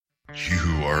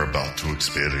You are about to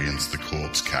experience the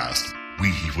Corpse Cast.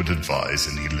 We would advise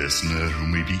any listener who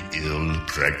may be ill,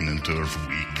 pregnant, or of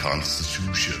weak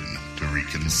constitution to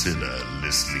reconsider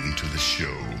listening to the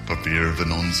show for fear of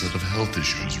an onset of health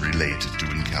issues related to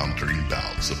encountering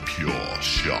bouts of pure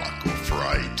shock or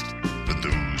fright. For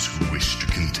those who wish to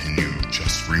continue,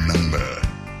 just remember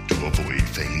to avoid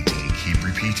fainting. Keep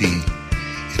repeating,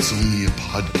 it's only a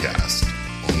podcast.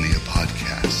 Only a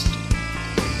podcast.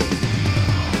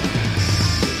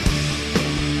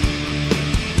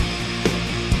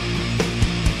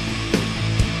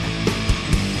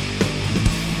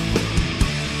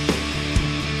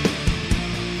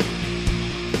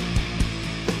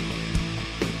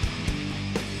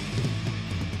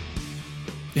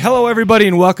 Hello, everybody,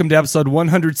 and welcome to episode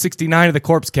 169 of the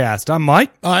Corpse Cast. I'm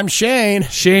Mike. I'm Shane.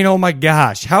 Shane, oh my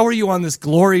gosh. How are you on this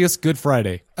glorious Good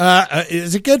Friday?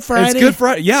 Is it Good Friday? It's Good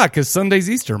Friday. Yeah, because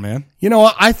Sunday's Easter, man. You know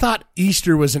what? I thought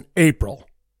Easter was in April.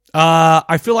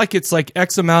 I feel like it's like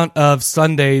X amount of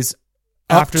Sundays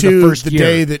after Up to the first the year.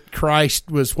 day that Christ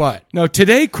was what? No,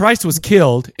 today Christ was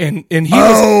killed, and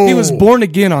he was born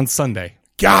again on Sunday.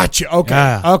 Gotcha. Okay.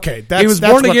 Yeah. Okay. He was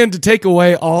born again to take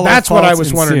away all That's our what I faults was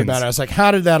and wondering sins. about. I was like, how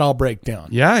did that all break down?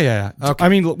 Yeah. Okay. I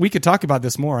mean, we could talk about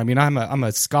this more. I mean, I'm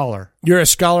a scholar. You're a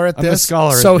scholar at this? I'm a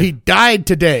scholar So at he died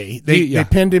today. They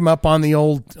pinned him up on the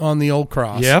old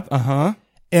cross. Yep. Uh-huh.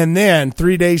 And then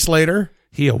 3 days later,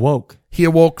 He awoke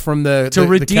from the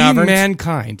redeem caverns.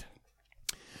 mankind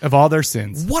of all their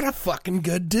sins. What a fucking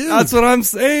good dude. That's what I'm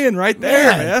saying right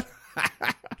there, man.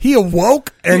 He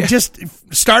awoke and just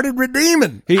started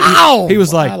redeeming. He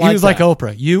was like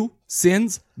Oprah. You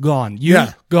sins gone. You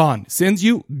gone. Sins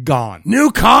you gone.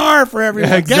 New car for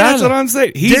everyone. That's what I'm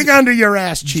saying. Dig under your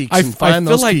ass cheeks and find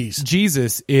those like keys.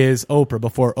 Jesus is Oprah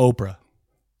before Oprah.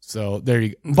 So there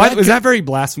you go. Is that very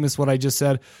blasphemous what I just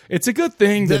said? It's a good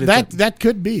thing that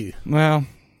could be. Well,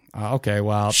 okay.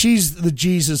 Well, she's the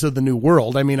Jesus of the new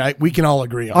world. I mean, we can all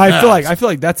agree on that. I feel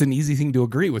like that's an easy thing to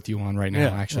agree with you on right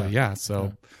now. Actually, yeah.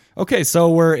 So. Okay,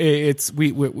 so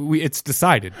it's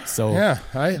decided. So yeah,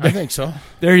 I think so.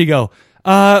 There you go.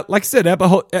 Like I said,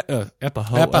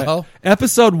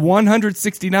 episode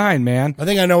 169, man. I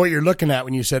think I know what you're looking at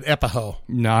when you said epiho.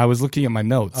 No, I was looking at my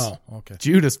notes. Oh, okay.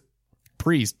 Judas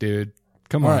Priest, dude.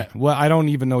 Come on. Right. Well, I don't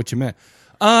even know what you meant.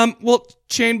 Well,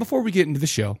 Shane, before we get into the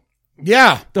show,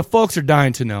 yeah, the folks are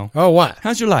dying to know. Oh, what?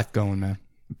 How's your life going, man?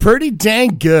 Pretty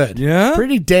dang good. Yeah,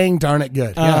 pretty dang darn it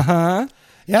good. Uh huh.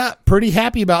 Yeah, pretty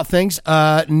happy about things.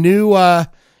 New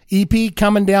EP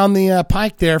coming down the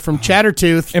pike there from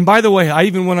Chattertooth. And by the way, I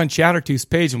even went on Chattertooth's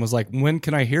page and was like, when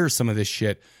can I hear some of this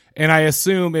shit? And I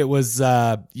assume it was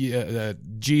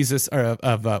Jesus, or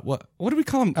what do we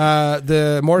call him?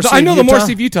 The Morrissey of Utah. I know the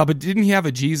Morrissey of Utah, but didn't he have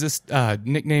a Jesus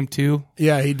nickname too?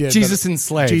 Yeah, he did. Jesus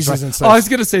Enslaved. Jesus right? Enslaved. Oh, I was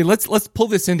gonna say let's pull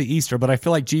this into Easter, but I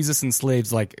feel like Jesus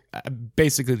Enslaved's like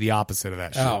basically the opposite of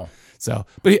that shit. Oh. So,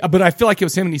 but I feel like it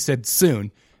was him, and he said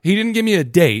soon. He didn't give me a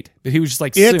date, but he was just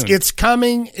like soon. It's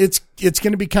coming. It's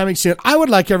going to be coming soon. I would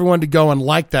like everyone to go and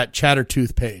like that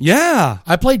Chattertooth page. Yeah,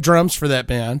 I play drums for that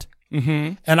band,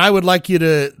 and I would like you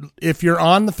to, if you're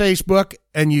on the Facebook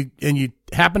and you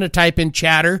happen to type in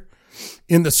Chatter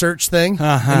in the search thing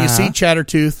and you see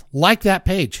Chattertooth, like that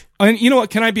page. And you know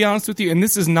what? Can I be honest with you? And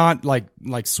this is not like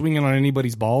swinging on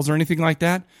anybody's balls or anything like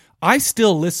that. I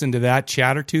still listen to that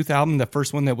Chattertooth album, the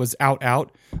first one that was out.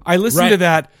 I listen to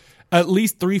that at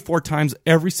least 3-4 times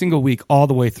every single week, all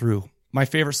the way through. My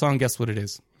favorite song, guess what it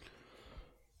is?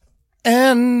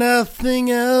 And nothing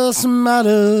else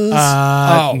matters.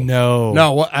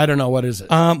 No, I don't know. What is it?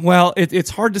 Well,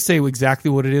 it's hard to say exactly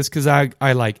what it is because I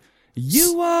like.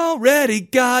 You already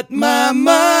got my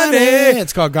money.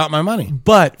 It's called "Got My Money."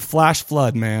 But Flash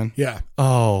Flood, man. Yeah.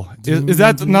 Oh, is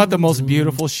that not the most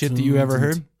beautiful shit that you ever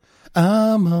heard?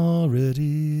 I'm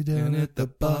already down at the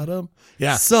bottom.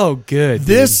 Yeah. So good.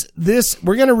 This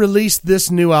we're going to release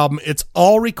this new album. It's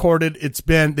all recorded.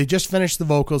 They just finished the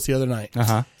vocals the other night.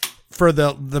 For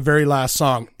the very last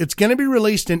song. It's going to be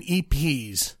released in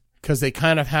EPs because they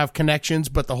kind of have connections,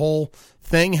 but the whole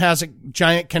thing has a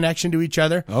giant connection to each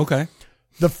other. Okay.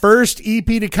 The first EP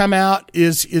to come out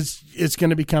is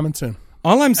going to be coming soon.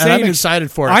 All I'm saying I'm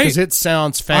excited for it because it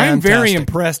sounds fantastic. I'm very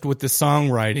impressed with the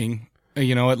songwriting.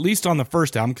 At least on the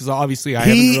first album, because obviously I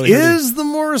haven't really He is the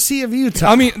Morrissey of Utah.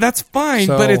 I mean, that's fine,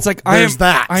 but it's like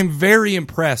I'm very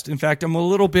impressed. In fact, I'm a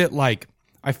little bit like,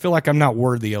 I feel like I'm not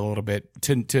worthy a little bit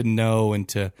to know and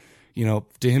to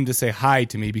him to say hi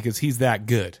to me because he's that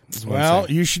good. Well,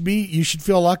 you should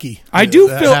feel lucky. I do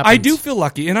feel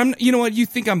lucky, and I'm. You know what? You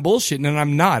think I'm bullshitting, and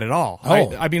I'm not at all.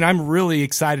 I mean, I'm really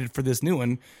excited for this new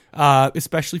one,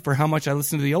 especially for how much I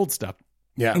listen to the old stuff.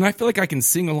 Yeah. And I feel like I can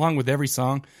sing along with every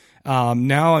song.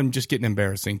 Now I'm just getting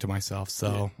embarrassing to myself.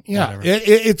 So yeah, whatever.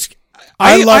 it's.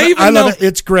 I love it.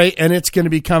 It's great, and it's going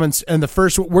to be coming. And the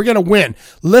first, we're going to win.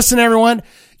 Listen, everyone,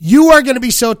 you are going to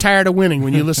be so tired of winning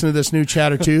when you listen to this new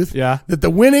Chattertooth. Yeah. That the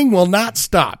winning will not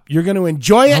stop. You're going to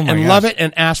enjoy it and love it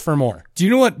and ask for more. Do you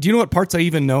know what parts I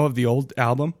even know of the old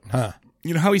album? Huh?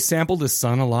 You know how he sampled his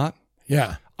son a lot?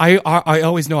 Yeah. I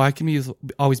always know I can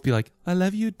always be like, I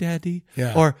love you, Daddy.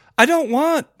 Yeah. Or I don't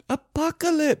want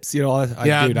apocalypse. You know,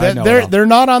 I know they're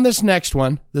not on this next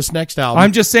one, this next album.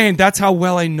 I'm just saying that's how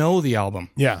well I know the album.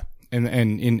 Yeah.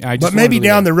 And I just but maybe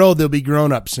down the road they'll be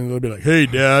grown ups and they'll be like, hey,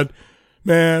 Dad,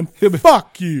 man,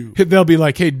 fuck you. They'll be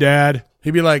like, hey, Dad.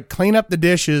 He'd be like, clean up the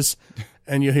dishes,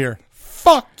 and you hear,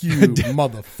 fuck you,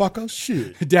 motherfucker.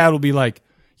 Shit. Dad will be like,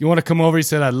 you want to come over? He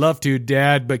said, I'd love to,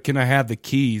 Dad, but can I have the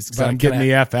keys? Because I'm getting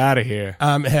the F out of here.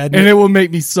 I'm heading. And it will make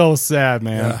me so sad,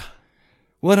 man.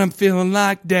 What I'm feeling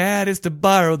like, Dad, is to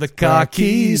borrow the car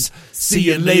keys. See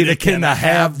you later. Can I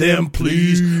have them,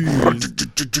 please?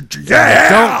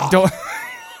 Yeah. Don't.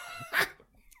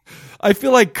 I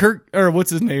feel like what's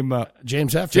his name?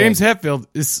 James Hetfield. James Hetfield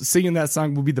is singing that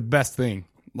song would be the best thing.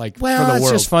 Like, for the it's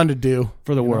world. just fun to do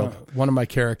for the world. One of my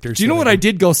characters. Do you know what I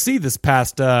did go see this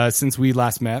past since we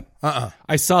last met?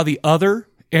 I saw The Other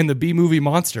and the B-Movie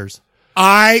Monsters.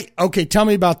 Tell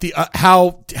me about the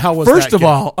how was First that of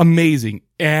all, amazing.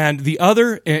 And The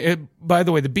Other, by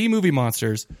the way, the B-Movie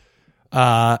Monsters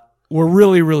were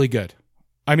really, really good.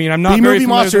 I mean, I'm not B-Movie very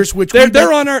familiar Monsters, with which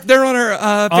they're on our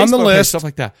Facebook on the list, page, stuff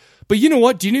like that. But you know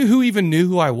what? Do you know who even knew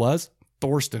who I was?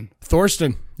 Thorsten.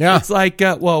 Yeah. It's like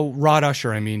Rod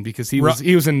Usher. I mean, because he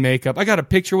was in makeup. I got a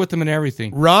picture with him and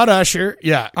everything. Rod Usher.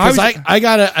 Yeah. Because I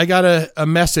got a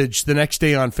message the next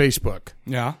day on Facebook.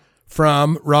 Yeah.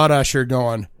 From Rod Usher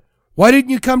going, why didn't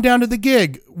you come down to the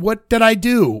gig? What did I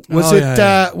do? Was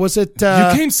it?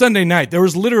 You came Sunday night. There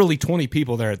was literally 20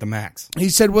 people there at the max. He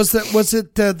said, what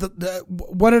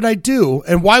did I do?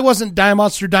 And why wasn't Die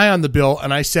Monster Die on the bill?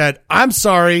 And I said, I'm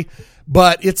sorry,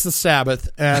 but it's the Sabbath,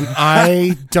 and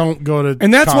I don't go to.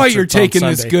 And that's why you're taking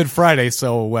this Good Friday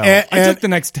so well. I took the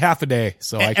next half a day,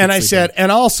 so I. And I said, and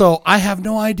also, I have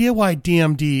no idea why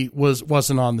DMD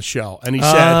wasn't on the show. And he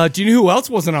said, do you know who else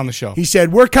wasn't on the show? He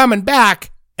said, we're coming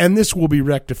back, and this will be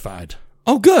rectified.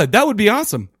 Oh, good. That would be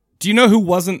awesome. Do you know who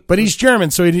wasn't? But he's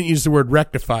German, so he didn't use the word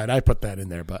rectified. I put that in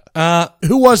there, but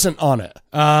who wasn't on it?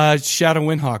 Shadow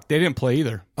Windhawk. They didn't play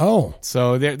either. Oh,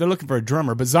 so they're looking for a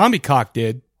drummer, but Zombie Cock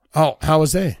did. Oh, how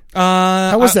was they?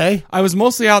 How was they? I was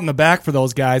mostly out in the back for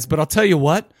those guys, but I'll tell you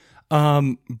what,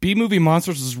 B-Movie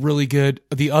Monsters was really good.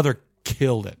 The Other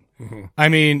killed it. Mm-hmm. I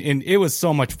mean, and it was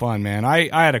so much fun, man. I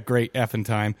had a great effing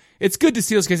time. It's good to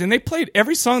see those guys, and they played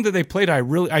every song that they played.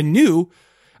 I knew.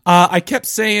 I kept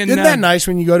saying, isn't that nice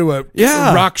when you go to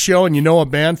a rock show and you know a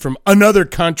band from another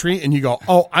country and you go,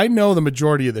 oh, I know the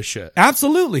majority of the shit.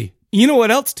 Absolutely. You know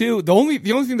what else too? The only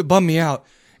thing that bummed me out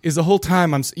is the whole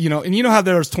time and you know how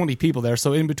there was 20 people there,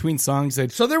 so in between songs they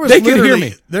could hear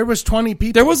me. There was 20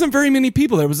 people. There wasn't very many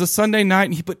people. There was a Sunday night,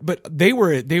 and but they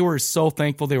were so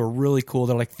thankful. They were really cool.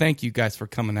 They're like, thank you guys for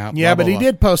coming out. Yeah, blah, but blah, he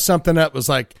did post something that was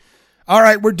like, all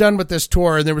right, we're done with this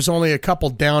tour, and there was only a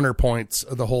couple downer points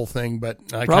of the whole thing. But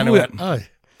I kind of went, oh.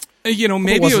 You know,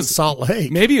 maybe it was Salt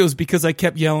Lake. Maybe it was because I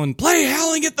kept yelling, play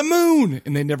Howling at the Moon.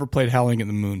 And they never played Howling at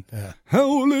the Moon. Yeah.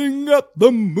 Howling at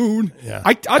the Moon. Yeah.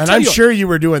 I'm sure you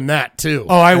were doing that too.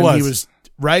 Oh, I was. He was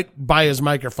right by his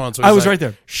microphone. So I was right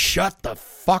there. Shut the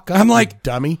fuck up. I'm like,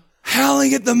 dummy.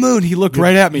 Howling at the Moon. He looked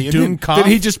right at me. Doomkopf? Did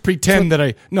he just pretend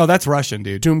that no, that's Russian,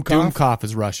 dude. Doomkopf? Doomkopf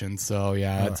is Russian. So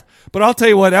yeah. But I'll tell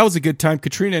you what, that was a good time.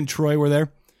 Katrina and Troy were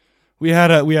there. We had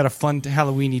a fun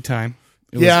Halloween-y time.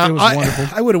 It was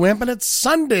wonderful. I would have went, but it's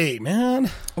Sunday, man.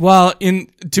 Well,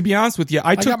 to be honest with you,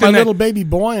 I took my little baby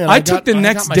boy, and I took the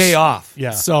next day off.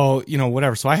 Yeah. So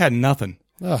whatever. So I had nothing.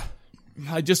 Ugh.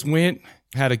 I just went,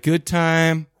 had a good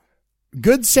time.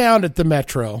 Good sound at the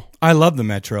Metro. I love the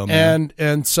Metro, man.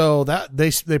 And so that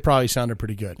they probably sounded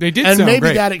pretty good. They did, and sound maybe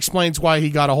great. That explains why he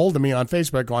got a hold of me on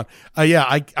Facebook. Going, yeah,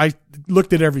 I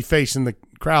looked at every face in the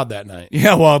crowd that night.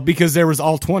 Yeah, well, because there was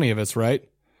all 20 of us, right?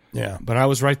 Yeah, but I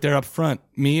was right there up front.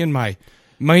 Me and my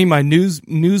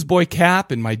newsboy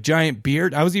cap and my giant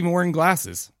beard. I was even wearing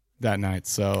glasses that night,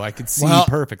 so I could see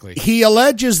perfectly. He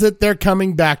alleges that they're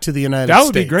coming back to the United States. That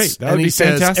would be great. That would be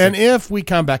fantastic. And if we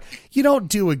come back, you don't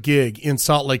do a gig in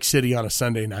Salt Lake City on a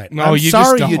Sunday night. No, you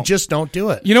just don't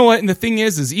do it. You know what? And the thing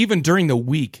is even during the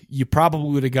week, you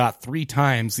probably would have got 3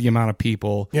 times the amount of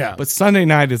people. Yeah. But Sunday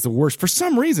night is the worst. For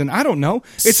some reason, I don't know.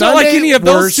 It's Sunday, not like any of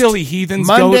those silly heathens.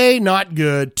 Monday, not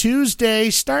good.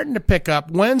 Tuesday, starting to pick up.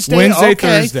 Wednesday,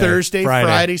 okay. Thursday,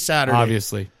 Friday, Saturday.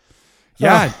 Obviously.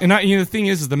 Yeah, and the thing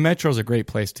is the Metro's a great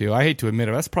place too. I hate to admit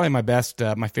it, that's probably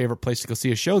my favorite place to go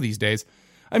see a show these days.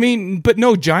 I mean, but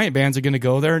no giant bands are going to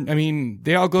go there. I mean,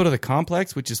 they all go to the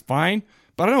Complex, which is fine,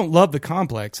 but I don't love the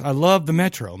Complex. I love the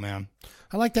Metro, man.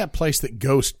 I like that place that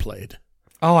Ghost played.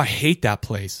 Oh, I hate that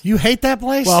place. You hate that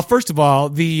place? Well, first of all,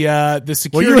 the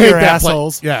security are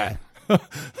assholes. Yeah.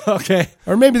 Okay.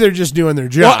 Or maybe they're just doing their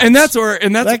job. Well, that's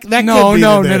that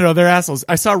no, they're assholes.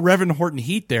 I saw Reverend Horton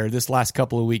Heat there this last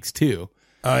couple of weeks too.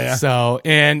 Oh yeah. So,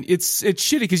 and it's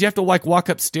shitty because you have to walk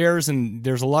upstairs and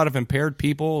there's a lot of impaired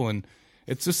people and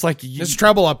it's just like there's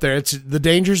trouble up there. It's the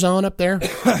danger zone up there.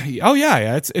 Oh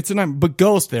yeah. But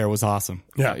Ghost there was awesome.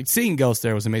 Yeah. Seeing Ghost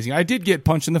there was amazing. I did get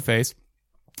punched in the face,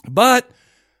 but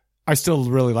I still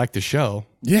really liked the show.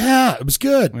 Yeah, it was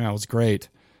good. Yeah, it was great.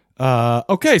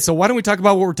 Okay, so why don't we talk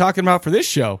about what we're talking about for this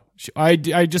show? I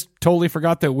just totally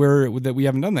forgot that we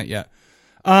haven't done that yet.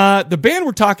 The band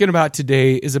we're talking about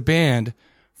today is a band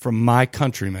from my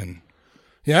countrymen.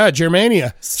 Yeah,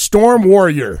 Germania.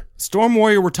 Stormwarrior.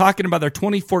 Stormwarrior, we're talking about their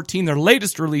 2014, their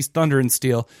latest release, Thunder and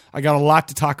Steel. I got a lot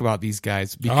to talk about these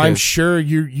guys. Because I'm sure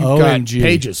you've got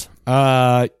pages.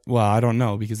 Well, I don't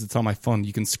know because it's on my phone.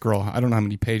 You can scroll. I don't know how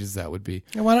many pages that would be.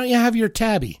 Why don't you have your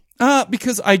tabby?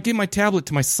 Because I gave my tablet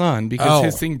to my son because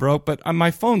his thing broke, but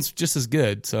my phone's just as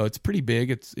good, so it's pretty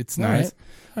big. It's nice.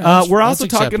 Right. We're also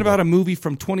talking about a movie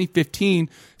from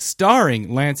 2015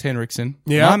 starring Lance Henriksen,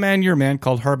 my man, your man,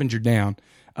 called Harbinger Down,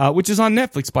 which is on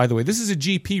Netflix, by the way. This is a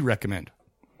GP recommend.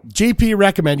 GP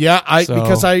recommend, yeah.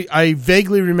 Because I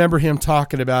vaguely remember him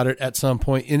talking about it at some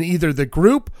point in either the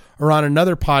group or on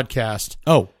another podcast.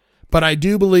 Oh. But I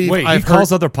do believe he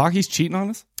calls other podcasts cheating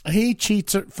on us? He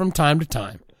cheats from time to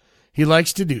time. He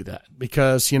likes to do that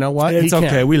because, you know what? It's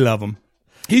okay. We love him.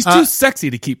 He's too sexy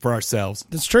to keep for ourselves.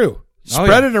 That's true.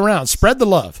 Spread it around. Spread the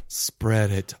love.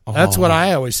 Spread it. Oh. That's what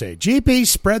I always say. GP,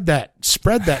 spread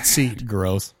that seed.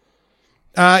 Gross.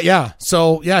 Yeah.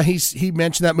 So, yeah, he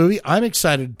mentioned that movie. I'm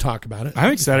excited to talk about it.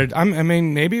 I'm excited. I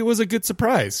mean, maybe it was a good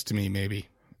surprise to me, maybe.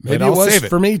 Maybe it was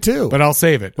for me, too. But I'll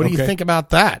save it. What do you think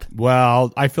about that?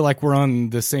 Well, I feel like we're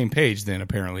on the same page then,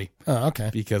 apparently. Oh, okay.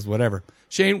 Because whatever.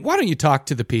 Shane, why don't you talk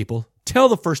to the people? Tell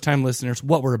the first-time listeners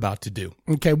what we're about to do.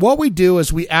 Okay, what we do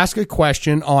is we ask a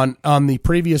question on the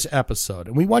previous episode,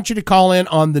 and we want you to call in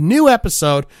on the new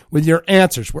episode with your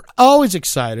answers. We're always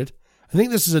excited. I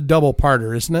think this is a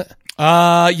double-parter, isn't it?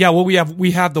 Yeah, well,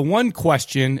 we have the one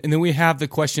question, and then we have the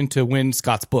question to win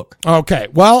Scott's book. Okay,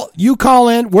 well, you call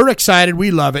in. We're excited.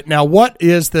 We love it. Now, what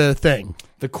is the thing?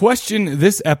 The question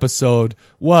this episode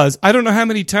was, I don't know how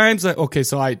many times. So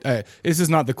this is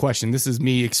not the question. This is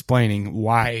me explaining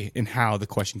why and how the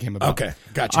question came about. Okay,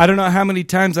 gotcha. I don't know how many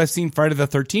times I've seen Friday the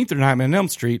 13th or Nightmare on Elm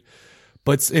Street,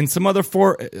 but in some other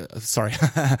sorry,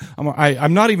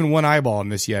 I'm not even one eyeball in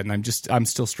this yet, and I'm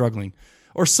still struggling.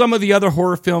 Or some of the other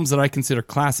horror films that I consider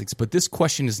classics, but this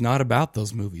question is not about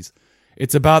those movies.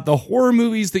 It's about the horror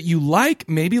movies that you like,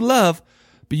 maybe love,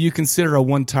 but you consider a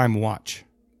one-time watch.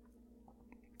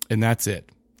 And that's it.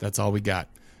 That's all we got.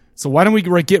 So why don't we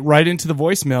get right into the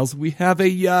voicemails? We have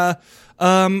a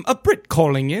Brit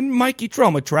calling in, Mikey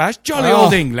Trauma Trash, jolly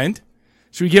old England.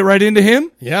 Should we get right into him?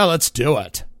 Yeah, let's do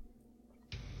it.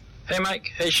 Hey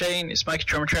Mike, hey Shane, it's Mikey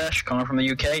Trauma Trash calling from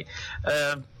the UK.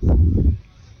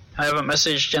 I haven't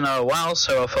messaged in a while,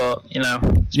 so I thought,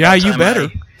 yeah, you better.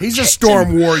 He's a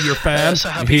Stormwarrior fan. So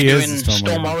happy to doing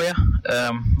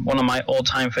Stormwarrior, one of my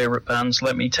all-time favorite bands.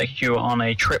 Let me take you on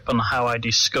a trip on how I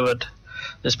discovered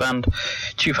this band.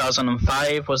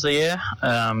 2005 was the year.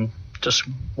 Just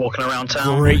walking around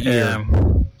town. Great year.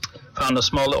 Found a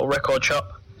small little record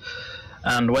shop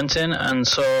and went in and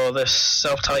saw this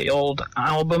self-titled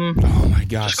album. Oh my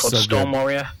gosh, just called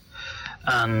Stormwarrior.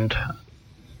 And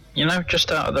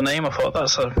just out of the name, I thought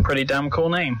that's a pretty damn cool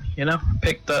name.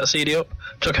 Picked that CD up,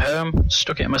 took it home,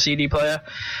 stuck it in my CD player,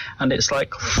 and it's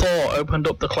like Thor opened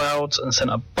up the clouds and sent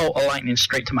a bolt of lightning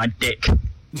straight to my dick.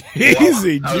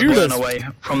 Easy, I was blown away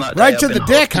from that day. Right to the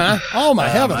dick, huh? Oh my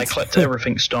heavens! I collect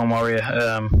everything Stormwarrior.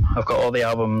 I've got all the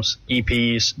albums,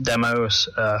 EPs, demos,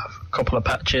 a couple of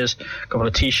patches, a couple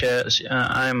of T-shirts.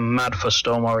 I'm mad for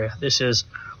Stormwarrior. This is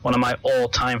one of my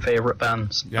all-time favorite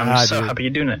bands. I'm so happy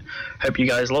you're doing it. Hope you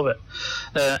guys love it.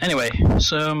 Anyway,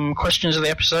 some questions of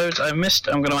the episodes I've missed.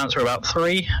 I'm going to answer about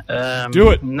 3. Do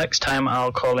it. Next time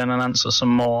I'll call in and answer some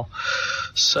more.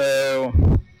 So,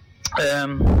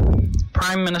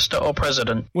 Prime Minister or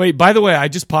President? Wait, by the way, I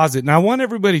just paused it. And I want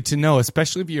everybody to know,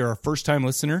 especially if you're a first-time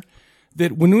listener,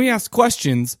 that when we ask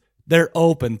questions, they're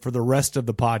open for the rest of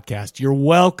the podcast. You're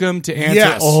welcome to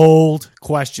answer old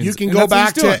questions. You can go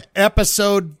back to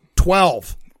episode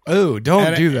 12. Oh,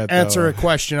 don't do that, Answer though. a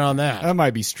question on that. That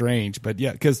might be strange, but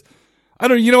yeah, because I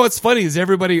don't. You know what's funny is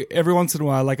every once in a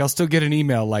while, like I'll still get an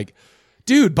email like,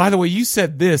 "Dude, by the way, you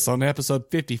said this on episode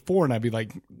 54," and I'd be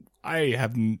like, "I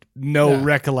have no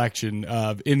recollection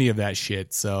of any of that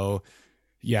shit." So,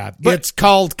 yeah, but it's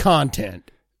called content.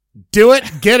 Do it,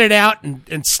 get it out,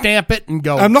 and stamp it, and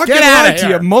go. I'm not going to lie to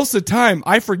you. Most of the time,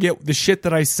 I forget the shit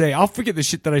that I say. I'll forget the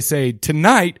shit that I say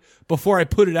tonight before I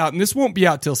put it out, and this won't be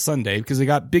out till Sunday because I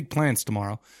got big plans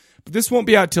tomorrow. But this won't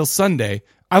be out till Sunday.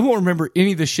 I won't remember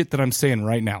any of the shit that I'm saying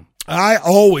right now. I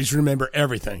always remember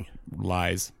everything.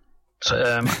 Lies.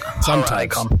 Horror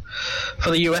icon.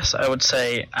 For the US, I would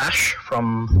say Ash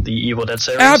from the Evil Dead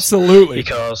series. Absolutely.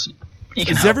 Because you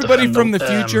can is everybody from the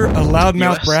future a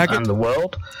loudmouth US braggart? And the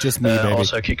world. Just me, baby.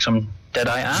 Also kick some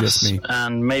Deadeye ass. Just me.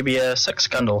 And maybe a sex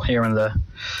scandal here and there.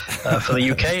 For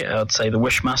the UK, I would say the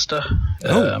Wishmaster.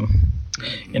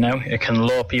 You know, it can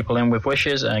lure people in with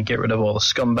wishes and get rid of all the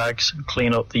scumbags and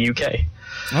clean up the UK.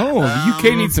 Oh, the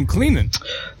UK needs some cleaning.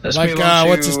 Like,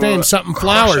 what's his name? Something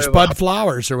Flowers, Bud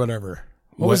Flowers or whatever.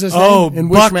 What was his name? In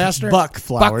Wishmaster? Buck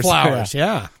Flowers. Buck Flowers,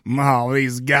 yeah. Oh,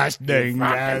 these gosh dang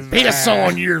guys. Piss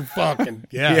on your fucking...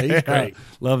 Yeah, he's great.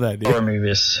 Love that, dude. Horror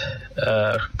movies.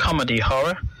 Comedy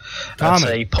horror. I'd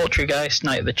say Poltergeist,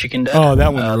 Night of the Chicken Dead. Oh,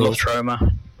 that one Love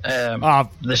Trauma.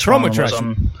 This Trauma one was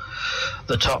on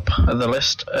the top of the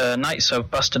list. Knights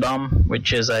of Bastardom,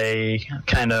 which is a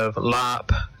kind of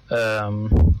LARP,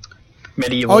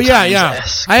 medieval. Oh yeah,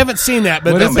 times-esque. I haven't seen that,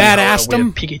 but the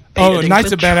Badassdom.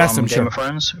 Knights of Badassdom, Game of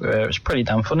Thrones. It was pretty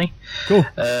damn funny. Cool.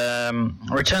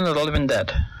 Return of the Living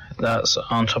Dead. That's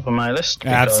on top of my list.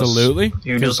 Absolutely.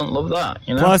 Who doesn't love that?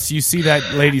 You know. Plus, you see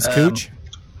that lady's cooch.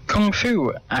 Kung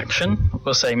Fu action.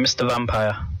 We'll say Mr.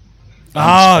 Vampire.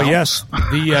 Oh yes,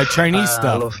 the Chinese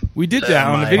stuff. We did that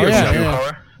on the video show.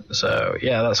 Horror. So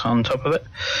yeah, that's on top of it.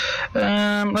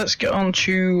 Let's get on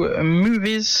to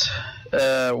movies.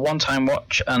 One-time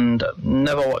watch and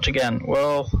never watch again.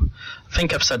 Well, I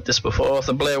think I've said this before.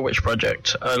 The Blair Witch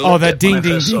Project. That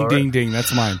ding.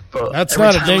 That's mine. But that's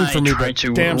not a ding for me, but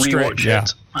to damn straight. Yeah.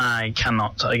 I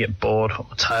cannot. I get bored or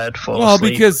tired, fall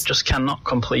asleep. Because just cannot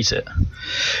complete it.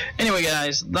 Anyway,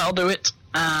 guys, that'll do it.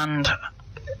 And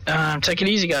take it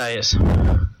easy, guys.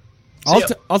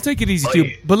 I'll take it easy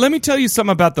too. But let me tell you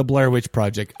something about the Blair Witch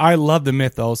Project. I love the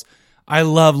mythos. I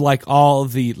love like all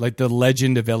the the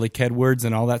legend of Ellie Kedwards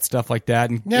and all that stuff like that,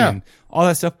 and all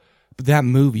that stuff. But that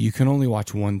movie you can only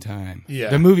watch one time. Yeah,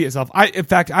 the movie itself. In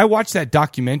fact, I watched that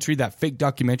documentary, that fake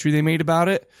documentary they made about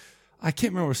it. I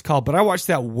can't remember what it's called, but I watched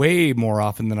that way more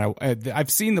often than I've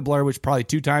seen the Blair Witch probably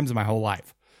 2 times in my whole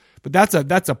life. But that's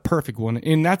a perfect one,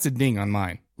 and that's a ding on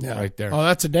mine. Yeah. Right there. Oh,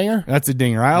 that's a dinger? That's a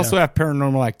dinger. I also have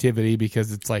Paranormal Activity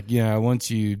because it's like,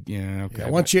 once you,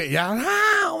 okay. Yeah,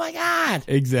 oh my God.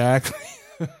 Exactly.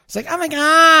 It's like, oh my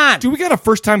God. Dude, we got a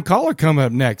first-time caller coming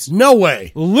up next. No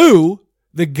way. Lou,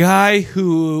 the guy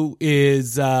who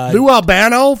is... Lou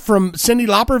Albano from Cyndi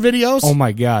Lauper videos? Oh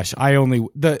my gosh.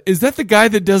 Is that the guy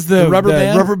that does the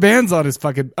rubber bands on his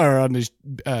fucking, or on his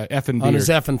effing beard? On his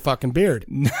effing fucking beard.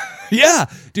 Yeah.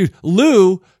 Dude,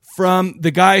 Lou... From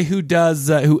the guy who does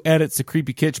who edits the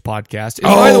Creepy Kitsch podcast.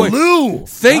 And by the way, Lou!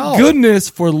 Thank goodness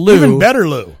for Lou. Even better,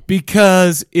 Lou.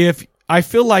 Because I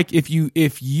feel like if you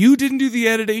didn't do the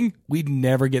editing, we'd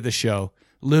never get the show.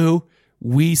 Lou,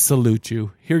 we salute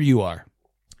you. Here you are.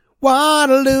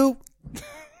 Waterloo.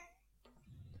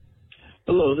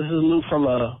 Hello, this is Lou from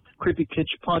Creepy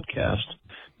Kitsch podcast.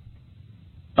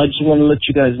 I just want to let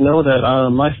you guys know that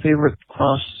my favorite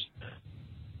cross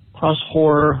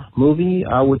horror movie,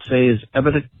 I would say, is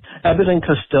Abbott and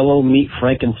Costello Meet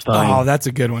Frankenstein. Oh, that's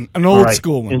a good one. An old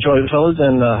school one. Enjoy it, fellas,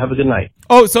 and have a good night.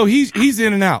 Oh, so he's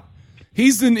in and out.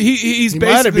 He's basically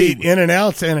might have beat in and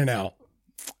out.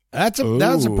 That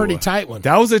was a pretty tight one.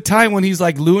 That was a tight one. He's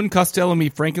like Lou and Costello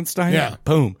Meet Frankenstein. Yeah.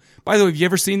 Boom. By the way, have you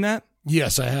ever seen that?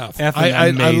 Yes, I have.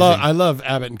 I love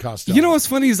Abbott and Costello. You know what's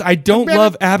funny is I don't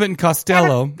love Abbott and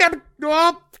Costello.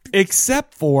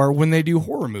 Except for when they do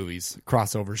horror movies,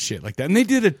 crossover shit like that. And they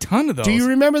did a ton of those. Do you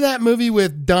remember that movie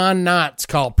with Don Knotts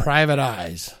called Private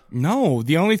Eyes? No.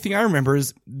 The only thing I remember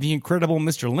is The Incredible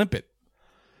Mr. Limpet.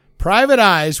 Private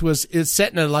Eyes is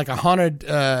set in a haunted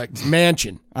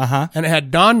mansion. Uh-huh. And it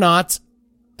had Don Knotts,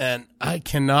 and I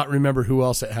cannot remember who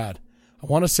else it had. I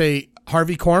want to say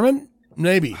Harvey Korman?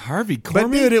 Maybe. Harvey Korman?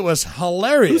 But dude, it was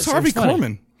hilarious. Who's Harvey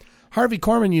Korman? Harvey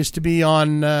Korman used to be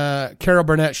on Carol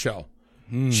Burnett's show.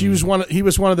 He was one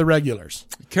of the regulars.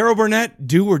 Carol Burnett,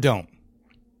 do or don't?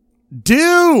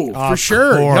 Do, for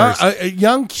sure.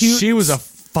 Young, cute. She was a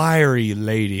fiery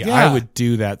lady. Yeah. I would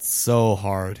do that so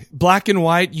hard. Black and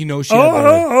white, she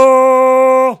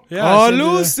had girl. Yeah, Oh,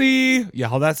 Lucy. Yeah,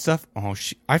 all that stuff. Oh,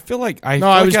 I feel like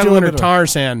I was doing her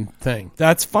Tarzan thing.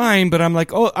 That's fine, but I'm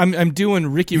like, I'm doing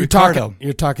Ricky You're Ricardo.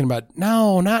 You're talking about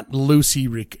not Lucy,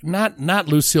 not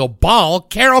Lucille Ball,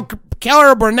 Carol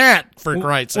Burnett, for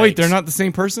Christ's sake. Wait, they're not the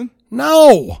same person?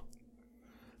 No.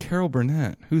 Carol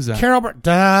Burnett. Who's that? Carol Burnett.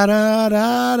 Da, da,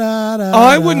 da, da, da,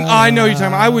 I wouldn't. I know you're talking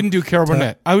about. I wouldn't do Carol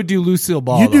Burnett. I would do Lucille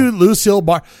Ball. You do Lucille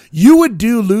Ball. You would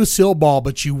do Lucille Ball,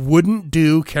 but you wouldn't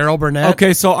do Carol Burnett.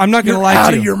 Okay, so I'm not going to lie to you.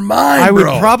 Out of your mind, I would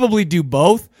bro. probably do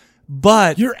both,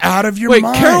 but You're out of your wait,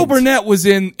 mind. Carol Burnett was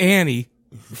in Annie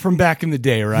from back in the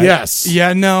day, right? Yes.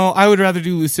 Yeah. No, I would rather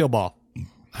do Lucille Ball.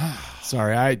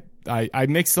 Sorry, I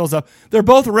mixed those up. They're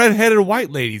both redheaded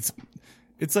white ladies.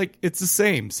 It's like it's the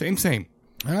same.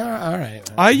 All right.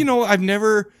 I've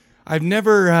never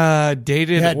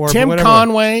dated or Tim whatever.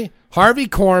 Conway, Harvey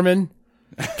Korman,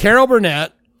 Carol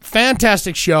Burnett.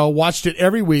 Fantastic show. Watched it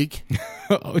every week.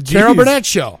 Oh, Carol Burnett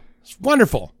show. It's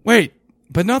wonderful. Wait,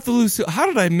 but not the Lucille. How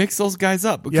did I mix those guys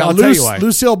up? Yeah, I'll tell you why.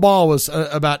 Lucille Ball was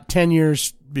about 10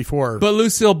 years before. But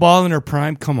Lucille Ball in her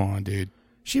prime. Come on, dude.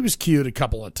 She was cute a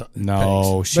couple of times.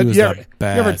 No, she but was you the ever,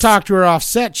 best. You ever talk to her off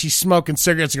set? She's smoking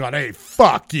cigarettes and going, "Hey,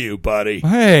 fuck you, buddy."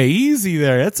 Hey, easy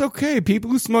there. That's okay. People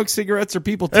who smoke cigarettes are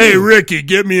people too. Hey, Ricky,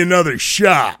 give me another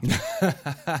shot.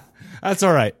 That's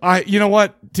all right. You know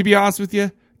what? To be honest with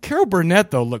you, Carol Burnett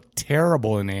though looked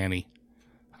terrible in Annie.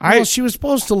 Well, she was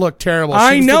supposed to look terrible.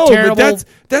 I know, but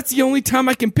that's the only time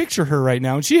I can picture her right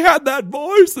now. And she had that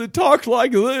voice that talked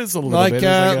like this a little bit.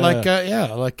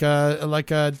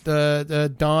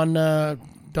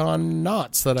 Don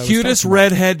Knotts that I was cutest talking about.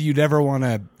 redhead you'd ever want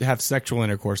to have sexual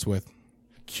intercourse with.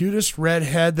 Cutest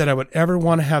redhead that I would ever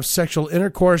want to have sexual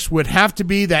intercourse would have to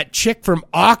be that chick from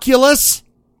Oculus.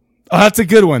 Oh, that's a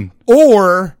good one.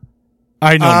 Or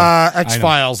I know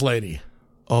X-Files lady.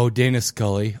 Oh, Dana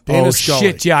Scully. Scully.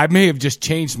 Shit, yeah, I may have just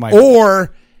changed my...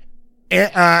 Or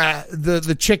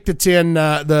the chick that's in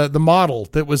the model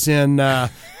that was in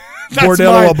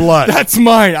Bordello of Blood. That's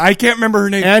mine. I can't remember her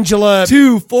name. Angela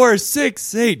 2, 4,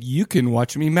 6, 8. You can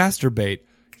watch me masturbate.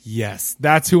 Yes,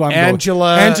 that's who I'm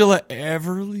Angela going. Angela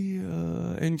Everly.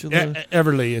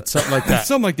 Everly. It's something like that.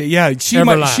 Something like that. Yeah, she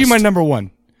my number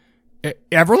one.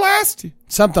 Everlast?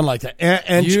 Something like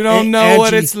that. You don't know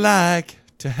what it's like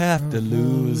to have to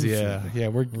lose. Yeah,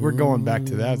 we're going back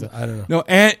to that. I don't know. No,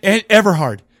 and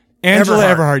Everhard. Angela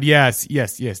Everhard. Yes.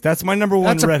 That's my number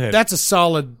one redhead. That's a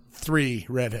solid 3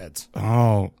 redheads.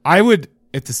 Oh, I would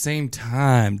at the same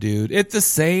time, dude. At the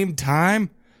same time,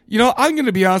 I'm going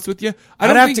to be honest with you.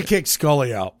 I'd have to kick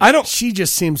Scully out. She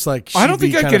just seems like I don't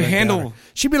think I could handle.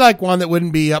 She'd be like one that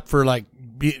wouldn't be up for like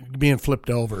being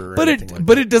flipped over. But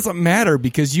it doesn't matter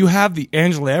because you have the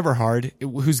Angela Everhard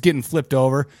who's getting flipped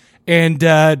over. And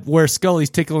where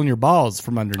Scully's tickling your balls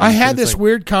from underneath. I had this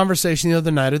weird conversation the other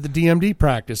night at the DMD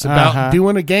practice about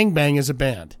doing a gangbang as a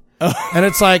band. And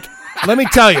it's like, let me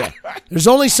tell you, there's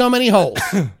only so many holes.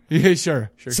 Yeah, sure.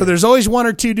 So there's always 1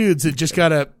 or 2 dudes that just got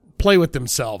to play with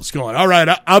themselves going, all right,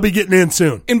 I'll be getting in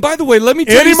soon. And by the way, let me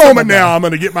tell you any moment now, I'm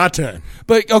going to get my turn.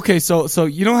 But, okay, so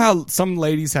you know how some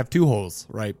ladies have 2 holes,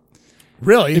 right?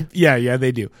 Really? Yeah,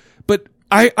 they do. But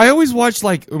I always watch,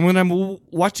 like, when I'm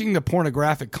watching the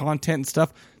pornographic content and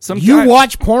stuff. Sometimes, you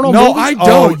watch porno No, movies? I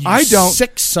don't. Oh, you I don't.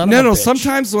 Sick son of a bitch.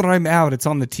 Sometimes when I'm out, it's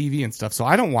on the TV and stuff, so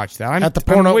I don't watch that. At the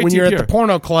porno, when you're at the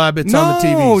porno club, it's on the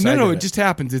TV. No, it just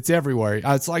happens. It's everywhere.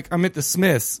 It's like I'm at the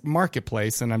Smith's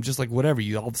marketplace, and I'm just like, whatever.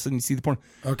 All of a sudden, you see the porno.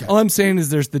 Okay. All I'm saying is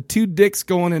there's the 2 dicks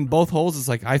going in both holes. It's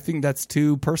like, I think that's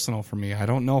too personal for me. I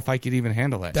don't know if I could even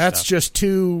handle that. That's stuff. just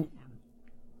too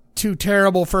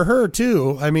terrible for her,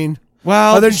 too. I mean...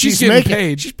 Well, other than she's getting making,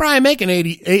 paid. She's probably making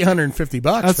 $850.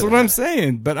 That's what I'm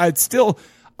saying. But I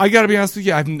got to be honest with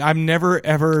you. I've never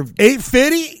ever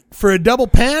 $850 for a double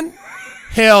pen.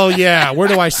 Hell yeah! Where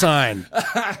do I sign?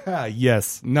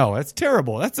 Yes. No, that's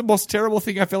terrible. That's the most terrible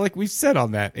thing I feel like we've said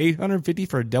on that. $850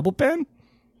 for a double pen.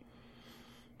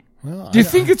 Well, do you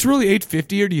think it's really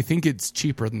 $850 or do you think it's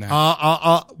cheaper than that?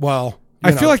 Well,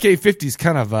 I feel like $850 is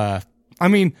kind of. I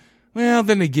mean. Well,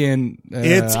 then again,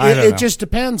 it just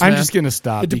depends. I'm man. just going to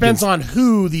stop. It depends on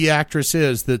who the actress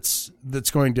is that's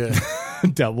going to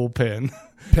double pen.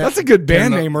 That's a good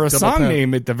band name or a song pen.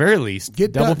 name at the very least.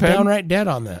 Get double pen. Downright dead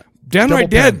on that. Downright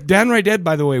dead.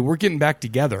 By the way, we're getting back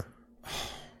together.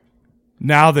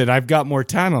 Now that I've got more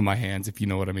time on my hands, if you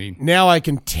know what I mean. Now I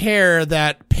can tear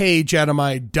that page out of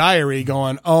my diary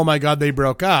going, oh my God, they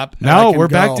broke up. No, we're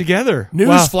back together.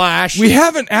 Newsflash. We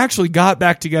haven't actually got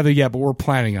back together yet, but we're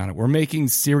planning on it. We're making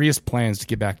serious plans to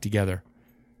get back together.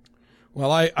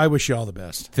 Well, I wish you all the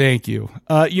best. Thank you.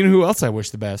 You know who else I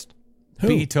wish the best? Who?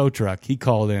 B. Tow Truck. He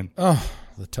called in. Oh,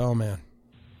 the tow man.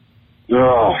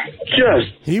 Oh,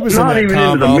 He was not in that even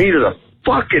combo. into the meat of the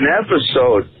fucking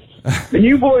episode. And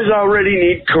you boys already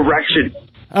need correction.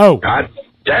 Oh. God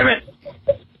damn it.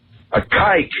 A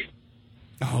kike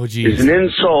Oh, is geez. an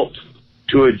insult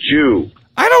to a Jew.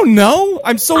 I don't know.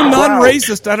 I'm so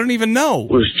non-racist. I don't even know.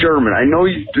 Was German. I know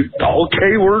all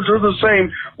K words are the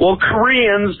same. Well,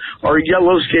 Koreans are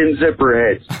yellow-skinned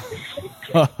zipperheads.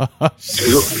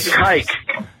 Kike,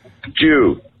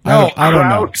 Jew. No, I don't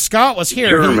know. Scott was here.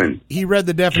 German. He read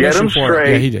the Get definition him for it.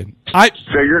 straight. Yeah, he did.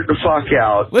 Figure it the fuck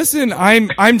out. Listen,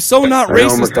 I'm so not I know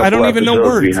I'm a racist. I don't couple even know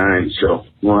episodes words. behind, so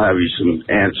we'll have you some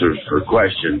answers for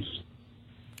questions.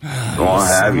 I'll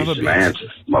have you Son of a some bitch.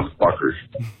 answers, motherfuckers.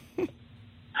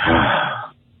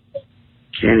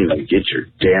 Can't even get your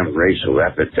damn racial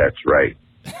epithets right,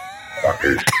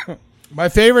 fuckers. My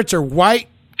favorites are white,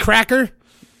 cracker,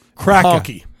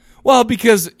 honky. Well,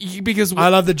 because I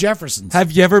love the Jeffersons.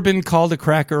 have you ever been called a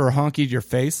cracker or honky to your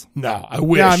face? No, I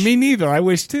wish. Yeah, me neither. I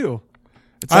wish too.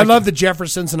 It's I like- love the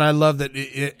Jeffersons, and I love that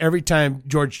every time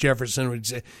George Jefferson would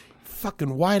say,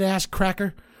 fucking white-ass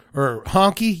cracker, or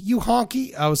honky, you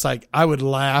honky, I was like, I would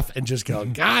laugh and just go,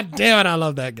 God damn it, I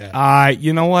love that guy.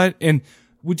 You know what? And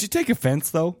would you take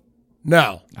offense though?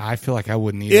 No. I feel like I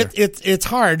wouldn't either. It's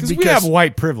hard Because because we have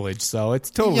white privilege, so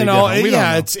it's totally you know, different. We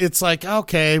yeah, don't know. it's like,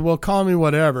 okay, well, call me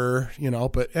whatever, you know,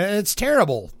 but it's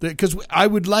terrible because I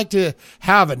would like to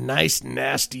have a nice,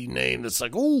 nasty name that's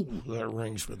like, oh, that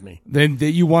rings with me. Then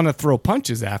that you want to throw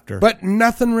punches after. But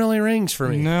nothing really rings for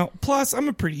me. No. Plus, I'm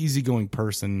a pretty easygoing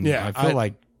person. Yeah,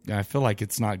 I feel like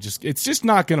it's just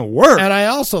not going to work. And I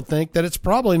also think that it's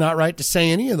probably not right to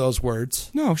say any of those words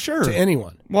No, sure. to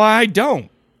anyone. Well, I don't,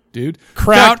 dude.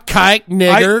 Kraut, kike,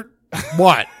 nigger,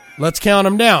 what? Let's count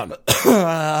them down.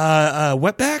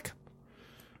 Wetback.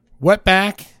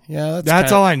 Wetback. Yeah,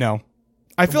 That's all I know.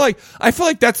 I feel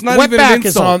like that's not even an Wetback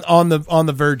is insult. on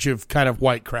the verge of kind of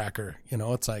white cracker. You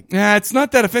know, it's like, Yeah, it's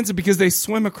not that offensive because they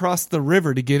swim across the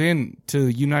river to get into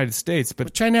the United States. But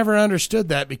which I never understood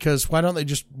that because why don't they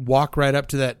just walk right up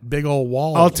to that big old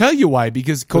wall? I'll tell you why.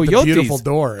 Because with coyotes, the beautiful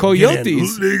door. and get in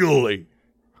coyotes. legally.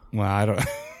 Well, I don't.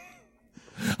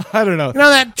 I don't know. You know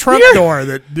that Trump door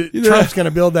that Trump's going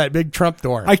to build that big Trump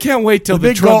door. I can't wait till the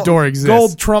big Trump door exists.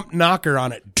 Gold Trump knocker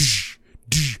on it.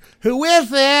 Who is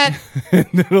it? And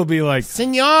it'll be like,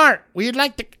 Senor, we'd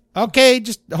like to. Okay,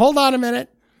 just hold on a minute.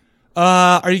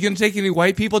 are you going to take any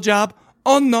white people job?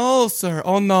 Oh no, sir.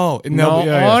 Oh no. And they'll No, be,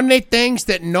 yeah. only things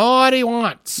that nobody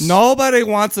wants. Nobody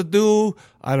wants to do.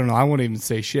 I don't know. I won't even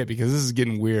say shit because this is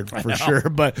getting weird for sure.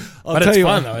 But I'll But tell it's you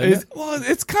fun, what, though, isn't it? Well,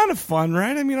 it's kind of fun,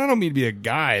 right? I mean, I don't mean to be a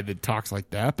guy that talks like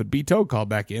that, but B-Toe called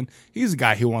back in. He's a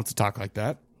guy who wants to talk like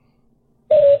that.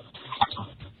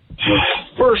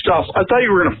 First off, I thought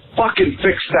you were going to fucking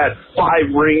fix that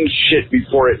 5-ring shit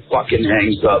before it fucking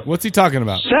hangs up. What's he talking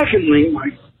about? Secondly, my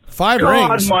 5 God,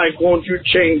 rings. Mike, won't you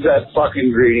change that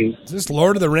fucking greeting? Is this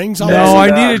Lord of the Rings? No, And,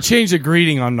 I need to change the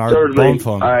greeting on our Thirdly, phone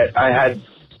phone. I had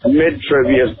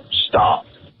mid-trivia stop.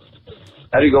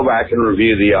 Had to go back and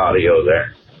review the audio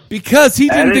there. Because he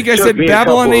didn't And think it I took said me a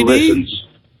Babylon couple of AD. listens.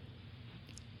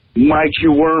 Mike,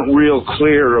 you weren't real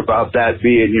clear about that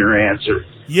being your answer.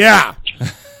 Yeah.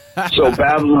 So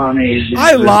Babylon AD.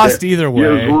 I lost either way. It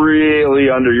was really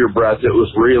under your breath. It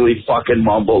was really fucking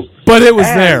mumbled. But it was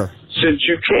And there. Since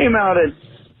you came out and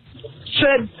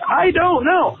said, I don't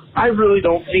know, I really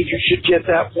don't think you should get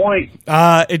that point.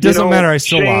 It doesn't matter. I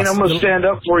still Shane, lost. I'm going to stand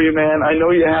up for you, man. I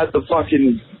know you had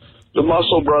the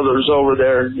Muscle Brothers over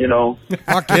there,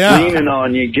 Fuck yeah. leaning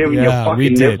on you, giving Yeah, you we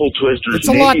fucking did. nipple twisters. It's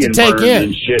a lot to Indian take burns in.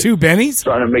 and shit, 2 bennies?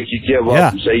 trying to make you give Yeah.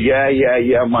 up and say,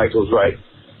 yeah, Michael's right.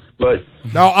 But,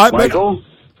 No, Michael,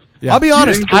 Yeah. I'll be you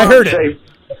honest. didn't I come heard out and it. say,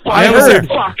 I "Final heard-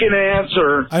 fucking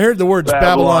answer. I heard the words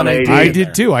Babylon AD. I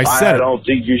did too. I said I it. don't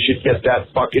think you should get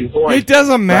that fucking point. It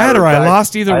doesn't matter. Matter I of fact,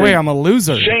 lost either I way. think I'm a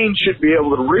loser. Shane should be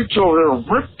able to reach over there and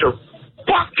rip their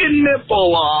fucking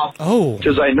nipple off. Oh.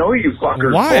 Because I know you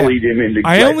fuckers Why? bullied him into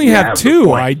I letting only you have the 2.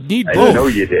 point. I need I both. know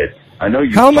you did. I know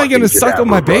you. How am I going to suckle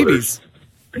my babies?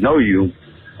 I know you,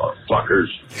 fuckers.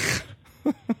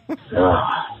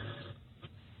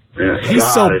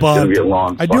 He's so it's gonna be bugged. a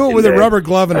long I do it fucking with a day. rubber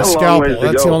glove and a How long scalpel. ways to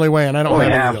That's go? the only way, and I don't Only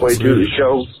have any of halfway those. through the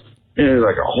show. It's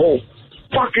like a whole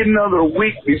fucking another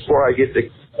week before I get to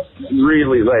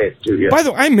really lay it to you. By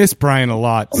the way, I miss Brian a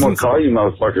lot. I'm gonna Since, call you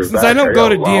motherfuckers since back. I don't go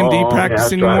to got a DMD long practice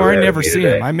ass anymore, drive I ahead never of me see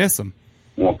today. him. I miss him.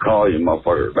 I'm gonna call you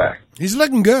motherfuckers back. He's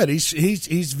looking good.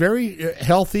 He's very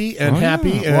healthy and Oh, happy.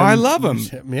 yeah. And Well, I love him.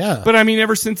 Yeah. But I mean,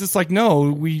 ever since it's like, no,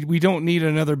 we don't need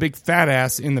another big fat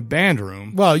ass in the band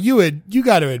room. Well, you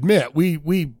got to admit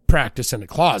we practice in the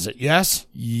closet, yes.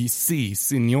 Ye see,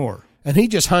 senor. And he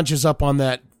just hunches up on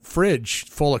that fridge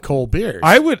full of cold beers.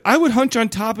 I would hunch on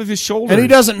top of his shoulder, and he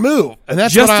doesn't move, and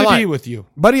that's just what I to like. be with you.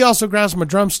 But he also grabs my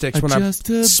drumsticks when I Just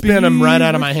to spin them be right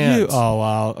out of with my hands. you. Oh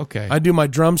wow, okay. I do my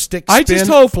drumstick spin. I just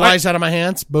hope flies out of my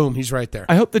hands. Boom, he's right there.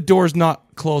 I hope the door's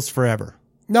not closed forever.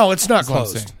 No, it's not That's what I'm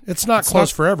closed. saying. It's not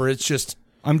closed forever. It's just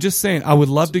I'm just saying, I would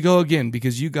love to go again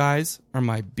because you guys are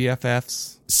my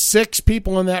BFFs. 6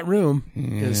 people in that room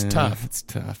is tough. It's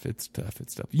tough. It's tough.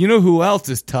 It's tough. You know who else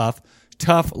is tough?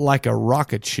 Tough like a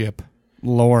rocket ship.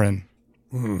 Lauren.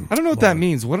 I don't know what that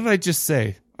means. What did I just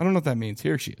say? I don't know what that means.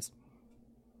 Here she is.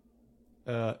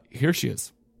 Here she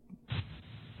is.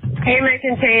 Hey, Mike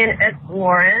and Shane, it's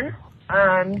Lauren.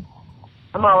 I'm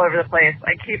all over the place.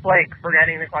 I keep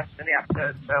forgetting the question of the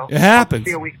episode, so It happens. I'll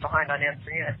be a week behind on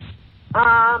answering it.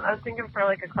 I was thinking for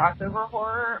a crossover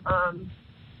horror.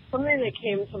 Something that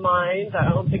came to mind that I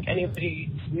don't think anybody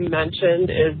mentioned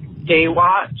is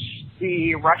Daywatch,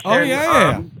 the Russian. Oh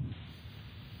yeah.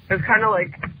 It's kind of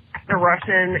like the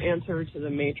Russian answer to the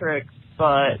Matrix,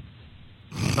 but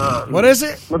What is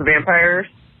it? with vampires.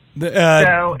 The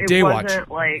So it Daywatch.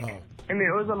 wasn't I mean,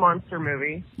 it was a monster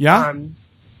movie. Yeah? And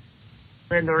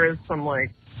there is some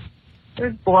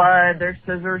there's blood, there's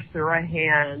scissors through a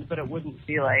hand, but it wouldn't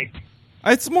be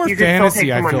It's more you can still fantasy.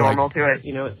 take I someone feel normal like. to it.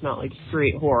 You know, it's not like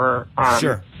street horror.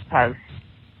 Sure. That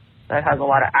has a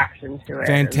lot of action to it.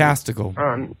 Fantastical.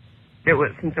 And,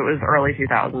 since it was early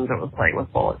 2000s, it was playing with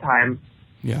bullet time.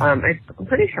 Yeah. I'm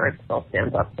pretty sure it still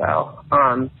stands up though.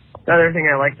 The other thing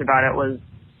I liked about it was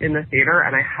in the theater,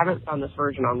 and I haven't found this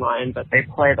version online, but they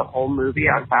play the whole movie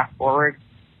on fast forward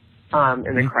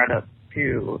in the credits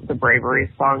to the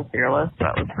Bravery song "Fearless."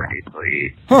 That was pretty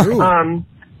sweet. Huh.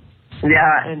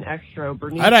 Yeah, and Extra.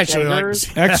 Bernice I'd actually like Daggers to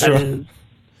see Extra. is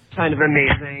kind of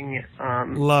amazing.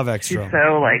 Love Extra. She's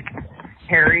so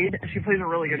harried. She plays a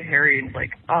really good harried,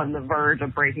 on the verge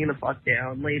of breaking the fuck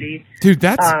down lady. Dude,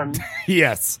 that's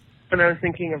yes. And I was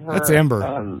thinking of her. That's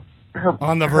Amber. Her,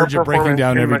 On the verge of breaking performance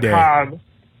down in every day. Macabre,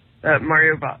 not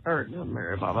Mario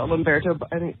Bava,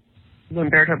 I think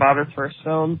Lamberto Bava's first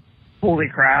film. Holy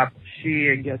crap,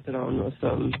 she gets it on with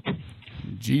some.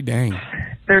 Gee dang.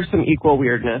 There's some equal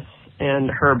weirdness,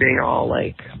 and her being all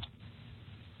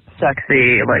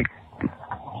sexy, like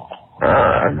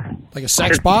a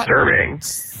sex bot. Disturbing,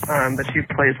 but she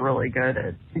plays really good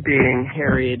at being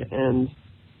harried and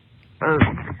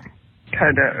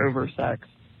kind of oversexed.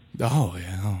 Oh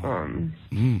yeah.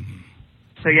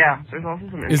 So yeah, there's also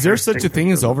some. Is there such a interesting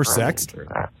thing as things oversexed? through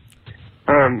that.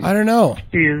 I don't know.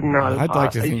 She is not. As I'd hot.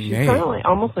 like to think she's nay. kind of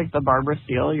almost like the Barbara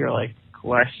Steele. You're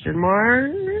question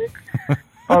mark.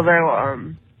 Although I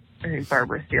think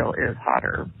Barbara Steele is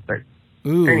hotter, but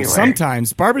Ooh, anyway.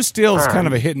 sometimes Barbara Steele is kind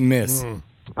of a hit and miss.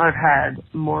 I've had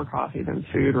more coffee than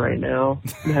food right now.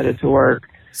 I'm headed to work.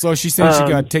 So she said she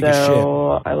got to take a shit.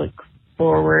 So I look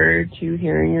forward to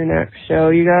hearing your next show,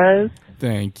 you guys.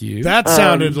 Thank you. That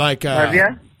sounded like Love ya.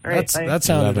 All right, bye. that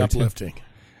sounded Love it. uplifting.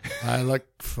 I look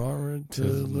forward to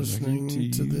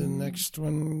listening to the next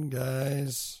one,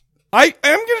 guys. I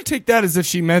am going to take that as if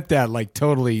she meant that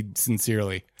totally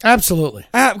sincerely. Absolutely.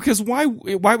 Because why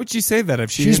would she say that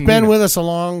if She's been with us a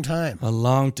long time.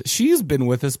 She's been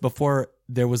with us before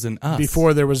there was an us.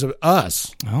 Before there was a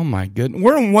us. Oh my goodness.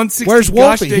 We're in 160. Where's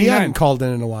Wolfie? gosh dang He nine. hadn't called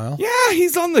in a while. Yeah,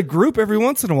 he's on the group every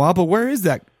once in a while, but where is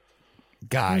that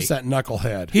guy? Who's that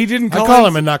knucklehead? He didn't I call call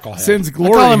him a knucklehead. Since I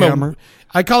Glory call him Hammer.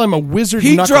 I call him a wizard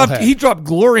He knucklehead. dropped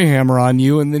Glory Hammer on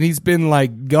you, and then he's been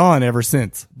gone ever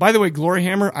since. By the way, Glory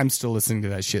Hammer, I'm still listening to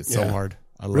that shit so hard.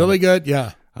 I love really it. good,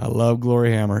 yeah. I love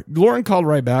Glory Hammer. Lauren called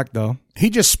right back though. He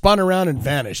just spun around and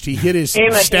vanished. He hit his Hey,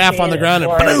 Mike, staff on the ground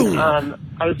and boom.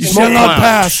 I was You thinking- shall not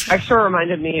pass. Actually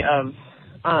reminded me of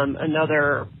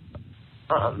another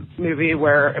movie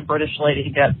where a British lady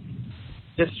gets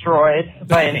destroyed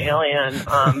by an alien,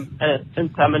 and it's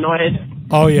Inseminoid.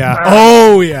 Oh yeah.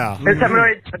 Oh yeah.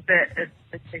 Inseminoid's a bit. It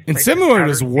takes place in Inseminoid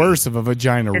is outer worse of a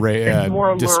vagina It's more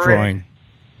lurid. destroying.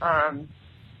 space.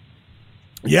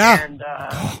 Yeah. And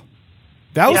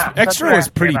That was yeah, that's Extra what I was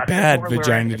have to say pretty about it. bad It's more lurid.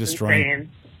 vagina It's destroying.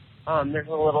 insane. There's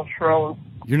a little shrill.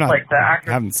 You're not like the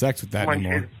actress having sex with that when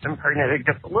anymore. she's impregnated,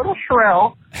 gets a little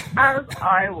shrill, as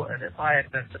I would if I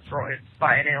had been destroyed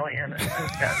by an alien.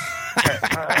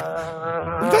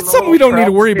 That's something we don't need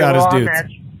to worry about as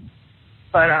dudes.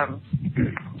 But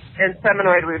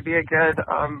Inseminoid would be a good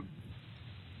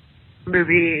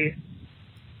movie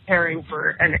pairing for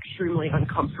an extremely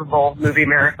uncomfortable movie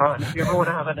marathon. If you ever want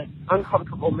to have an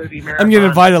uncomfortable movie marathon, I'm gonna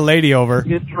invite a lady over.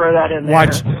 you throw that in there.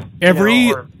 Watch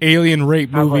every or alien rape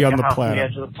have, movie like, on a the house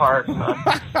planet. edge of the park.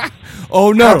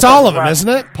 Oh no! That's all of them, isn't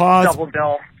it? Pause. Double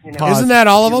bill. Pause. Isn't that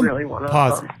all of You them? really wanna,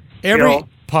 Pause. feel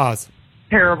Pause.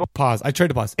 terrible. Pause. I tried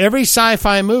to pause. Every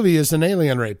sci-fi movie is an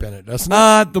alien rape in it, doesn't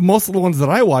it? The most of the ones that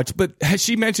I watch, but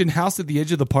she mentioned House at the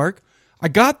Edge of the Park. I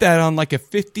got that on like a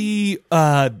 50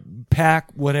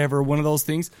 pack, whatever, one of those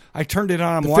things. I turned it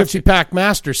on. I'm watching 50 pack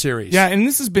Master Series. Yeah, and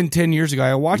this has been 10 years ago.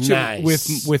 I watched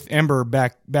Nice. it with Ember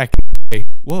back in the day.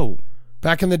 Whoa.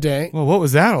 Back in the day. Well, what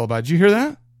was that all about? Did you hear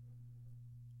that?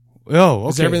 Oh, okay.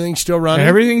 Is everything still running?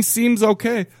 Everything seems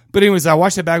okay. But anyways, I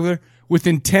watched it back with her.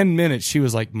 Within 10 minutes, she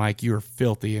was like, Mike, you're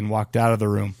filthy, and walked out of the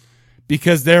room.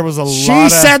 Because there was a lot of... She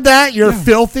said that? You're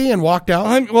filthy and walked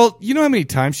out? Well, you know how many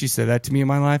times she said that to me in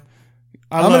my life?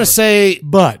 I'm going to say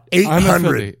but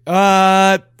 800.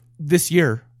 This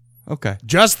year. Okay.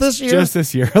 Just this year? Just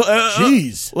this year.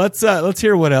 Jeez. Let's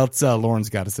hear what else Lauren's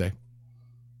got to say.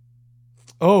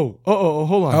 Oh,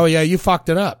 hold on. Oh, yeah, you fucked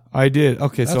it up. I did.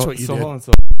 Okay, That's what you did. Hold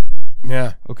on.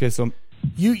 Yeah. Okay, so...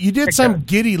 You did some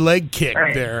giddy leg kick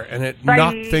there, and it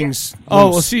knocked things loose. Oh,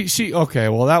 well, she okay,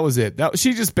 well, that was it.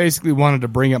 She just basically wanted to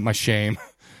bring up my shame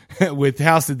with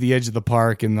House at the Edge of the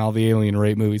Park and all the alien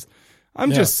rape movies.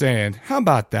 I'm just saying, how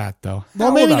about that, though?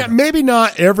 Well, maybe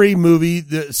not every movie,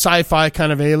 the sci-fi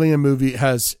kind of alien movie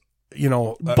has,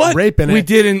 rape in it. We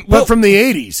didn't. But from the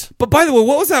 80s. But by the way,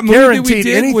 what was that movie that we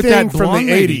did with that from blonde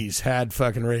the lady? 80s had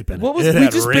fucking rape in it. We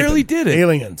just barely did it.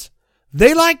 Aliens.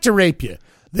 They like to rape you.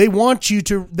 They want you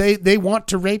to. They want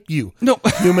to rape you. No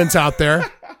humans out there.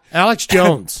 Alex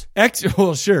Jones.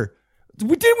 Well, sure.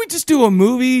 Didn't we just do a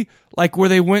movie like where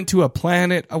they went to a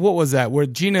planet? What was that? Where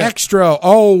Gina Extra?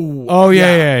 Oh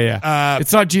yeah.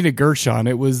 It's not Gina Gershon.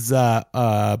 It was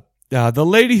the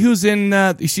lady who's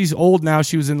in. She's old now.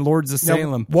 She was in Lords of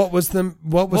Salem. What was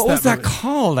that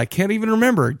called? I can't even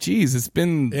remember. Jeez, it's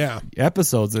been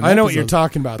episodes. And I know episodes. what you're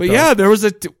talking about. But though. yeah, there was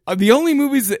the only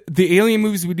movies, the alien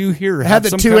movies we do here had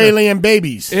the two alien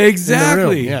babies.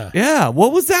 Exactly. Yeah.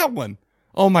 What was that one?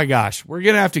 Oh my gosh, we're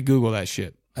gonna have to Google that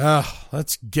shit.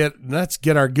 Let's get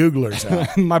our Googlers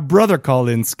out. My brother called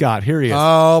in, Scott. Here he is.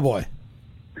 Oh boy.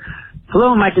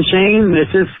 Hello, Mike and Shane. This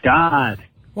is Scott.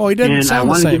 Well, he didn't sound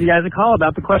the same. And I want to give you guys a call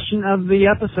about the question of the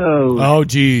episode. Oh,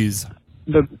 geez.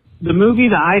 The movie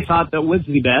that I thought that was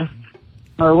the best,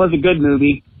 or was a good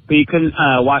movie, but you couldn't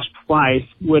watch twice,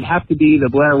 would have to be the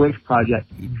Blair Witch Project.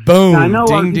 Boom. Now, I know a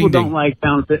lot of people don't like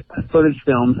found footage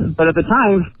films, but at the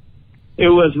time, it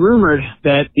was rumored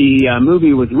that the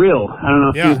movie was real. I don't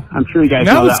know if I'm sure you guys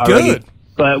know that already. Good.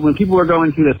 But when people were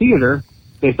going to the theater,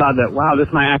 they thought that, wow,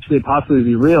 this might actually possibly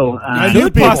be real. I knew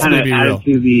it possibly be real.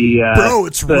 To the, bro,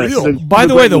 it's real. By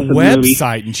the way, the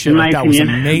website and shit like that was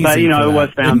amazing. But, it was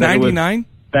found in 99?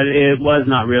 that it was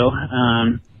not real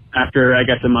after, I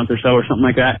guess, a month or so or something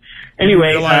like that.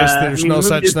 Anyway, there's no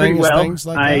such thing as things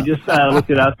like that? I just looked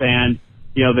it up, and,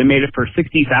 they made it for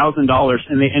 $60,000,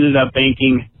 and they ended up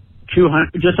banking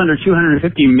just under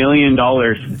 $250 million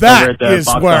that over at the is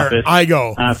box where office. I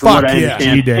go. Fuck yeah.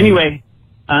 Anyway,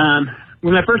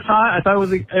 when I first saw it, I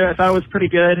thought it was pretty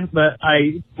good, but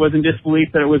I was in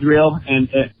disbelief that it was real, and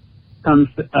it comes,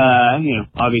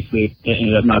 obviously it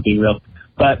ended up not being real.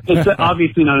 But it's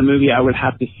obviously not a movie I would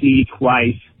have to see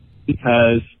twice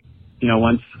because,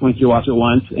 once you watch it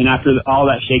once, and after all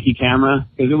that shaky camera,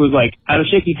 because it was like out of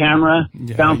shaky camera,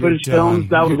 found footage films,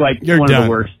 that was like one of the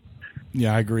worst.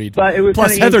 Yeah, I agreed. But it was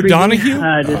plus Heather Donahue.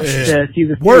 To see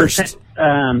the worst.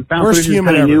 Found footage was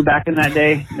kind of new back in that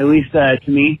day, at least to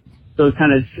me. So it's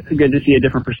kind of good to see a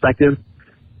different perspective.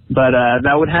 But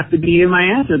that would have to be my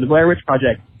answer, the Blair Witch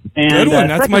Project. And, good one.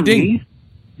 That's my ding.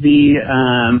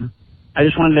 I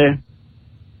just wanted to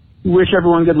wish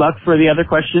everyone good luck for the other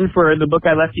question for the book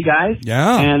I left you guys.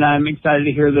 Yeah. And I'm excited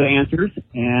to hear the answers.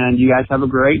 And you guys have a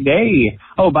great day.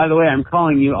 Oh, by the way, I'm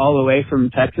calling you all the way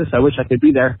from Texas. I wish I could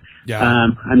be there. Yeah.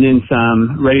 I'm in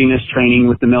some readiness training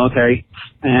with the military.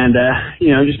 And,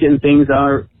 just getting things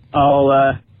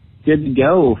all good to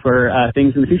go for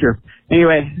things in the future.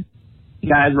 Anyway, you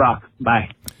guys rock. Bye.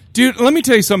 Dude, let me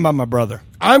tell you something about my brother.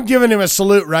 I'm giving him a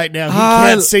salute right now. He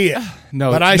can't see it.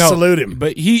 But I salute him.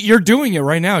 But you're doing it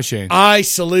right now, Shane. I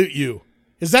salute you.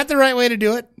 Is that the right way to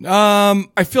do it?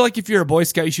 I feel like if you're a Boy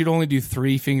Scout, you should only do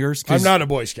 3 fingers. I'm not a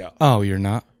Boy Scout. Oh, you're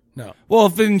not? No. Well,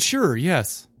 then sure,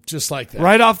 yes. Just like that.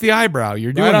 Right off the eyebrow.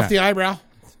 You're doing right that. off the eyebrow?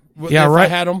 Yeah, if right. I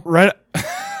had them. Right.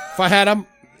 If I had them,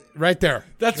 right there.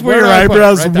 That's where your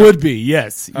eyebrows would be.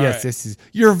 Yes. All yes. Right. This is.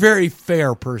 You're a very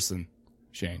fair person,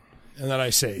 Shane. And then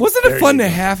I say, wasn't it fun to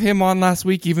have him on last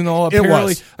week, even though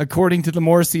apparently, according to the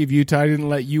Morrissey of Utah, I didn't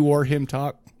let you or him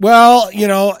talk? Well,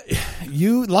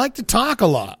 you like to talk a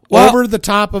lot over the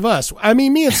top of us. I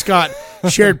mean, me and Scott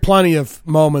shared plenty of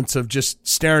moments of just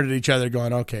staring at each other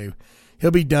going, okay,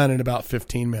 He'll be done in about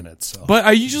 15 minutes. So but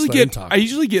I usually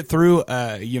get through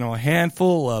a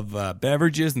handful of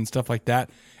beverages and stuff like that.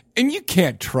 And you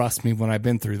can't trust me when I've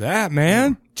been through that,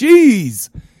 man. Jeez.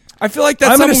 I feel like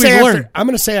that's something we've learned. I'm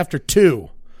going to say after 2,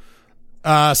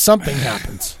 something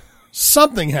happens.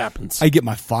 Something happens. I get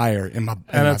my fire in my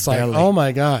and it's belly. like, oh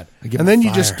my God. And then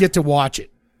you just get to watch it.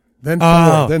 Then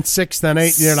 4, then 6, then 8.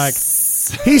 And you're like,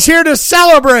 he's here to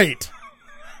celebrate.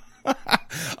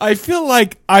 I feel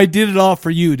like I did it all for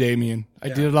you, Damien. I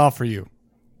did it all for you.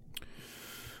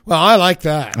 Well, I like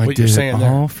that. I what did you're saying it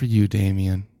there. all for you,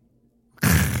 Damien.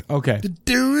 Okay.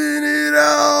 Doing it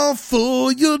all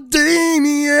for you,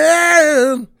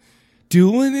 Damien.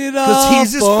 Doing it all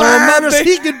because he's as fine as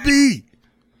he could be.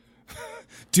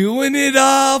 Doing it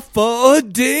all for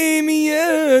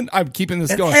Damien. I'm keeping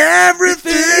this going.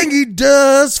 Everything he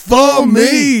does for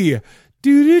me. I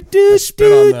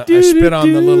spit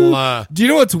on the little. Do you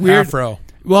know what's weird? Afro.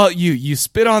 Well, you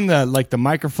spit on the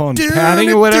microphone padding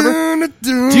or whatever.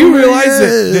 Do you realize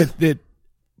that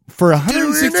for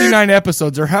 169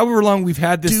 episodes or however long we've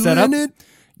had this set up,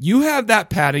 you have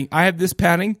that padding, I have this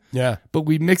padding. Yeah. But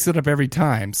we mix it up every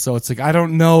time. So it's like, I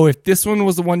don't know if this one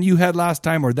was the one you had last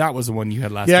time or that was the one you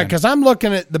had last time. Yeah, because I'm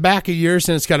looking at the back of yours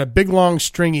and it's got a big, long,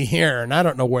 stringy hair, and I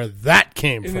don't know where that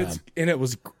came from. And it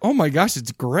was, oh my gosh,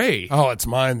 it's gray. Oh, it's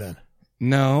mine then.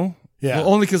 No. Yeah. Well,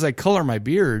 only because I color my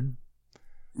beard.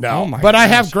 No. Oh my but gosh. I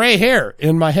have gray hair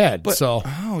in my head. But, so.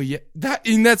 Oh, yeah.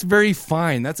 That's very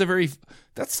fine.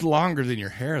 That's longer than your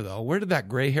hair, though. Where did that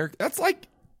gray hair? That's like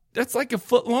a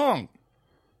foot long.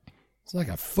 It's like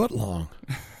a foot long.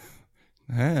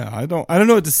 Yeah, I don't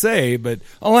know what to say, but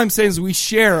all I'm saying is we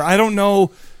share. I don't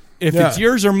know if it's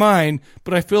yours or mine,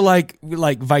 but I feel like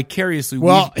vicariously.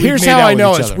 Well, we've here's made how out I with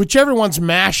know each is other. whichever one's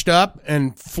mashed up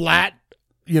and flat.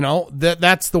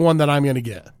 That's the one that I'm going to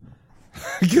get.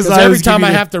 Because every time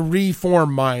I have to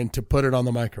reform mine to put it on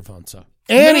the microphone. So,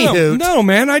 anywho, no,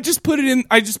 man, I just put it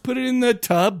in the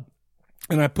tub.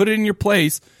 And I put it in your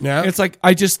place. Yeah. It's like,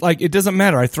 it doesn't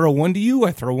matter. I throw one to you.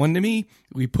 I throw one to me.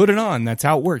 We put it on. That's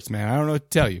how it works, man. I don't know what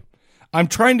to tell you. I'm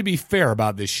trying to be fair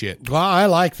about this shit. Well, I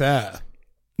like that.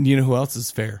 You know who else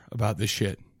is fair about this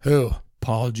shit? Who?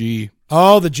 Paul G.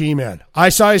 Oh, the G-Man. I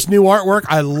saw his new artwork.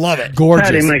 I love it. Gorgeous.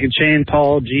 Howdy, Mike and Shane.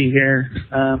 Paul G here,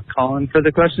 calling for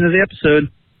the question of the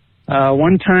episode.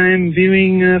 One-time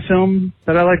viewing film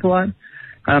that I like a lot.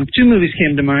 2 movies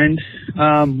came to mind.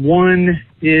 One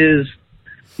is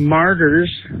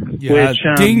Martyrs, Yeah, which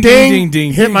ding.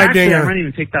 Hit my actually, dinger. I might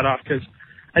even take that off because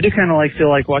I do kind of feel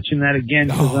like watching that again.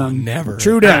 Cause, never.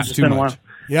 True that. It's been a while.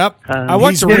 Yep. I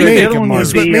watched the the remake other of one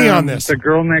Martyrs. was With me on this. The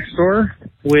Girl Next Door,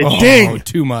 which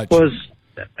Too much. was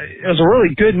a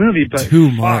really good movie, but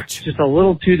Too much. just a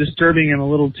little too disturbing and a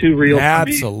little too real.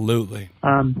 Absolutely.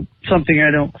 For me. Something I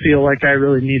don't feel like I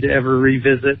really need to ever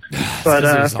revisit. But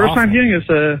This is first time awful. viewing,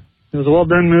 it was a well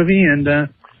done movie and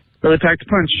really packed a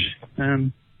punch.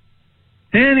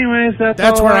 Anyways, that's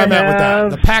all where I I'm at with that.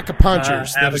 have. The pack of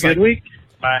punchers. Have a good week.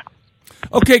 Bye.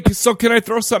 Okay, so can I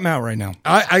throw something out right now?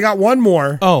 I got one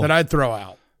more that I'd throw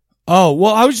out. Oh,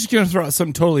 well, I was just going to throw out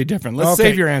something totally different. Let's Okay.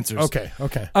 save your answers. Okay.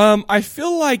 I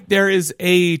feel like there is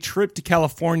a trip to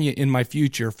California in my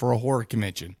future for a horror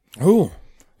convention. Ooh.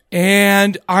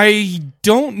 And I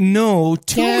don't know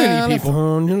too many people.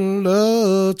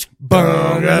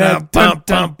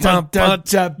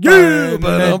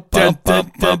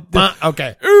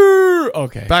 Okay.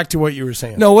 Okay. Back to what you were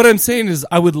saying. No, what I'm saying is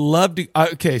I would love to.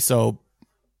 Okay, so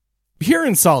here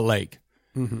in Salt Lake,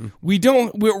 we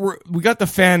got the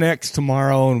Fan X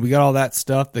tomorrow and we got all that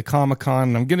stuff, the Comic-Con,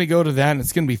 and I'm going to go to that and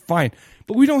it's going to be fine.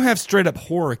 But we don't have straight up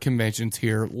horror conventions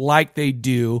here like they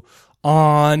do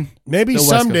on Maybe the West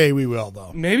someday Coast. we will,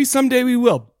 though. Maybe someday we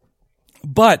will.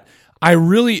 But I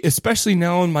really, especially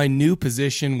now in my new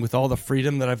position with all the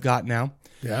freedom that I've got now,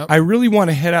 I really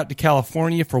want to head out to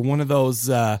California for one of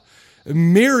those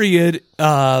myriad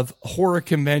of horror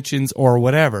conventions or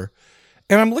whatever.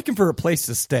 And I'm looking for a place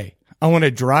to stay. I want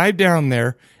to drive down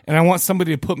there and I want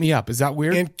somebody to put me up. Is that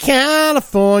weird? In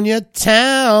California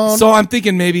town. So I'm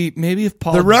thinking maybe if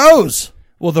Paul... The Rose.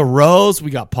 Well, the Rose, we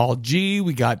got Paul G,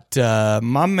 we got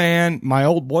my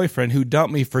old boyfriend who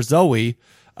dumped me for Zoe,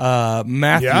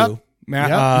 Matthew. You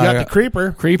got the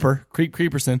Creeper.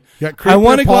 Creeperson. Creeper, I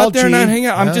want to go Paul out there G. and hang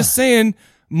out. Yeah. I'm just saying,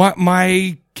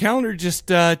 my calendar just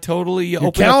totally Your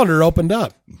opened calendar opened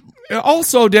up. up.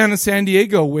 Also down in San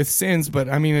Diego with Sins, but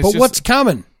I mean, it's But just... what's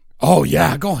coming? Oh,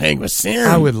 yeah. Go hang with Sin.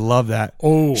 I would love that.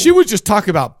 Oh. She would just talk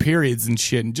about periods and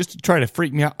shit and just to try to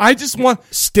freak me out. I just want...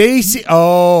 Stacy.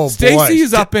 Oh, Stacy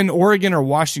is up in Oregon or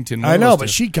Washington. I know, but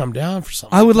she'd come down for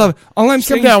something. I would love it. All I'm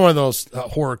saying, come down one of those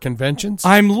horror conventions.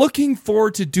 I'm looking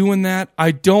forward to doing that.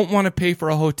 I don't want to pay for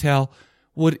a hotel.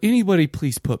 Would anybody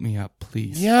please put me up,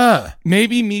 please? Yeah.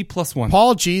 Maybe me plus one.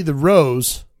 Paul G. the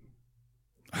Rose.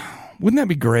 Wouldn't that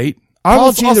be great?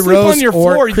 Paul G. I'll the sleep Rose on your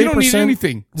or floor. You don't need Creeperson.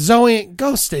 anything. Zoe,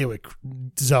 go stay with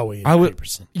Zoe. And I would.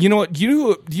 Creeperson. You know what? Do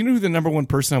you know who the number one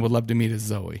person I would love to meet is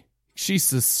Zoe. She's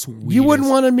the sweetest. You wouldn't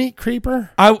want to meet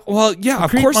Creeper? Well, yeah,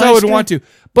 of course I would want to.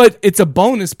 But it's a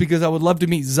bonus because I would love to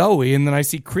meet Zoe and then I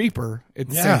see Creeper at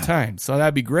the same time. So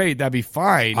that'd be great. That'd be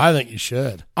fine. I think you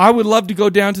should. I would love to go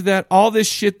down to that. All this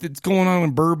shit that's going on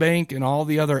in Burbank and all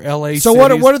the other LA So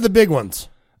cities. what are the big ones?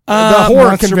 The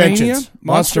horror conventions.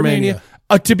 Monster Mania.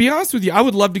 To be honest with you, I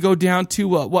would love to go down to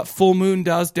what Full Moon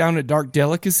does down at Dark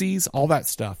Delicacies, all that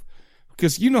stuff.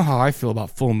 Because you know how I feel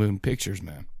about Full Moon Pictures,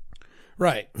 man.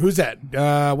 Right. Who's that?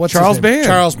 What's Charles his name? Band.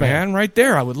 Charles Band. Man, right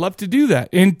there. I would love to do that.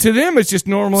 And to them, it's just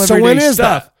normal So everyday when is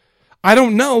stuff. that? I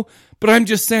don't know, but I'm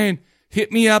just saying,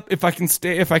 hit me up if I can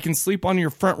sleep on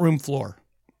your front room floor.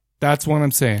 That's what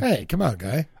I'm saying. Hey, come on,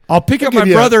 guy. I'll pick up my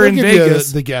brother in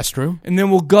Vegas. The guest room. And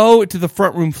then we'll go to the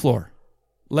front room floor.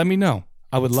 Let me know.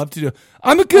 I would love to do.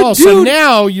 I'm a good dude. So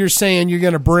now you're saying you're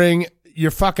going to bring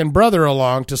your fucking brother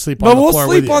along to sleep on the floor with you. But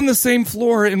we'll sleep on the same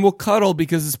floor and we'll cuddle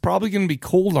because it's probably going to be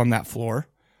cold on that floor.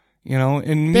 You know,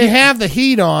 and they have the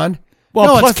heat on.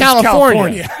 Well, no, it's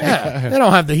California. It's Yeah, they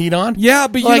don't have the heat on. Yeah,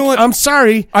 but you know what? I'm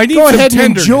sorry. I need Go some ahead and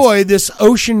tenderness. enjoy this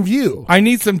ocean view. I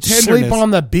need some tenderness. Sleep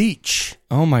on the beach.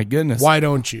 Oh my goodness. Why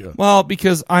don't you? Well,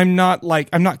 because I'm not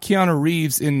Keanu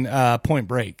Reeves in Point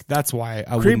Break. That's why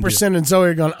I wouldn't. Creeperson and Zoe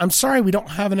are going, I'm sorry we don't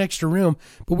have an extra room,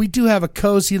 but we do have a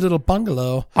cozy little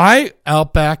bungalow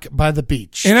out back by the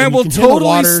beach. And I will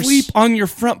totally sleep on your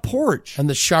front porch. And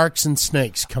the sharks and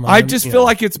snakes come on. I just feel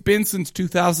like it's been since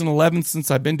 2011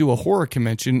 since I've been to a horror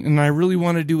convention, and I really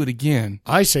want to do it again.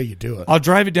 I say you do it. I'll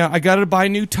drive it down. I got to buy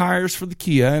new tires for the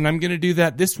Kia, and I'm going to do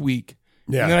that this week.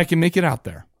 Yeah. And then I can make it out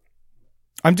there.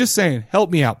 I'm just saying, help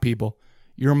me out, people.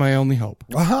 You're my only hope.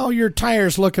 Well, how are your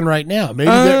tires looking right now?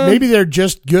 Maybe they're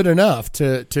just good enough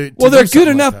to well, they're good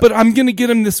enough, but I'm going to get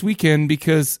them this weekend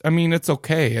because I mean it's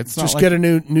okay. It's not just like, get a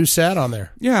new set on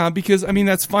there. Yeah, because I mean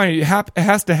that's fine. It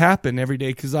has to happen every day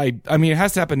because I mean it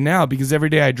has to happen now because every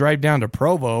day I drive down to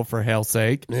Provo for hell's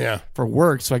sake. Yeah, for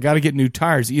work, so I got to get new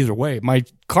tires either way. My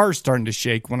car's starting to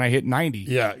shake when I hit 90.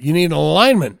 Yeah, you need an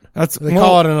alignment. They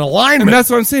call it an alignment. And that's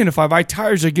what I'm saying. If I buy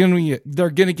tires, they're going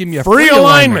to give me a free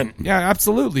alignment. Yeah,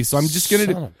 absolutely. So I'm just going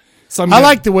to. I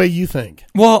like the way you think.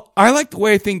 Well, I like the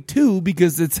way I think too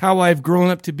because it's how I've grown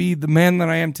up to be the man that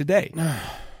I am today.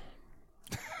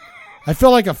 I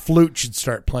feel like a flute should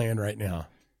start playing right now.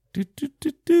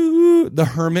 The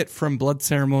Hermit from Blood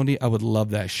Ceremony. I would love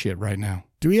that shit right now.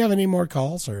 Do we have any more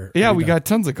calls? Or yeah, we got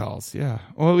tons of calls. Yeah.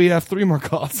 Well, we have 3 more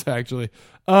calls actually.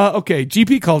 Okay,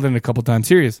 GP called in a couple times.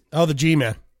 Here he is. Oh, the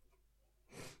G-Man.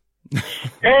 Hey,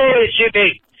 it's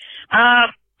GP.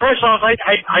 First off,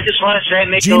 I just want to say,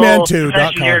 make a little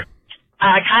confession here.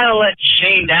 I kind of let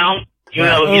Shane down, even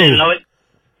though he didn't know it.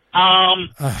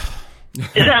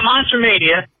 Is that Monster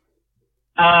Mania?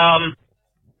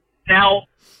 Now,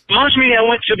 Monster Mania I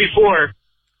went to before,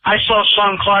 I saw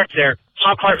Sean Clark there.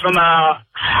 Sean Clark from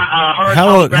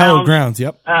Hallowed Grounds,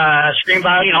 yep. Scream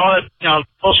Bio, all that,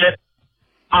 bullshit.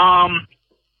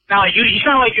 Now, he's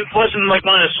not like, it wasn't like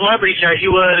one of the celebrities there. He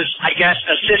was, I guess,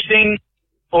 assisting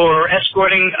or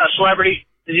escorting a celebrity.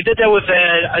 He did that with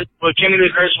Jamie Lee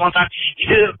Curtis one time. He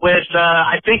did it with,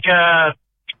 I think,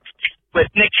 with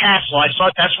Nick Castle.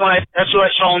 That's who I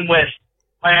saw him with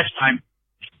last time.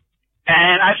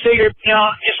 And I figured,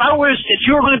 if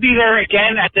you were going to be there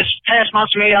again at this past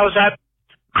Monster Mania I was at,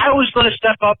 I was going to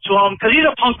step up to him because he's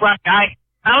a punk rock guy.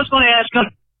 I was going to ask him,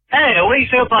 hey, what do you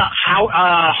think about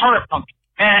horror punk?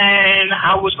 And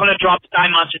I was going to drop the Die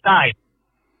Monster Die.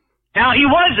 Now, he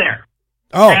was there.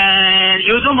 Oh. And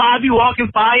he was in the lobby walking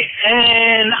by,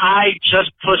 and I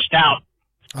just pushed out.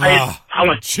 I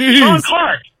went, Sean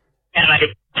Clark. And I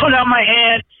put out my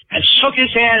hand and shook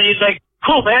his hand, and he's like,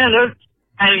 cool, man.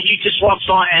 And he just walks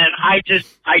on, and I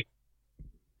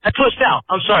pushed out.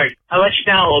 I'm sorry. I let you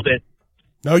down a little bit.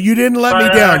 No, you didn't let me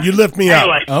down. You lift me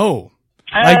anyway, up. Oh.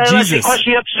 Like Jesus.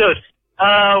 Question episode.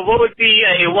 What would be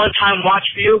a one-time watch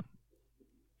for you?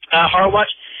 Horror watch?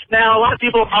 Now, a lot of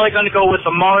people are probably going to go with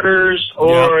the Martyrs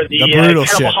or the brutal Terrible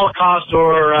shit. Holocaust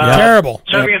or Terrible.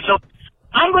 Serving Himself.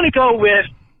 I'm going to go with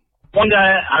one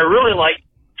that I really like.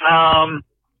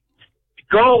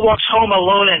 Girl Walks Home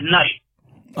Alone at Night.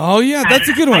 Oh yeah, that's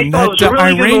a good one. I thought That it was a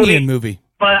really good Iranian movie.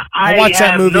 But I watched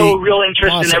that have movie. no real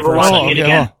interest in ever watching it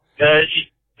again.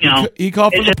 He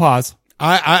called for the pause.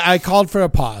 I called for a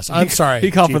pause. I'm sorry.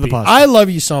 He called for GP. the pause. I love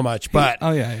you so much, but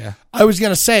Oh yeah. I was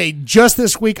going to say, just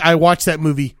this week, I watched that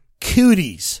movie,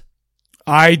 Cooties.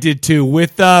 I did too,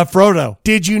 with Frodo.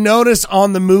 Did you notice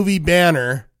on the movie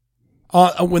banner,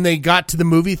 when they got to the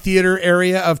movie theater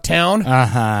area of town,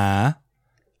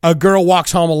 a girl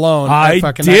walks home alone? I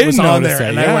did was notice on there, that.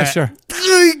 and Yeah, I went, sure.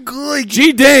 Good.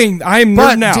 Gee dang, I'm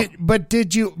nerding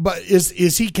out.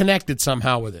 Is he connected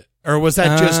somehow with it? Or was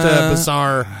that just a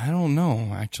bizarre? I don't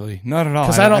know, actually. Not at all.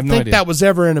 Because I don't have no think idea. that was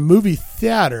ever in a movie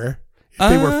theater if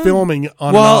they were filming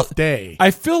on an off day. I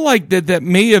feel like that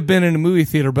may have been in a movie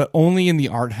theater, but only in the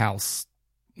art house.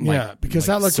 Because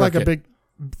that looks like a circuit.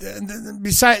 big.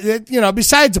 Besides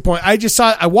the point,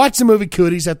 I watched the movie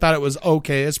Cooties. I thought it was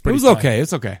okay. It's pretty. It was fun. okay.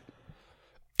 It's okay.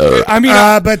 I mean,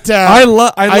 I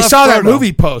saw that Frodo.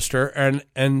 movie poster,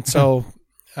 and so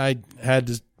I had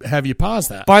to have you pause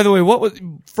that. By the way,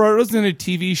 Frodo's in a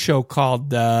TV show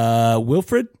called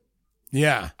Wilfred?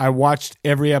 Yeah. I watched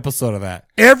every episode of that.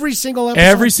 Every single episode?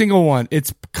 Every single one.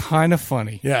 It's kind of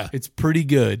funny. Yeah. It's pretty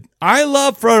good. I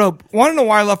love Frodo. Want to know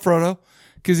why I love Frodo?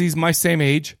 Because he's my same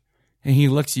age, and he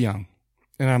looks young.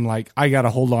 And I'm like, I got to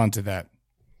hold on to that.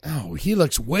 Oh, he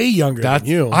looks way younger than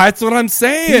you. That's what I'm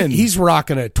saying. He's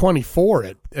rocking a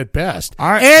 24 at best.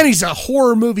 And he's a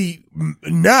horror movie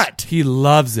nut. He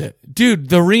loves it. Dude,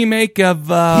 the remake of...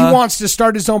 he wants to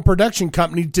start his own production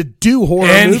company to do horror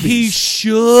and movies. he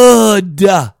should.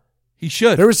 He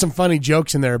should. There was some funny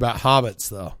jokes in there about hobbits,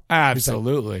 though.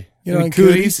 Absolutely. You know, in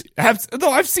Cooties. No,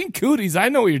 I've seen Cooties. I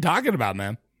know what you're talking about,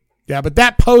 man. Yeah, but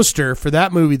that poster for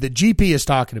that movie that GP is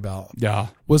talking about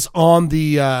was on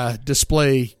the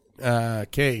display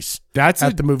case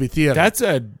at the movie theater. That's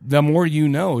the more you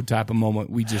know type of moment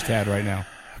we just had right now.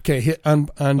 Okay, hit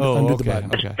undo the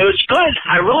button. Okay. It was good.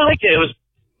 I really liked it. It was,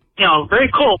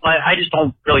 very cool, but I just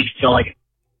don't really feel like it.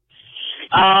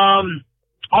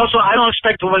 Also, I don't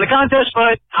expect to win the contest,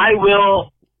 but I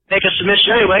will make a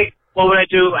submission anyway. What would I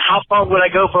do? How far would I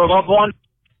go for a loved one?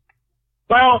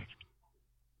 Well,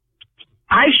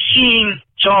 I've seen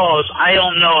Jaws, I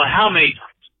don't know how many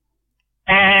times.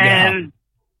 And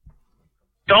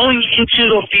going into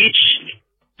the beach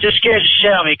just scares the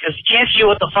shit out of me because you can't see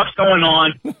what the fuck's going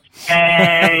on.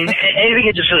 And anything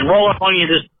can just roll up on you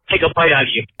and just take a bite out of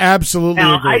you. Absolutely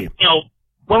agree.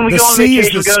 When we the go on sea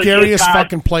vacation, is the scariest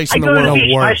fucking place in the world.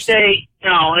 I stay,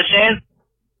 understand?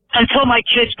 Until my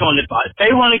kids go in the bed.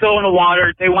 They want to go in the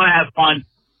water. They want to have fun.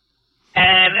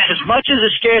 And as much as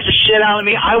it scares the shit out of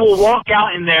me, I will walk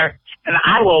out in there and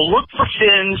I will look for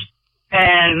fins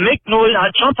and make noise.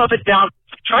 I'll jump up and down,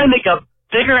 try to make a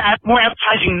bigger, more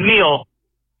appetizing meal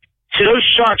to those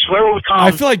sharks, wherever we come.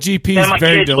 I feel like GP is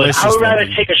very delicious. I would rather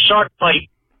take a shark bite.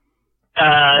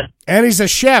 And he's a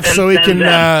chef, so he can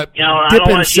dip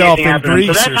himself in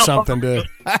grease or something.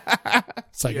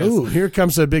 It's like, ooh, here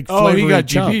comes a big flavor. Oh, he got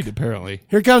chunk. GP'd apparently.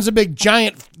 Here comes a big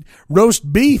giant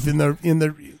roast beef in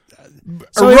the.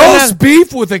 So roast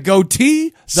beef with a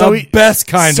goatee, best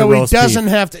kind of roast beef. So he doesn't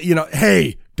have to,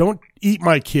 hey, don't eat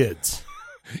my kids.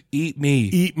 Eat me.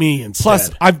 Eat me instead.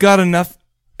 Plus, I've got enough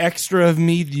extra of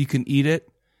me that you can eat it,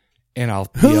 and I'll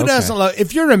be Who doesn't love,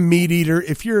 if you're a meat eater,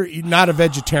 if you're not a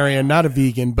vegetarian, not a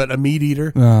vegan, but a meat eater,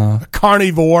 a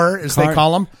carnivore, as they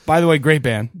call them. By the way, great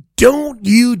band. Don't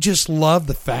you just love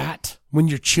the fat when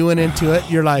you're chewing into it?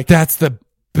 You're like, that's the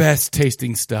best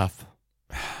tasting stuff.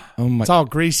 Oh my! It's all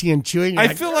greasy and chewy.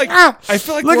 I feel like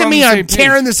look at me. I'm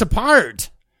tearing this apart.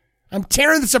 I'm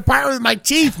tearing this apart with my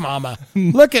teeth, Mama.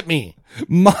 Look at me.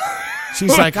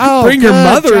 She's like, oh, bring your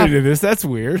mother into this. That's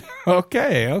weird.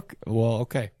 Okay. Well,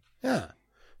 okay. Yeah.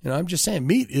 I'm just saying,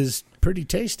 meat is pretty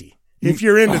tasty. If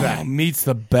you're into that. Meat's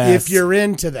the best. If you're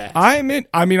into that.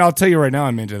 I'll tell you right now,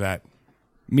 I'm into that.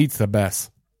 Meat's the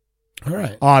best. All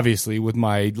right. Obviously, with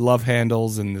my love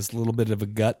handles and this little bit of a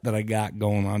gut that I got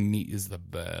going on, meat is the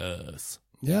best.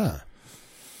 Yeah.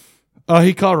 Oh,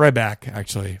 he called right back,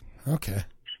 actually. Okay.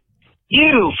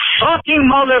 You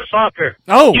fucking motherfucker.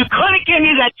 Oh. You couldn't give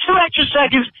me that 2 extra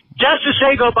seconds just to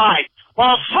say goodbye.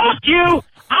 Well, fuck you.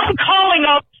 I'm calling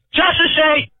up just to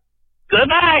say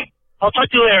goodbye. I'll talk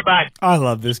to you later. Bye. I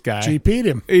love this guy. GP'd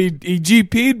him. He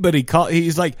GP'd, but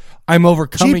he's like, I'm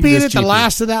overcoming GP'd this at the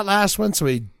last of that last one, so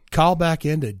he called back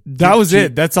in to. That was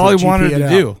it. That's all he wanted to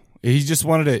do. He just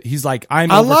wanted to. He's like, I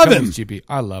love him. This GP.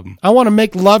 I love him. I want to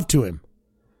make love to him.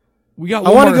 I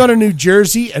want to go to New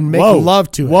Jersey and make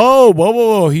love to him.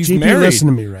 Whoa. He's GP, married. Listen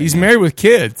to me right He's now. married with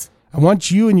kids. I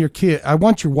want you and your kid. I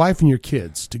want your wife and your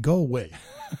kids to go away.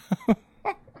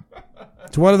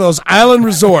 to one of those island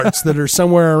resorts that are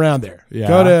somewhere around there. Yeah.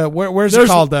 Go to where's it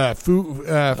called?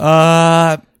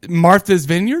 Martha's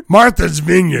Vineyard. Martha's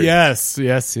Vineyard. Yes.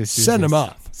 Send them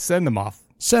off. Send them off.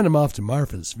 Send them off to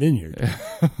Martha's Vineyard.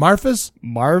 Martha's?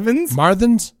 Marvin's?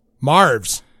 Marthin's?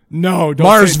 Marv's. No,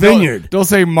 Marv's Vineyard. Don't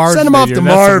say Marv's Send them off to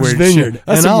Vineyard. Marv's Vineyard. That's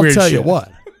And some I'll weird tell shit. you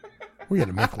what. We're going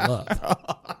to make love.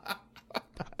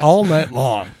 All night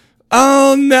long.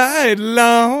 All night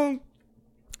long.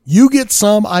 You get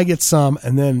some, I get some,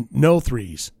 and then no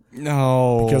threes.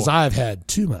 No. Because I've had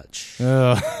too much.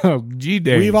 Gee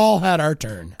dang. We've all had our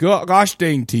turn. Gosh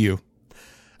dang to you.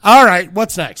 All right,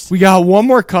 what's next? We got one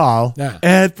more call. Yeah.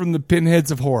 Ed from the Pinheads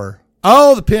of Horror.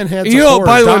 Oh, the Pinheads of Horror.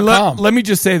 By the way, let me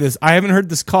just say this. I haven't heard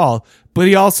this call, but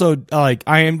he also,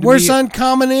 Where's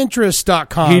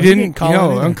uncommoninterest.com? He didn't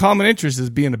call Uncommon Interest is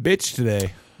being a bitch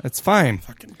today. That's fine.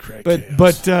 Fucking crack.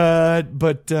 But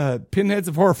Pinheads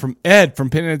of Horror from Ed from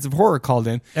Pinheads of Horror called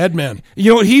in. Ed, man.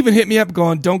 You know what? He even hit me up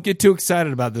going, "Don't get too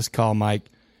excited about this call, Mike.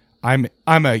 I'm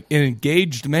an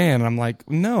engaged man." I'm like,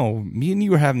 "No, me and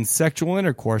you are having sexual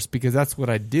intercourse because that's what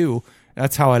I do.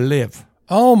 That's how I live."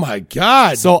 Oh my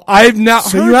God! So I've not.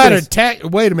 So heard you had this. a text.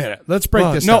 Wait a minute. Let's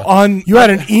break this. No, down. You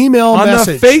had an email on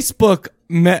message the Facebook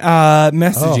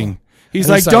messaging. He's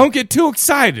like, "Don't get too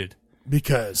excited."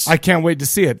 Because I can't wait to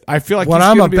see it. I feel like what he's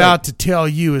I'm gonna about to tell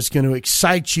you is going to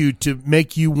excite you to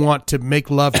make you want to make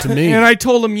love to me. And I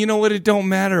told him, you know what? It don't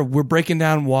matter. We're breaking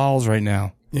down walls right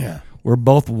now. Yeah. We're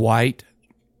both white,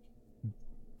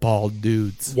 bald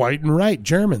dudes. White and right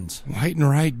Germans. White and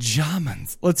right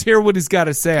Germans. Let's hear what he's got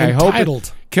to say.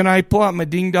 Entitled. Can I pull out my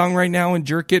ding dong right now and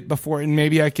jerk it before, and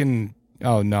maybe I can,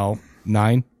 oh no,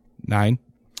 9.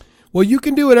 Well, you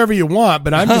can do whatever you want,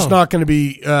 but I'm just not going to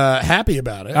be happy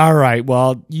about it. All right.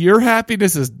 Well, your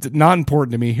happiness is not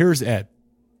important to me. Here's Ed.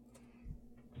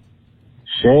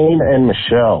 Shane and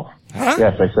Michelle. Huh?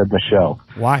 Yes, I said Michelle.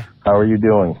 Why? How are you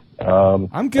doing?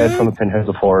 I'm good. Ed from the Pinheads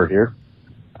of Horror here.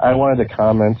 I wanted to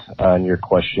comment on your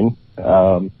question.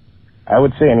 I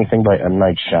would say anything by M.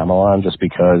 Night Shyamalan just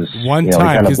because he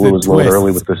kind of blew his load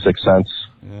early with The Sixth Sense.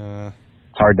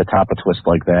 It's hard to top a twist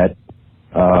like that.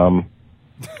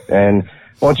 And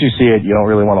once you see it, you don't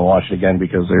really want to watch it again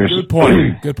because there's Good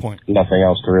point. Nothing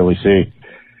else to really see.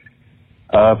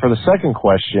 For the second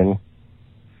question,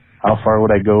 how far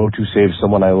would I go to save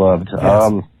someone I loved? Yes.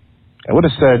 I would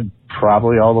have said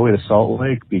probably all the way to Salt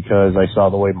Lake because I saw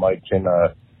the way Mike can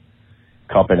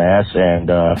cup an ass and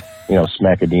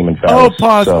smack a demon fast. Oh,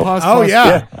 pause. Oh,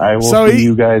 yeah. I will see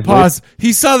you guys. Pause.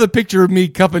 He saw the picture of me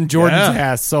cupping Jordan's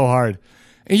ass so hard.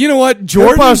 And you know what?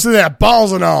 Jordan posted that,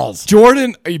 balls and alls.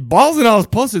 Balls and alls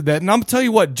posted that, and I'm gonna tell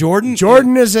you what, Jordan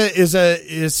is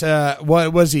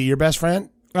what was he? Your best friend?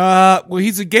 Well,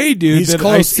 he's a gay dude. He's that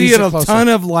close. I see He's at a a close ton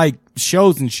of like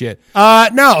shows and shit.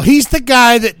 No, he's the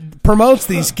guy that promotes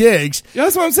these gigs.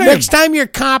 That's what I'm saying. Next time you're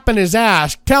copping his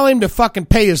ass, tell him to fucking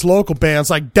pay his local bands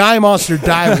like Die Monster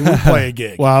Die when we play a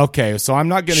gig. Well, okay, so I'm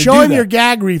not gonna show him that. your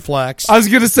gag reflex. I was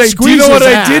gonna say, do you know what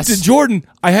I did to Jordan?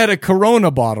 I had a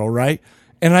Corona bottle, right?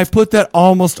 And I put that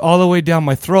almost all the way down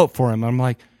my throat for him. I'm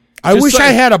like, I wish I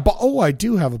had a bottle. Oh, I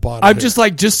do have a bottle. I'm just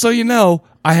like, just so you know,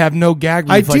 I have no gag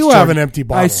reflex. I do have an empty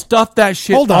bottle. I stuffed that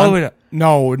shit all the way down.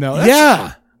 No.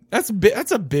 That's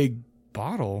a big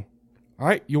bottle. All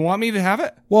right, you want me to have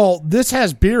it? Well, this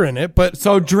has beer in it, but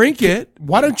so drink it.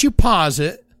 Why don't you pause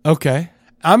it? Okay.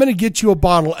 I'm going to get you a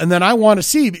bottle, and then I want to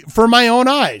see for my own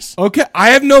eyes. Okay,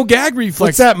 I have no gag reflex.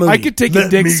 What's that movie? I could take a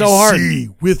dick so hard.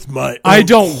 With my I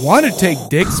don't want to take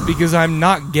dicks because I'm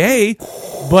not gay,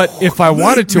 but if I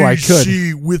wanted to, I could.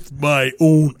 See with my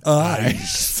own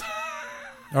eyes.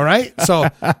 All right, so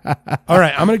all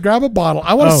right, I'm going to grab a bottle.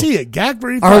 I want to see it. Gag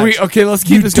reflex. Are we okay? Let's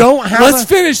keep this. Let's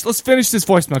finish this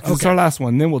voicemail because it's our last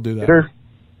one. Then we'll do that. Sure.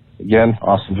 Again,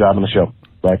 awesome job on the show.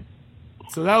 Bye.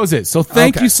 So that was it. So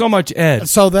thank you so much, Ed.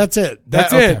 So that's it.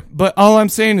 That's it. But all I'm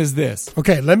saying is this.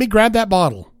 Okay, let me grab that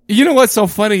bottle. You know what's so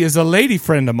funny is a lady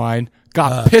friend of mine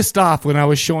got pissed off when I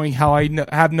was showing how I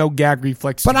have no gag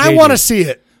reflex. But I want to see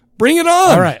it. Bring it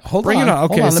on. All right, Bring it on.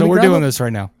 Okay, so we're doing this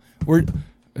right now.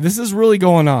 This is really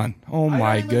going on. Oh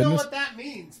my goodness. I don't even know what that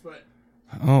means, but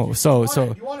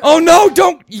Oh no!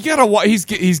 Don't you gotta? He's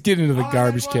getting into the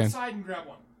garbage can. Outside and grab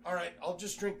one. All right, I'll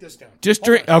just drink this down. Just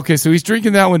drink. Okay, so he's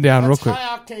drinking that one down real quick.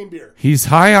 High octane beer. He's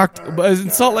high octane. But in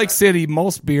Salt Lake City,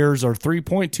 most beers are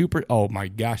 3.2%. Oh my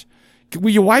gosh! Will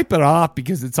you wipe it off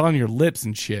because it's on your lips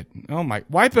and shit? Oh my!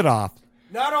 Wipe it off.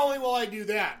 Not only will I do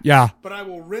that, but I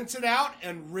will rinse it out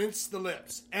and rinse the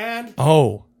lips. And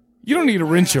you don't need to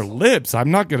rinse your lips.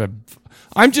 I'm not gonna.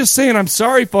 I'm just saying. I'm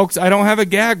sorry, folks. I don't have a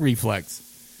gag reflex.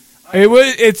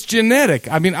 It's genetic.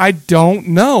 I mean, I don't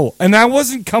know. And I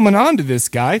wasn't coming on to this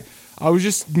guy. I was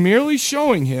just merely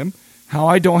showing him how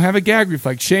I don't have a gag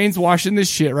reflex. Shane's washing this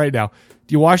shit right now.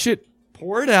 Do you wash it?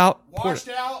 Pour it out. Washed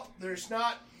out. There's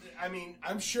not. I mean,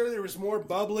 I'm sure there was more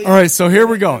bubbly. All right, so here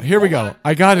we go. Here we go.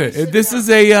 I got it. This is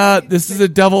a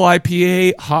double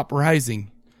IPA Hop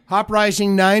Rising. Hop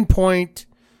Rising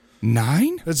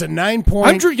 9.9. It's a 9 point.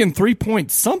 I'm drinking 3 point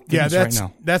something right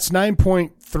now. That's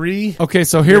 9.3. Okay,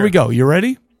 so here we go. You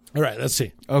ready? All right, let's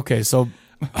see. Okay, so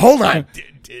hold on.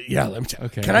 Yeah, let me tell.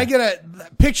 Okay. Can I get a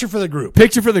picture for the group?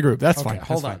 Picture for the group. That's fine.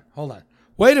 Hold on.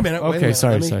 Wait a minute. Okay,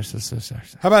 sorry.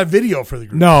 How about a video for the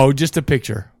group? No, just a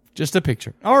picture. Just a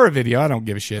picture or a video. I don't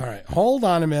give a shit. All right, hold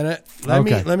on a minute.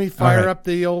 Let me fire up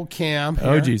the old cam here.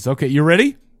 Oh, geez. Okay, you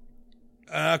ready?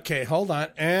 Okay, hold on.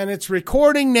 And it's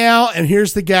recording now, and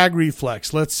here's the gag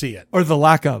reflex. Let's see it. Or the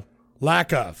lack of.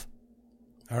 Lack of.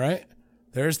 All right.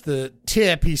 There's the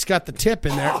tip. He's got the tip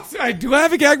in there. I do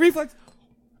have a gag reflex?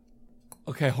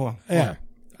 Okay, hold on. Yeah.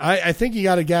 I think you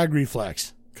got a gag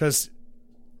reflex because...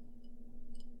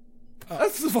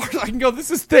 That's as far as I can go.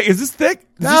 This is thick. Is this thick?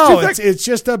 No, it's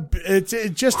just a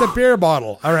beer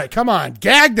bottle. All right, come on.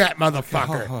 Gag that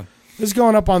motherfucker. Okay, hold on. This is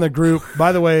going up on the group,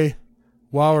 by the way,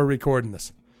 while we're recording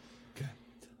this. Okay.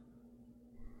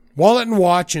 Wallet and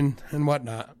watch and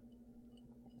whatnot.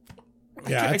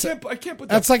 Yeah, I can't put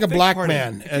that's like a black part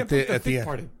man at the end.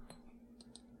 end.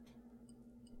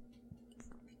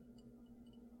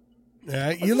 Yeah,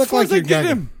 you look like you're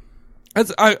gagging.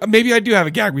 Maybe I do have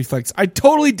a gag reflex. I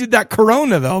totally did that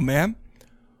Corona though, man.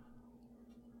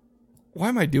 Why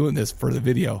am I doing this for the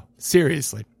video?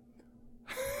 Seriously.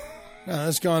 No,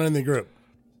 that's going in the group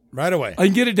right away. I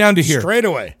can get it down to here straight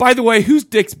away. By the way, whose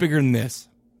dick's bigger than this?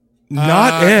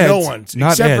 Not Ed's. No one's,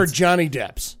 not except Ed's. for Johnny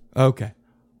Depp's. Okay.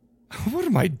 What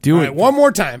am I doing? All right, one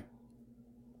more time.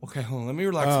 Okay, hold on. Let me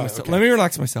relax myself. Okay. Let me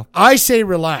relax myself. I say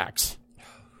relax.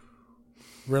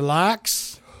 Relax.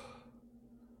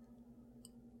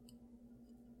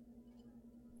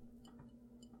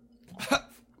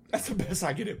 That's the best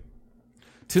I can do.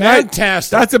 Tonight,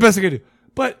 fantastic. That's the best I can do.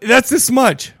 But that's this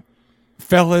much.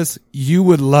 Fellas, you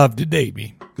would love to date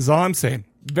me. Is all I'm saying.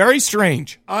 Very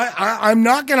strange. I'm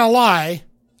not going to lie.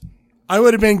 I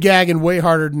would have been gagging way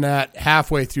harder than that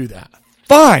halfway through that.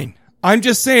 Fine. I'm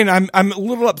just saying I'm a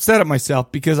little upset at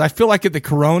myself because I feel like at the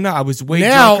Corona I was way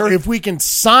drunker. Now, if we can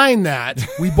sign that,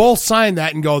 we both sign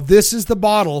that and go, this is the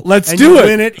bottle. Let's and do you it.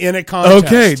 Win it in a contest.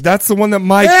 Okay, that's the one that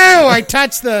Mike. Oh, I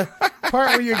touched the part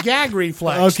where your gag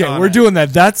reflex. Okay, we're doing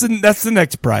that. That's the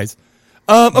next prize.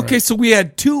 Okay, so we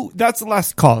had two. That's the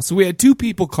last call. So we had two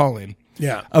people call in.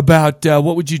 Yeah. About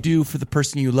what would you do for the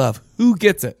person you love? Who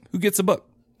gets it? Who gets a book?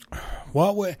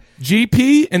 What way?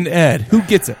 GP and Ed. Who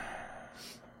gets it?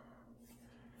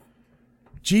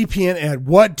 GP and Ed.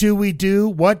 What do we do?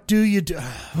 What do you do?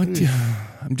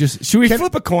 Should we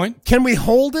flip a coin? Can we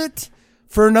hold it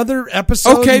for another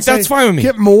episode? Okay, that's fine with me.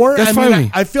 Get more? That's fine with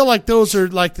me. I feel like those are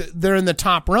like they're in the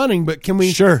top running, but can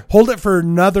we Sure. hold it for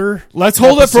another Let's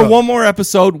hold it for one more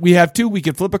episode. We have two. We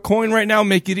can flip a coin right now,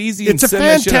 make it easy. It's a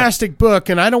fantastic book,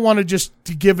 and I don't want to just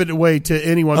give it away to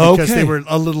anyone because they were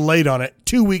a little late on it.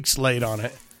 2 weeks late on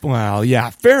it. Well,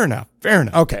 yeah, fair enough.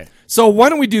 Okay. So why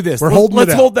don't we do this?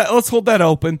 Let's hold that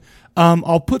open.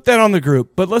 I'll put that on the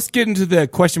group, but let's get into the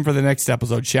question for the next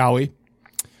episode, shall we?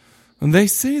 And they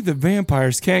say that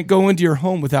vampires can't go into your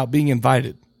home without being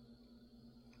invited.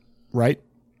 Right?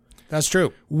 That's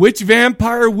true. Which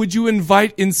vampire would you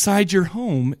invite inside your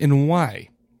home and why?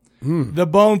 The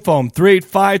Bone Foam,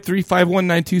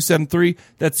 385-351-9273.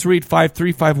 That's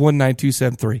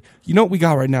 385-351-9273. You know what we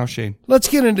got right now, Shane? Let's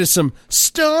get into some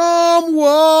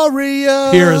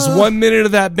Stormwarrior. Here is 1 minute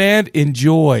of that band.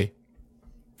 Enjoy.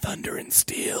 Thunder and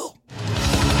Steel.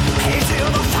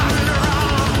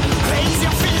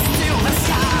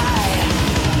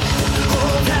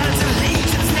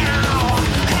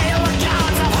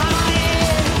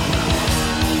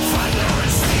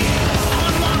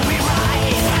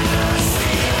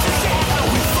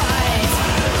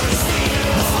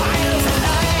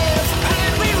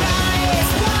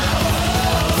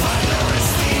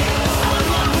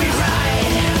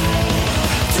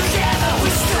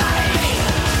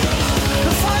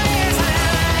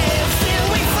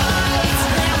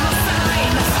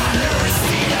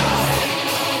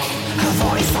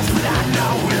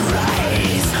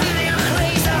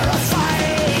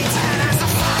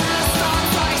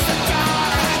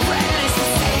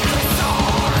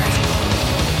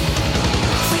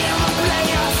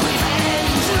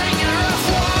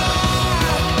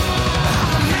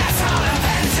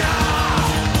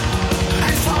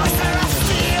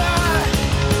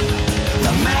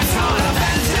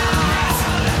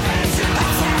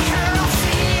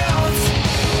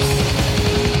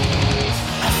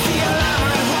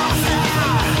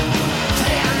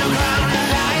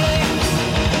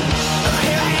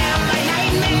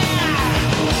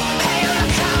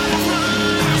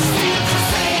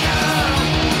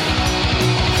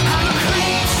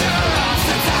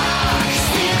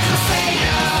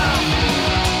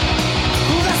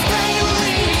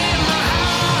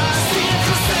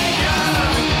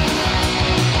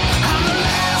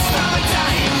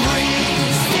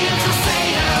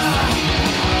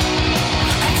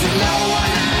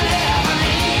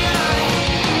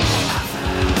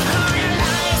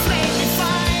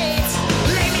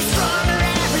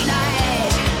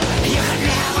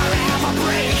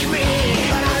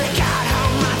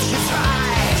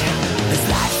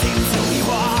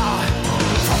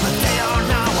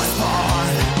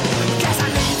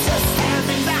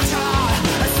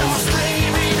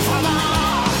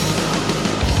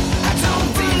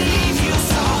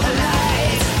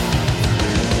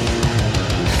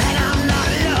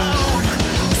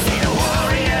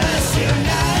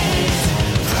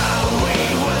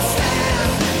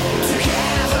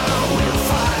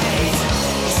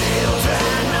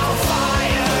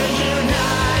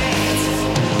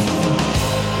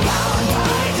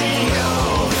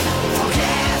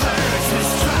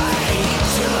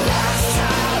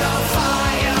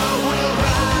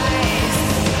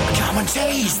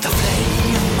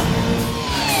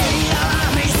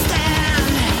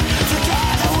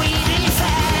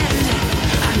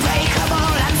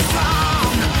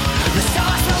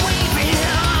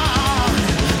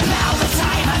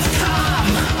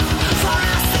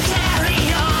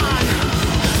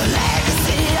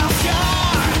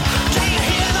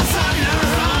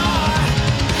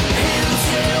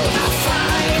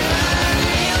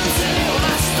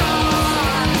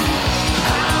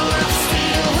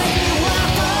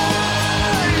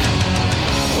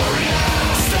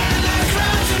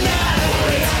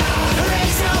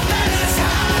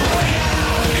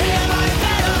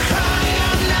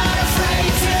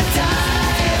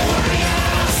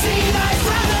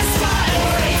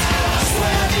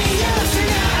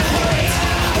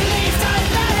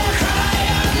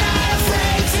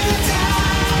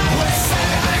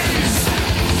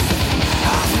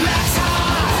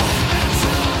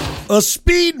 A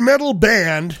speed metal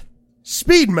band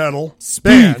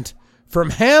from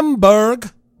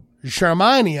Hamburg,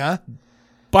 Germany.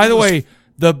 By the way,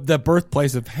 the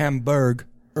birthplace of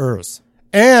Hamburgers.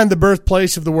 And the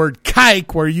birthplace of the word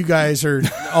kike, where you guys are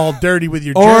all dirty with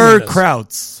your or German.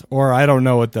 Krauts, or I don't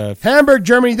know what the Hamburg,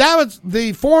 Germany.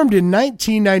 They formed in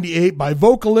 1998 by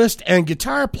vocalist and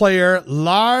guitar player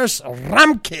Lars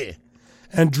Ramke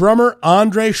and drummer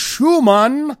Andre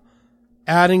Schumann,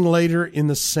 adding later in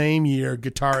the same year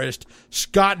guitarist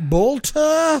Scott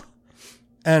Bolter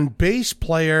and bass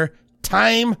player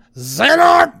Time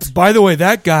Zenart. By the way,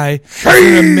 that guy is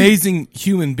an amazing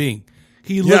human being.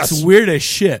 He looks weird as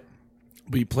shit,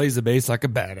 but he plays the bass like a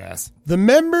badass. The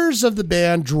members of the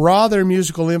band draw their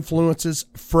musical influences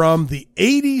from the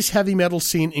 80s heavy metal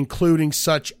scene, including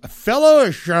such fellow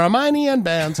Germanian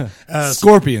bands as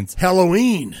Scorpions,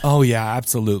 Halloween. Oh, yeah,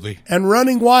 absolutely. And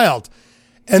Running Wild.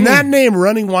 And that name,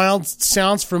 Running Wild,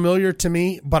 sounds familiar to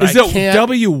me, but is I can't.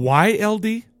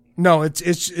 WYLD? No,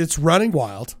 it's Running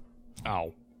Wild.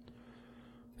 Oh.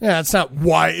 Yeah,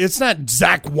 it's not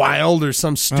Zach Wild or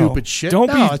some stupid shit.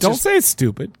 Don't say it's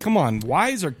stupid. Come on,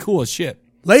 Y's are cool as shit.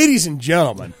 Ladies and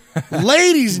gentlemen,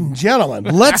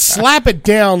 let's slap it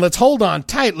down. Let's hold on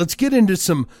tight. Let's get into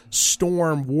some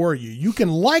Stormwarrior. You can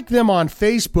like them on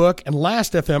Facebook and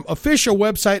Last.fm. Official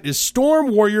website is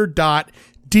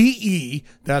stormwarrior.de.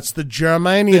 That's the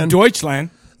Germanian. The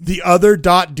Deutschland. The other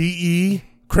 .de.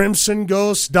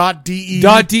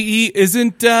 crimsonghost.de. .de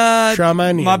isn't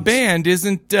my band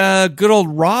isn't good old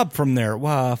Rob from there.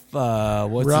 What's his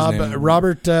name?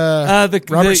 Robert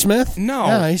Smith?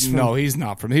 No, he's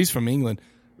not from. He's from England.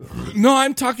 No,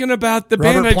 I'm talking about the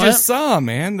band I just saw,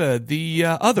 man. The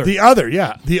other. The other,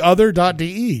 yeah. The other.de,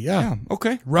 yeah.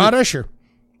 Okay. Rod Usher.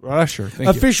 Thank you.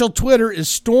 Official Twitter is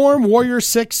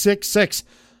StormWarrior666.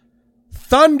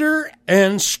 Thunder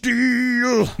and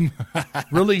Steele.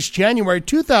 Released January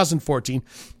 2014.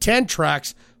 10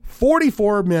 tracks,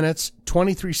 44 minutes,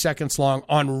 23 seconds long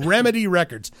on Remedy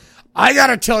Records. I got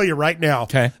to tell you right now,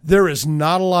 there is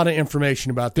not a lot of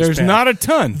information about this There's band. not a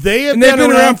ton. They've been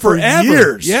around for forever.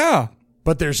 years. Yeah.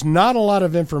 But there's not a lot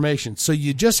of information, so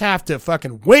you just have to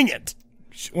fucking wing it.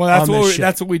 Well,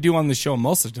 that's what we do on the show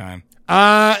most of the time.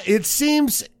 It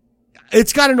seems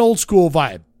it's got an old school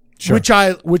vibe. Sure. Which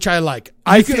I like.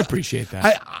 I can appreciate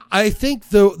that. I think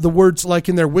the words, like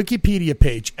in their Wikipedia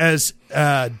page, as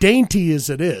dainty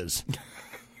as it is,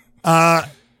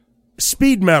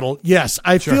 speed metal. Yes,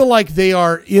 I feel like they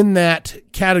are in that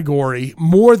category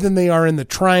more than they are in the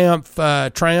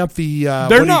triumphy.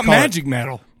 They're not magic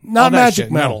metal. Not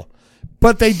magic metal.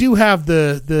 But they do have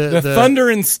the thunder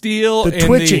and steel, the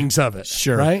twitchings of it.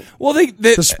 Sure, right? Well,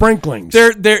 the sprinklings.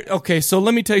 They're okay. So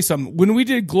let me tell you something. When we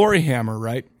did Glory Hammer,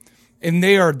 right? And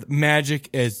they are magic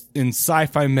as in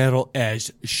sci-fi metal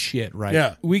as shit, right?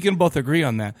 Yeah. We can both agree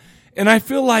on that. And I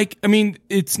feel like, I mean,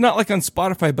 it's not like on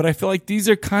Spotify, but I feel like these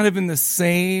are kind of in the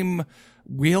same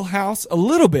wheelhouse a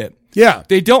little bit. Yeah.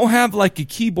 They don't have like a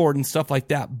keyboard and stuff like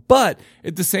that, but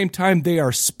at the same time, they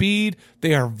are speed,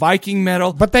 they are Viking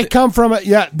metal. But they come from it,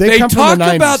 They come talk from the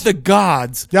 90s. about the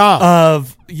gods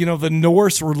of, the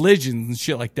Norse religions and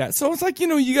shit like that. So it's like,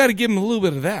 you got to give them a little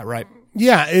bit of that, right?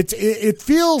 Yeah, it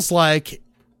feels like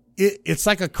it's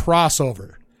like a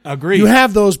crossover. Agreed. You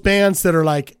have those bands that are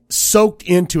like soaked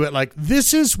into it, like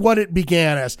this is what it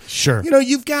began as. Sure.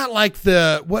 You've got like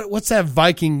the what's that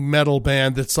Viking metal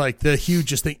band that's like the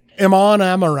hugest thing, Amon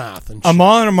Amarth and shit.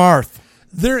 Amon Amarth.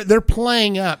 They're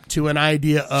playing up to an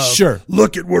idea of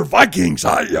look at we're Vikings.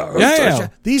 Yeah.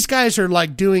 These guys are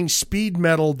like doing speed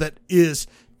metal that is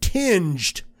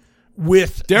tinged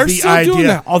with they're the still idea. doing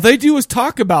that. All they do is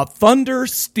talk about thunder,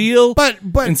 steel,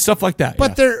 and stuff like that.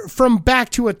 But they're from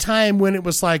back to a time when it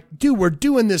was like, dude, we're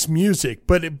doing this music,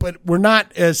 but we're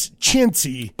not as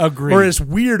chintzy or as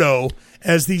weirdo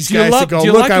as these guys that go,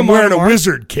 look, I'm wearing a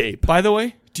wizard cape. By the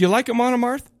way, do you like Amon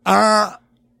Amarth?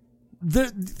 They're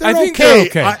think okay.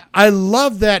 they're okay. I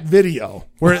love that video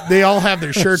where they all have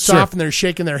their shirts off and they're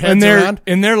shaking their heads around.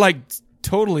 And they're like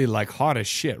totally like hot as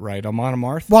shit, right? Amon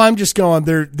Amarth. Well, I'm just going,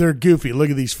 they're goofy. Look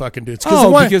at these fucking dudes.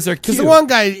 Because they're cute. Because the one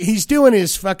guy, he's doing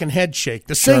his fucking head shake,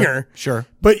 the singer. Sure.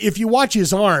 But if you watch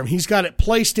his arm, he's got it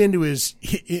placed into his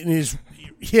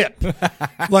hip.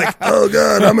 Like, oh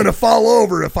God, I'm going to fall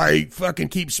over if I fucking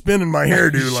keep spinning my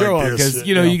hairdo like this. Because,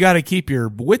 you got to keep your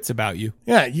wits about you.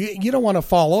 Yeah, you don't want to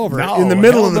fall over in the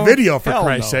middle of the video, for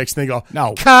Christ's sakes. And they go,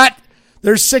 no. Cut.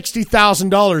 There's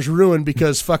 $60,000 ruined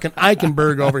because fucking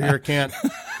Eichenberg over here can't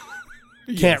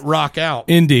rock out.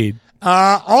 Indeed.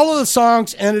 All of the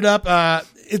songs ended up,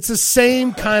 it's the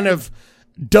same kind of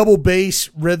double bass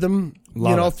rhythm,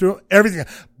 through everything.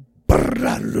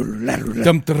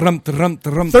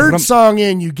 Third song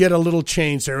in, you get a little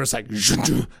change there. It's like sure.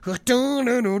 But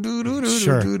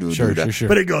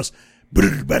it goes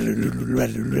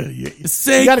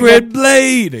Sacred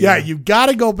Blade. Yeah, you got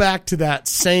to go back to that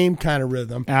same kind of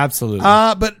rhythm. Absolutely.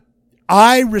 But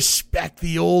I respect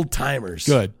the old timers.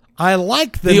 Good. I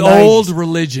like the old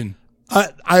religion.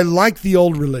 I like the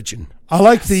old religion. I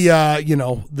like the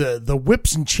the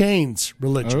whips and chains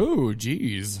religion. Oh,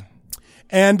 geez.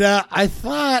 And I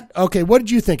thought, okay, what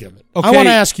did you think of it? Okay. I want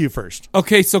to ask you first.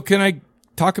 Okay, so can I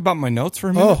talk about my notes for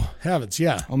a minute? Oh, heavens,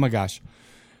 yeah. Oh, my gosh.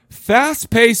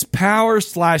 Fast-paced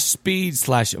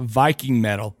power/speed/Viking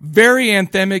metal. Very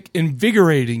anthemic,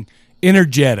 invigorating,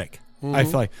 energetic. Mm-hmm. I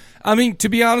feel like. I mean, to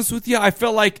be honest with you, I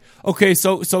felt like, okay,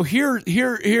 so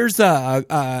here's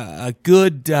a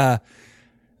good,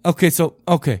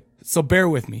 so bear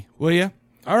with me, will you?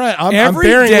 All right, I'm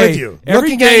bearing with you.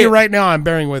 Looking at you right now, I'm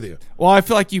bearing with you. Well, I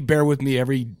feel like you bear with me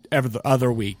every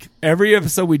other week. Every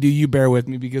episode we do, you bear with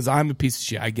me because I'm a piece of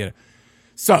shit. I get it.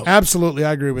 So absolutely,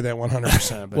 I agree with that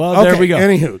 100%. Well, there we go.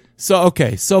 Anywho, so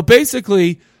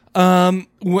basically,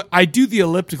 I do the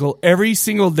elliptical every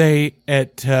single day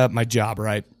at my job,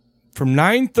 right? From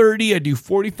 9:30, I do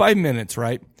 45 minutes,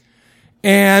 right?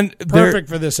 And perfect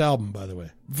for this album, by the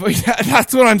way.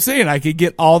 That's what I'm saying. I could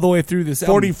get all the way through this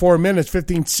album. 44 minutes,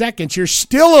 15 seconds. You're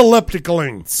still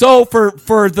ellipticaling. So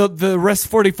for the rest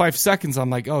 45 seconds, I'm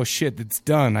like, oh shit, it's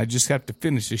done. I just have to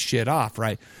finish this shit off,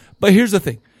 right? But here's the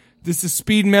thing. This is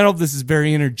speed metal. This is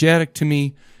very energetic to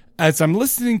me. As I'm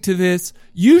listening to this,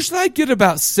 usually I get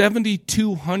about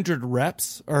 7,200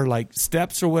 reps or like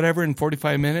steps or whatever in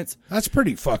 45 minutes. That's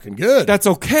pretty fucking good. That's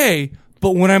okay.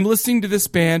 But when I'm listening to this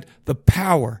band, the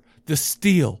power, the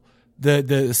steel,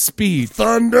 the speed,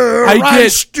 thunder, I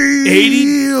get steel.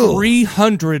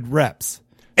 8,300 reps.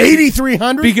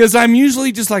 8,300? Because I'm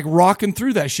usually just like rocking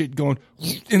through that shit going,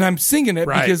 and I'm singing it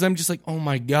right. because I'm just like, oh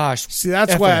my gosh. See,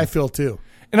 that's why I feel too.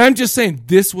 And I'm just saying,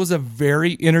 this was a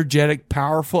very energetic,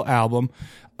 powerful album.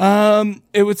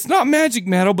 It's not magic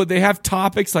metal, but they have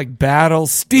topics like battle,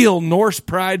 steel, Norse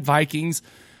pride, Vikings.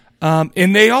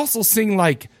 And they also sing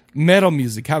like metal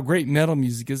music, how great metal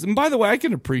music is. And by the way, I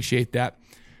can appreciate that.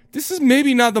 This is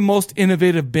maybe not the most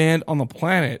innovative band on the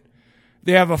planet.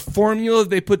 They have a formula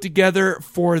they put together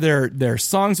for their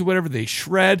songs or whatever they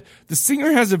shred. The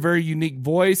singer has a very unique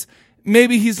voice.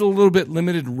 Maybe he's a little bit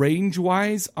limited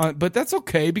range-wise, but that's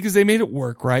okay because they made it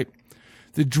work, right?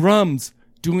 The drums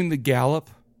doing the gallop,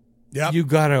 yep. You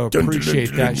got to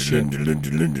appreciate that shit.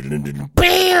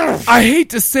 I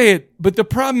hate to say it, but the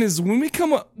problem is when we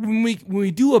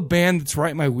do a band that's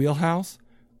right in my wheelhouse,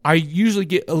 I usually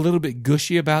get a little bit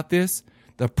gushy about this.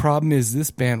 The problem is this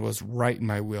band was right in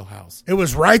my wheelhouse. It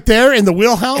was right there in the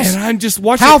wheelhouse? And I'm just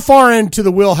watching. How far into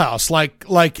the wheelhouse? Like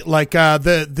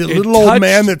the little old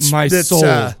man that's soul.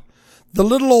 The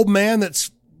little old man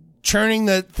that's churning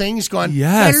the things going,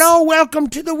 yes. Hello, welcome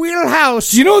to the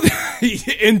wheelhouse. You know,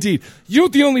 indeed. You know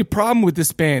what the only problem with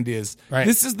this band is? Right.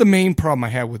 This is the main problem I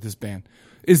have with this band.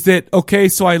 Is that, okay,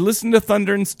 so I listened to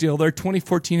Thunder and Steel, their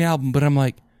 2014 album, but I'm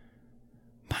like,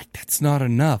 Mike, that's not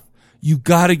enough. You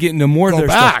got to get into more of their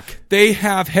stuff. They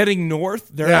have Heading North,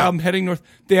 their album Heading North.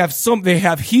 They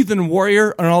have Heathen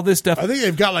Warrior and all this stuff. I think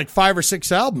they've got like 5 or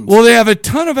 6 albums. Well, they have a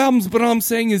ton of albums, but all I'm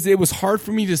saying is it was hard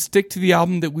for me to stick to the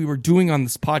album that we were doing on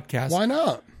this podcast. Why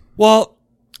not? Well,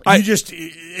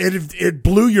 it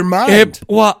blew your mind.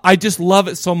 I just love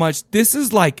it so much. This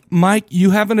is like, Mike, you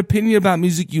have an opinion about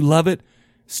music, you love it.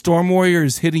 Stormwarrior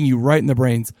is hitting you right in the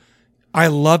brains. I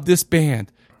love this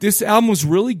band. This album was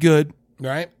really good.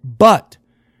 Right. But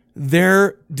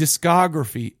their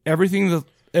discography, everything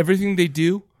they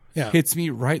do hits me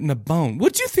right in the bone.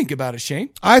 What'd you think about it, Shane?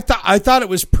 I thought it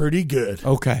was pretty good.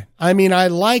 Okay. I mean,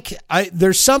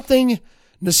 there's something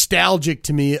nostalgic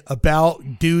to me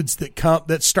about dudes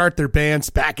that start their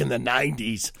bands back in the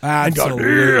 90s. Absolutely.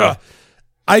 And go, yeah.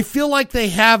 I feel like they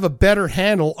have a better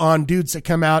handle on dudes that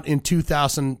come out in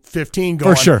 2015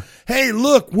 going, for sure. Hey,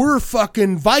 look, we're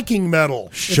fucking Viking metal.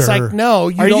 Sure. It's like, no,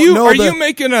 you don't know. Are you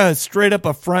making a straight up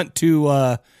affront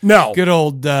to no good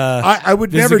old I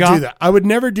would never do that. I would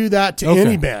never do that to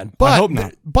any band. But, I hope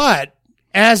not. But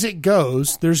as it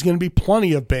goes, there's going to be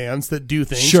plenty of bands that do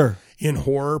things in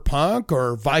horror punk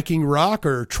or Viking rock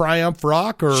or triumph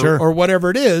rock or whatever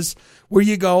it is where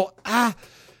you go,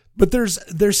 but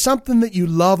there's something that you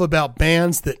love about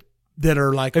bands that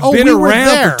are like, they've been around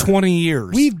there for 20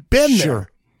 years. We've been there.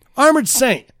 Armored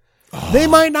Saint. They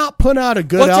might not put out a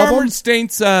good album.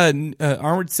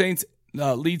 Armored Saints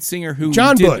lead singer who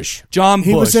John Bush.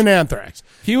 He was in Anthrax.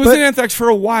 He was in Anthrax for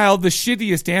a while. The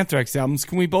shittiest Anthrax albums.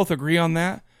 Can we both agree on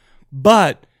that?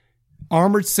 But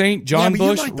Armored Saint, John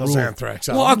Bush. You like those Anthrax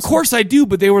albums. albums. Well, of course I do,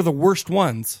 but they were the worst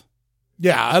ones.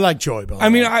 Yeah, I like Joey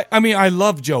Belladonna. I mean, I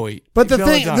love Joey. But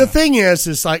the thing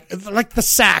is like the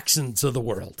Saxons of the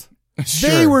world. Sure.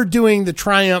 They were doing the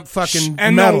Triumph fucking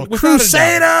and metal.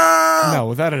 Crusader! No,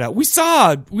 without a doubt. We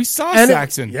saw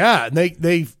Saxon. And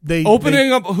they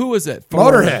opening up, who was it?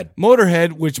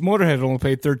 Motorhead, which Motorhead only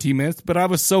played 13 minutes, but I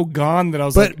was so gone that I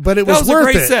was but it was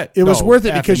worth it. Set. It was worth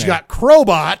it because you got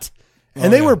Crowbot,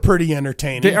 and they were pretty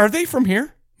entertaining. Are they from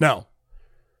here? No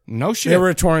shit. They were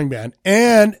a touring band.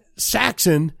 And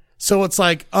Saxon, so it's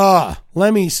like,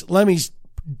 Lemmy's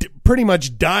pretty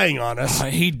much dying on us.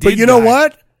 He did. But you know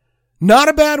what? Not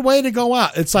a bad way to go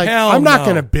out. It's like, I'm not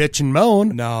going to bitch and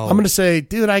moan. No. I'm going to say,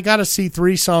 dude, I got to see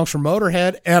 3 songs from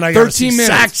Motorhead, and I got to see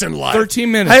Saxon live.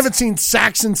 13 minutes. I haven't seen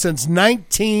Saxon since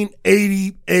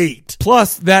 1988.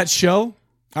 Plus, that show,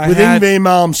 with Yngwie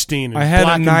Malmsteen. I had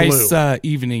Black a nice Blue.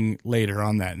 Evening later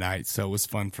on that night, so it was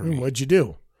fun for me. What'd you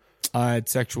do? I had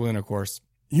sexual intercourse.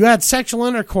 You had sexual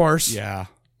intercourse? Yeah.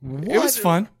 It was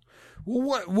fun.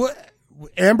 What?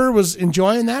 Amber was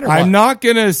enjoying that, or what? I'm not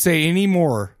going to say any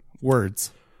more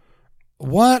words.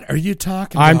 What are you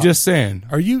talking about? I'm just saying.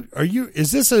 Are you,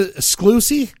 is this a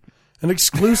exclusive? An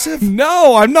exclusive?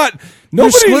 No, I'm not.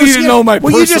 Nobody needs to know my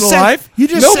personal life. You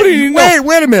just Nobody said,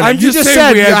 wait a minute. I'm you just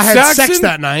saying said I had sex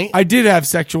that night. I did have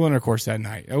sexual intercourse that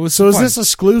night. It was so fun. Is this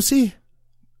exclusive?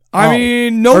 I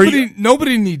mean,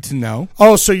 nobody needs to know.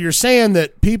 Oh, so you're saying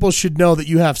that people should know that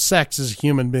you have sex as a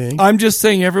human being? I'm just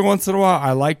saying every once in a while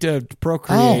I like to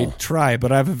procreate, try,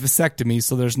 but I have a vasectomy,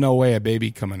 so there's no way a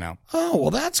baby coming out. Oh,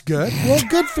 well, that's good. Well,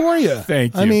 good for you.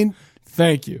 Thank you. I mean,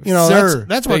 thank you. You know, sir,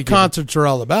 that's what concerts are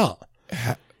all about.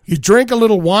 You drink a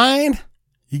little wine,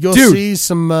 you go see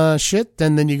some shit,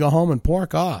 and then you go home and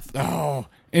pork off. Oh,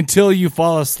 until you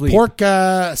fall asleep. Pork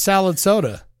salad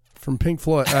soda. From Pink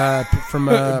Floyd, from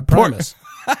Primus.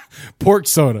 Pork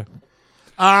soda.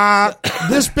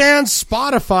 This band,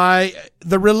 Spotify,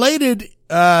 the related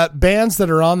bands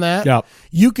that are on that,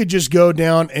 you could just go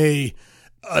down a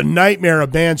nightmare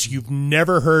of bands you've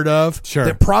never heard of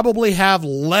that probably have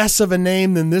less of a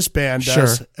name than this band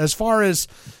does. Sure. As far as,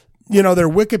 their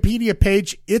Wikipedia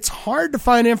page, it's hard to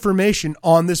find information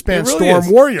on this band,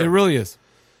 Stormwarrior. It really is.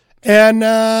 And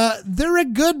they're a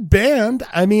good band.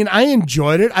 I mean, I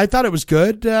enjoyed it. I thought it was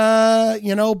good,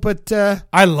 but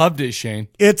I loved it, Shane.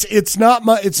 It's not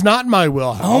in my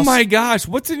wheelhouse. Oh my gosh,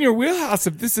 what's in your wheelhouse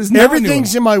if this is not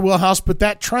everything's in my wheelhouse, but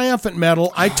that triumphant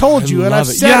metal, I told you, and I've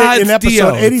said it in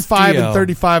episode 85 and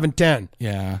 35 and 10.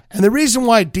 Yeah. And the reason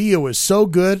why Dio is so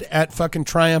good at fucking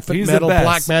triumphant metal,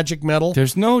 black magic metal,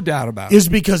 there's no doubt about it, is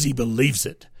because he believes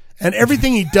it. And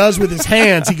everything he does with his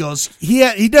hands, he goes.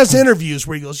 He does interviews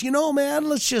where he goes, man,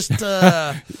 let's just.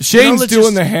 Shane's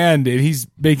doing the hand, and he's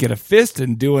making a fist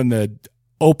and doing the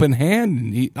open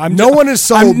hand. And no one has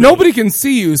sold me. Nobody can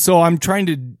see you, so I'm trying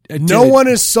to. No one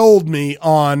has sold me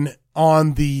on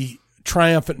the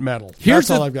triumphant metal. That's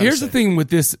all I've got to say. Here's the thing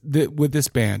with this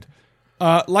band.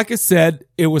 Like I said,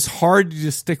 it was hard to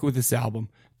just stick with this album.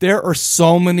 There are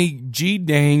so many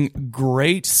dang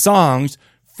great songs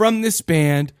from this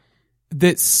band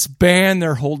that span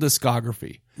their whole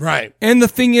discography. Right. And the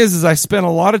thing is I spent a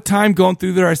lot of time going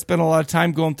through there. I spent a lot of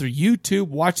time going through YouTube,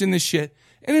 watching this shit.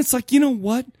 And it's like, you know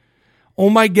what? Oh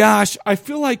my gosh. I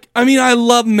feel like, I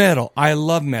love metal.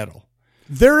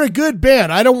 They're a good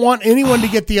band. I don't want anyone to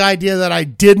get the idea that I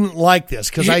didn't like this,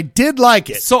 because I did like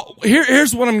it. So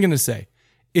here's what I'm going to say.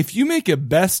 If you make a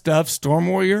best of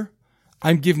Stormwarrior,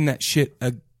 I'm giving that shit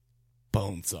a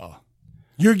bone saw.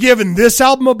 You're giving this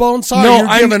album a bone saw? No,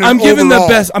 I'm giving the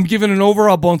best. I'm giving an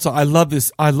overall bone saw. I love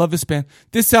this. I love this band.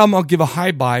 This album, I'll give a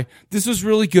high buy. This was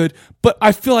really good, but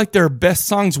I feel like their best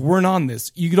songs weren't on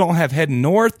this. You don't have Heading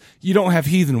North. You don't have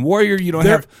Heathen Warrior. You don't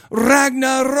have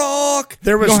Ragnarok.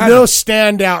 There was no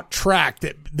standout track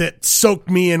that soaked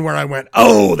me in where I went,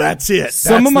 oh, that's it.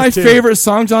 Some of my favorite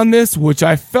songs on this, which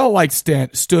I felt like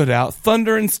stood out: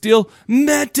 Thunder and Steel,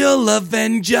 Metal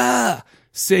Avenger,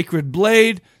 Sacred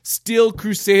Blade, Steel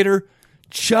Crusader,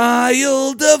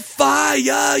 Child of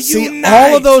Fire. See,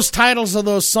 all of those titles of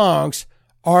those songs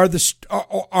are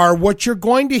what you're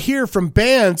going to hear from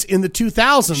bands in the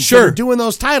 2000s that are doing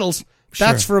those titles.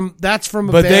 That's from a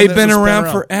band. But they've been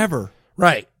around forever.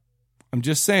 Right. I'm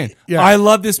just saying. Yeah. I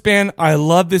love this band. I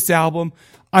love this album.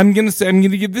 I'm going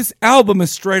to give this album a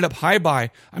straight up high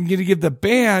buy. I'm going to give the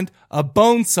band a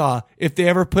bone saw if they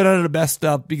ever put out a best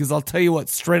of, because I'll tell you what,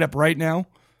 straight up right now,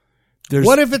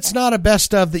 what if it's not a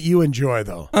best of that you enjoy,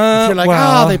 though? If you're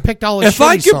like, they picked all the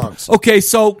shitty songs. Okay,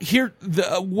 so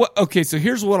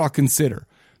here's what I'll consider.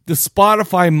 The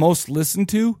Spotify most listened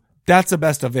to That's the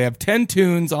best of. They have 10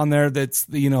 tunes on there. That's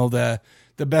the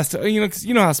best. 'Cause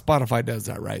you know how Spotify does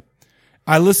that, right?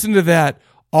 I listened to that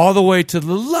all the way to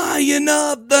the Lion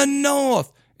of the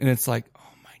North, and it's like,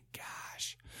 oh my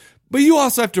gosh! But you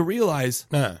also have to realize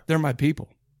they're my people.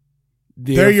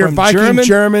 They're your Viking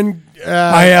German.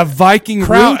 I have Viking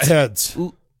roots. Heads.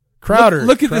 Crowder.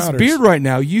 Look at this beard right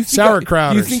now. You think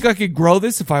sauerkrauters. You think I could grow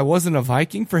this if I wasn't a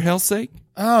Viking? For hell's sake!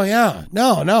 Oh yeah,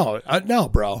 no,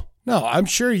 bro. No, I'm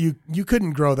sure you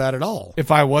couldn't grow that at all.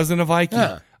 If I wasn't a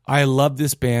Viking, I love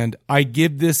this band. I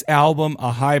give this album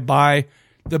a high buy.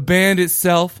 The band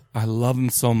itself, I love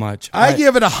them so much. I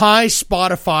give it a high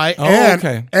Spotify.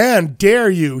 And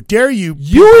dare you.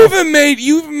 You even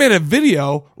made a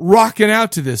video rocking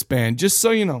out to this band, just so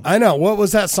you know. I know. What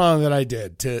was that song that I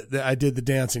did? I did the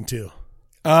dancing to.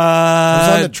 I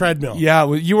was on the treadmill. Yeah,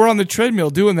 well, you were on the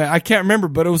treadmill doing that. I can't remember,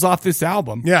 but it was off this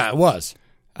album. Yeah, it was.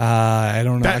 I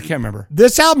don't know. I can't remember.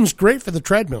 This album's great for the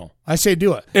treadmill. I say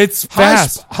do it. It's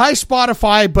fast. High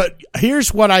Spotify, but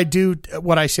here's what I do,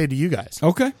 what I say to you guys.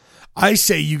 Okay. I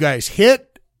say you guys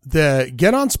get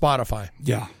on Spotify.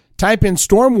 Yeah. Type in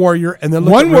Stormwarrior and then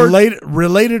look at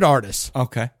related artists.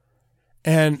 Okay.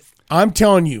 And I'm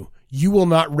telling you, you will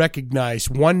not recognize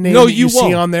one name you won't.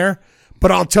 See on there.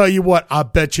 But I'll tell you what, I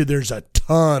bet you there's a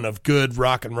ton of good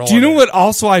rock and roll. Do you know what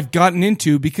also I've gotten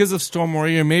into because of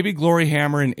Stormwarrior, maybe Glory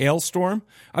Hammer and Ailstorm?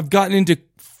 I've gotten into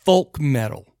folk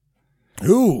metal.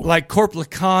 Ooh. Like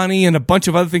Corplicani and a bunch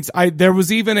of other things. There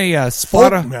was even a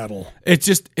spot folk metal.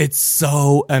 It's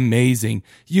so amazing.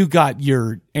 You got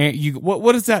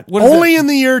what is that? What Only in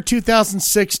the year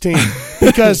 2016.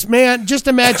 Because man, just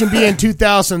imagine being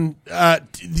 2000 the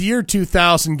year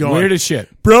 2000 going. Weird as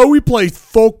shit. Bro, we play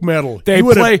folk metal. They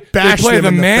play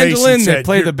the mandolin, they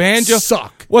play the banjo.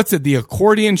 Suck. What's it? The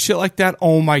accordion shit like that?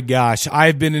 Oh my gosh.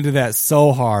 I've been into that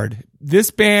so hard.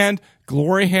 This band,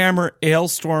 Glory Hammer,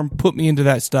 Ailstorm, put me into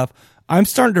that stuff. I'm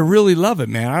starting to really love it,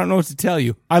 man. I don't know what to tell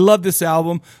you. I love this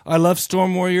album. I love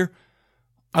Stormwarrior.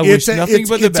 I wish nothing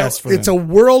but the best for them. It's a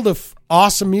world of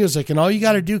awesome music, and all you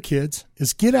got to do, kids,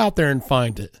 is get out there and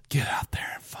find it. Get out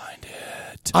there and find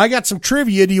it. I got some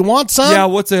trivia. Do you want some? Yeah,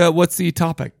 what's the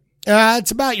topic?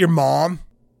 It's about your mom.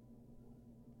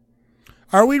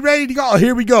 Are we ready to go?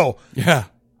 Here we go. Yeah,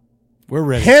 we're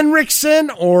ready.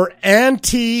 Henriksen or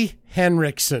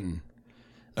anti-Henriksen?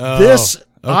 Okay.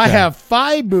 I have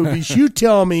 5 movies. You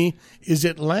tell me, is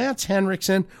it Lance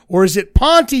Henriksen or is it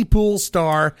Pontypool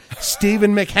star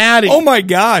Stephen McHattie? Oh my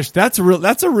gosh, that's a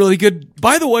really good.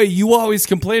 By the way, you always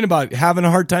complain about having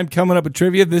a hard time coming up with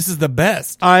trivia. This is the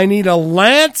best. I need a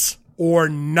Lance or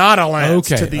not a Lance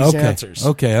to these answers.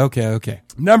 Okay.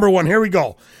 Number 1, here we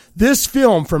go. This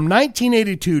film from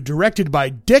 1982, directed by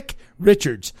Dick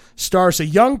Richards, stars a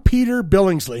young Peter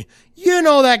Billingsley. You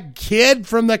know that kid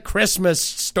from the Christmas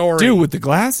Story. Dude, with the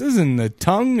glasses and the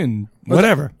tongue and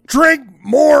whatever. Drink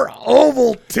more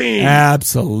Ovaltine.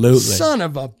 Absolutely. Son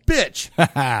of a bitch.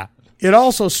 It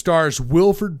also stars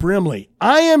Wilford Brimley.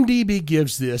 IMDb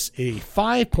gives this a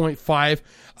 5.5.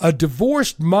 A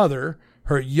divorced mother,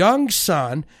 her young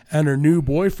son, and her new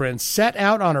boyfriend set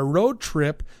out on a road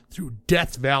trip through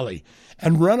Death Valley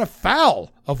and run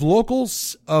afoul of a local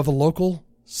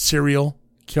serial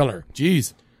killer.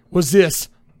 Jeez. Was this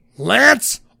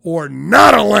Lance or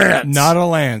not a Lance? Not a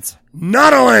Lance.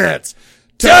 Not a Lance.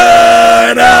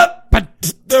 Turn up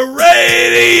the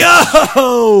radio.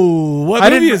 What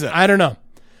movie is it? I don't know.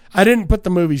 I didn't put the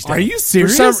movies down. Are you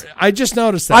serious? I just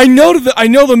noticed that. I know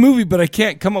the movie, but I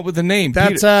can't come up with the name.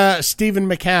 That's Stephen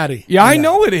McHattie. Yeah, I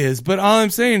know it is, but all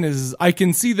I'm saying is I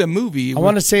can see the movie. I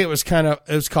want to say it was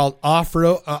called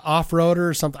Off-Roader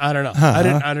or something. I don't know. I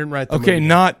didn't write the movie. Okay,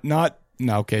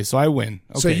 okay, so I win.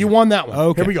 Okay. So you won that one.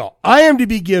 Okay. Here we go.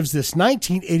 IMDb gives this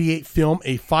 1988 film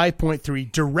a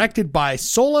 5.3, directed by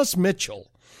Solis Mitchell.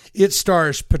 It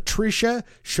stars Patricia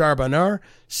Charbonnet,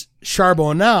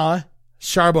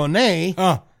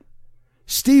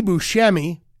 Steve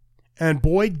Buscemi, and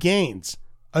Boyd Gaines.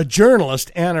 A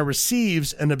journalist, Anna,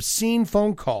 receives an obscene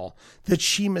phone call that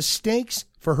she mistakes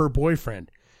for her boyfriend.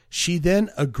 She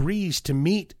then agrees to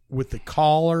meet with the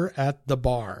caller at the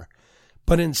bar.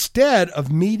 But instead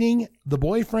of meeting the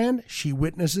boyfriend, she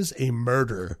witnesses a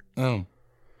murder. Oh.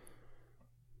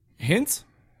 Hints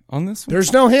on this one?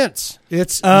 There's no hints.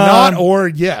 It's not or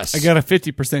yes. I got a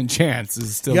 50% chance.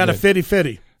 Is still you got good. a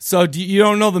 50-50. So you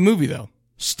don't know the movie, though?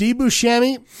 Steve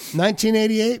Buscemi,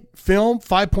 1988 film,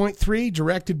 5.3,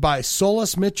 directed by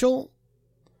Solis Mitchell.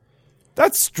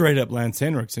 That's straight up Lance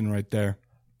Henriksen right there.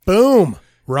 Boom.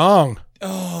 Wrong.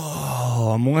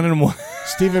 Oh, I'm 1-1.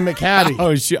 Stephen McHattie.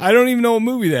 Oh, shit. I don't even know what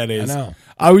movie that is. I know.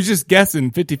 I was just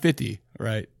guessing 50-50,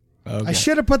 right? Okay. I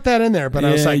should have put that in there, but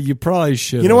I was like, you probably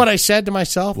should. You know what I said to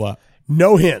myself? What?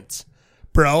 No hints,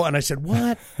 bro. And I said,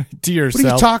 what? To yourself.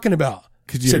 What are you talking about?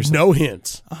 Could He said, no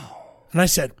hints. Oh. And I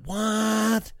said,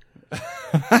 what?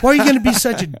 Why are you going to be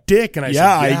such a dick? And I said,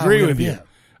 I agree with you.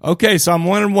 Okay, so I'm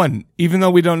 1-1, even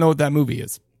though we don't know what that movie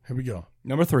is. Here we go.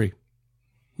 Number 3.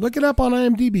 Look it up on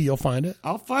IMDb. You'll find it.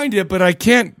 I'll find it, but I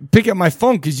can't pick up my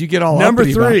phone because you get all Number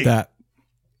uppity 3. about that.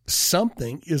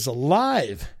 Something is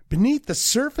alive beneath the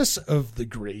surface of the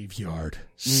graveyard.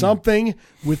 Something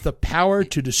with the power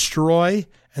to destroy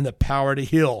and the power to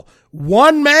heal.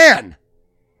 One man,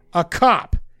 a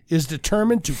cop, is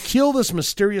determined to kill this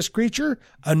mysterious creature.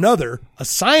 Another, a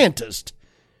scientist,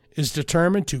 is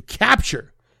determined to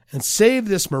capture and save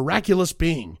this miraculous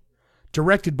being.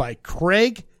 Directed by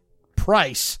Craig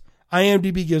Price.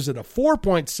 IMDb gives it a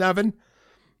 4.7.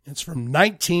 It's from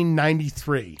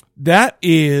 1993. That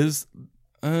is,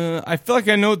 I feel like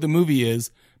I know what the movie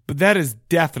is, but that is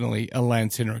definitely a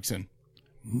Lance Henriksen.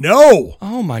 No!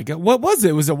 Oh my God. What was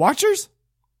it? Was it Watchers?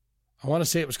 I want to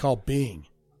say it was called Being.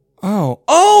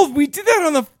 Oh, we did that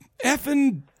on the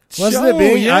effing show. Wasn't it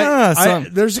Being? Yeah.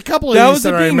 There's a couple of that these was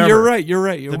that the I Being. remember. You're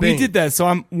right. We did that. So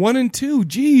I'm 1 and 2.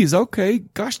 Jeez. Okay.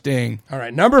 Gosh dang. All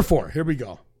right. Number 4. Here we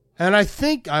go. And I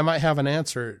think I might have an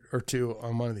answer or two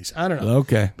on one of these. I don't know.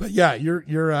 Okay. But yeah, you're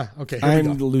okay. Here I'm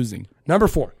we go. losing. Number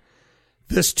 4.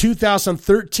 This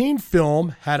 2013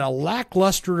 film had a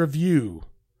lackluster review.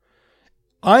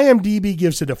 IMDb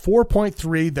gives it a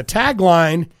 4.3. The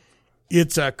tagline,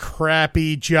 it's a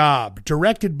crappy job.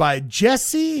 Directed by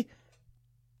Jesse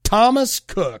Thomas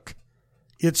Cook.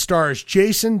 It stars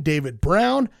Jason David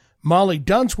Brown, Molly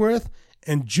Dunsworth,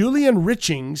 and Julian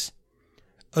Richings.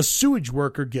 A sewage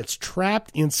worker gets trapped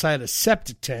inside a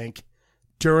septic tank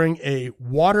during a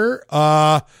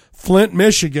Flint,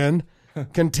 Michigan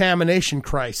contamination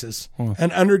crisis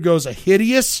and undergoes a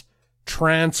hideous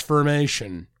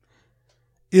transformation.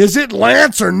 Is it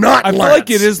Lance or not Lance? I feel like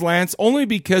it is Lance, only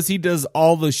because he does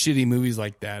all the shitty movies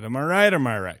like that. Am I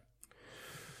right?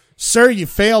 Sir, you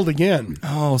failed again.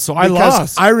 Oh, so I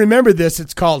lost. I remember this.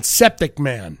 It's called Septic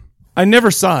Man. I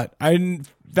never saw it. In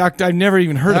fact, I never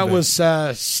even heard of it. That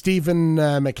was Stephen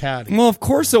McHattie. Well, of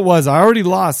course it was. I already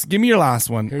lost. Give me your last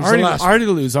one. Here's I the last already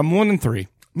lose. I'm 1 and 3.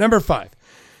 Number 5.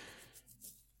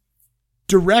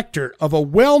 Director of a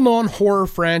well-known horror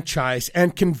franchise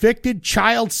and convicted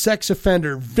child sex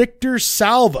offender Victor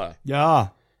Salva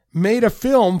made a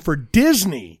film for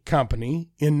Disney Company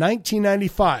in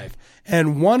 1995,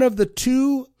 and one of the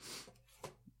two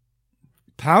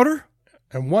Powder?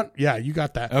 And one, yeah, you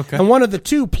got that. Okay. And one of the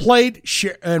two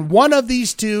one of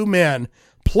these two men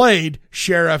played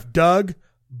Sheriff Doug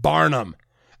Barnum,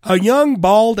 a young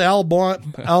bald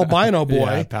albino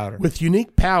boy with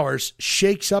unique powers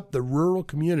shakes up the rural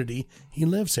community he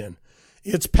lives in.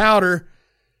 It's Powder.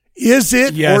 Is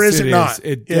it or is it not?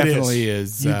 It definitely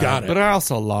is. You got it. But I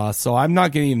also lost, so I'm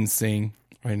not going to even sing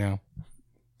right now.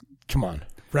 Come on.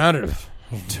 Round it up.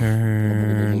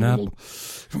 Turn up.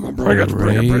 Come on, bring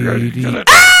it.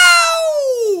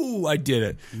 Ow! I did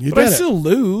it. But I still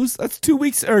lose. That's 2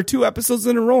 weeks or 2 episodes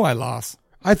in a row I lost.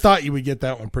 I thought you would get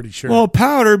that one pretty sure. Well,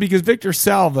 Powder, because Victor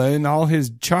Salva and all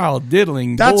his child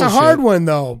diddling That's bullshit. a hard one,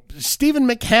 though. Stephen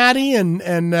McHattie and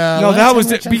no, that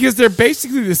was it, because they're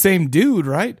basically the same dude,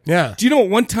 right? Yeah. Do you know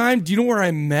one time, do you know where I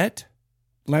met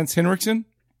Lance Henriksen?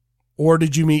 Or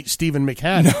did you meet Stephen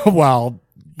McHattie? No, well,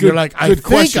 you're like, I think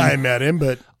question. I met him,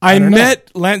 but I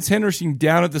met Lance Henriksen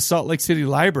down at the Salt Lake City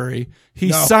Library.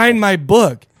 He signed my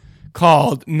book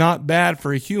called Not Bad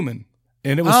for a Human.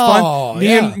 And it was fun.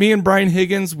 Me and Brian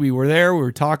Higgins, we were there. We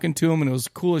were talking to him, and it was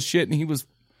cool as shit. And he was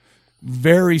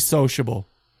very sociable.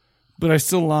 But I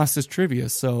still lost his trivia.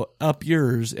 So up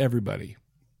yours, everybody.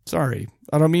 Sorry.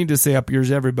 I don't mean to say up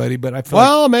yours, everybody, but I feel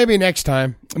like maybe next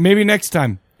time. Maybe next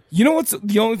time. You know what's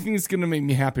the only thing that's going to make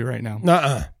me happy right now?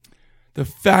 The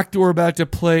fact that we're about to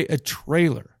play a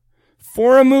trailer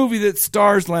for a movie that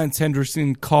stars Lance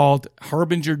Henriksen called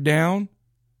Harbinger Down.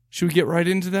 Should we get right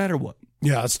into that or what?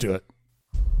 Yeah, let's do it.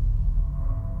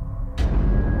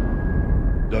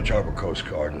 Dutch Harbor Coast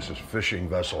Guard, this is fishing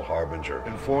vessel Harbinger,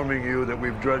 informing you that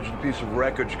we've dredged a piece of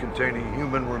wreckage containing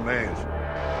human remains.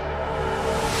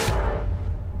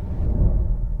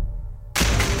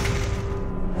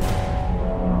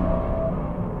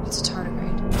 It's a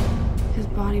tardigrade. His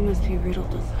body must be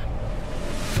riddled with them.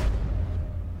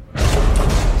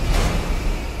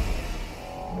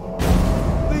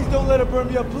 Please don't let it burn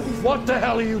me up, please. What the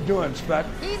hell are you doing, Spec?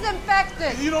 He's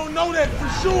infected. You don't know that for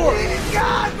sure. He's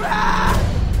gone,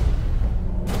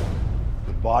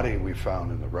 The body we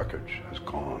found in the wreckage is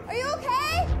gone. Are you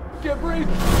okay? Can't breathe.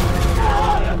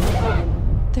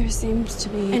 There seems to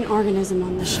be an organism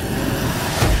on the ship.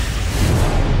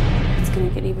 It's gonna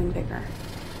get even bigger.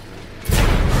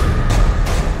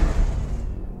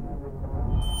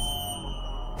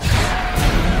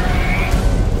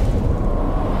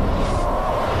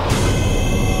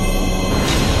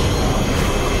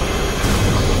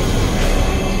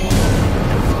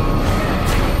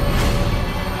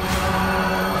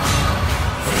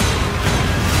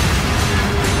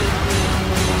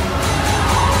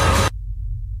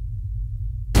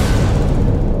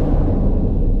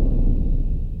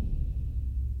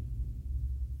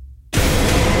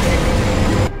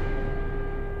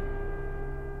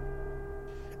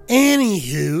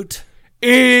 Anywho,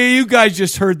 you guys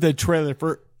just heard the trailer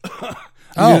for.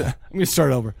 I'm gonna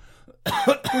start over.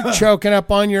 You're choking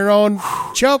up on your own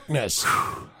chokeness.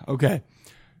 Okay.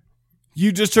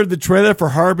 You just heard the trailer for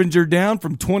Harbinger Down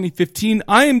from 2015.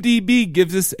 IMDb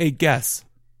gives us a guess.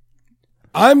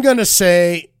 I'm gonna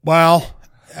say, well,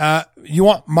 you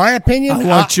want my opinion? I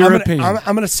want your opinion.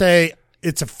 I'm gonna say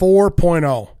it's a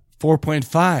 4.0.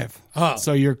 4.5. Oh.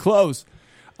 So you're close.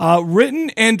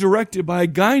 Written and directed by a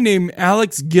guy named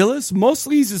Alex Gillis.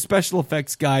 Mostly he's a special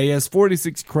effects guy. He has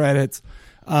 46 credits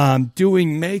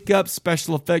doing makeup,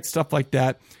 special effects, stuff like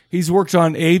that. He's worked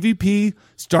on AVP,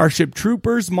 Starship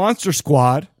Troopers, Monster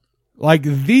Squad, like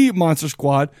the Monster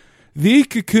Squad, The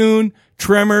Cocoon,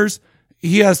 Tremors.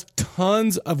 He has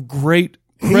tons of great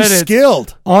credits. He's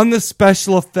skilled on the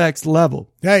special effects level.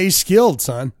 Yeah, he's skilled,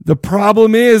 son. The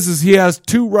problem is he has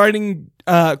 2 writing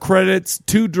credits,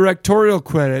 2 directorial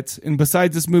credits, and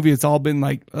besides this movie, it's all been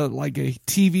like a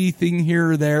TV thing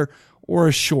here or there or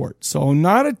a short. So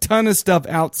not a ton of stuff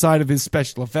outside of his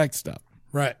special effects stuff.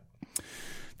 Right.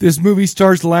 This movie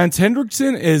stars Lance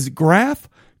Henriksen as Graf,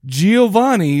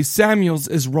 Giovanni Samuels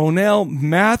as Ronell,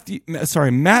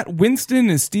 Matt Winston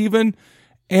as Steven,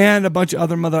 and a bunch of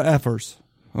other mother effers.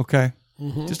 Okay.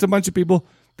 Mm-hmm. Just a bunch of people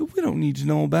that we don't need to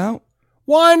know about.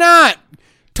 Why not?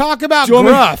 Talk about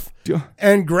Gruff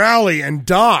and Growly and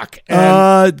Doc.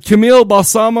 And Camille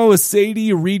Balsamo as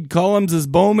Sadie, Reed Collins as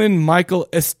Bowman, Michael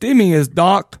Estimi as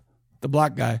Doc, the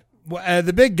black guy.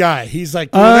 The big guy. He's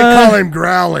like, they call him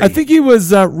Growly. I think he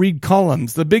was Reed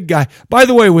Collins, the big guy. By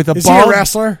the way, with a Is bald... he a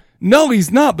wrestler? No, he's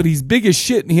not, but he's big as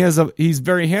shit, and he's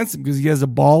very handsome because he has a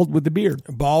bald with a beard.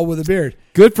 A bald with a beard.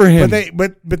 Good for him.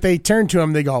 But they turn to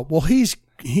him, they go, well, he's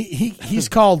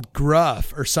called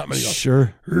Gruff or something. He goes,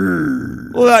 sure.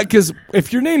 Well, because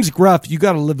if your name's Gruff, you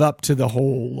got to live up to the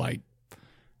whole, like,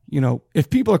 if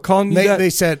people are calling you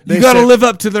that, you got to live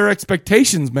up to their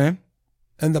expectations, man.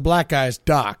 And the black guy is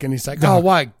Doc, and he's like, Doc. Oh,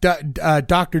 why?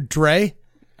 Dr. Dre?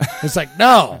 It's like,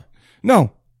 no.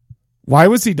 No. Why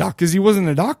was he Doc? Because he wasn't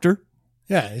a doctor.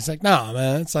 Yeah, he's like, no,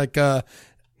 man. It's like,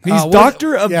 he's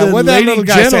doctor of the lady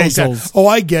genitals. Oh,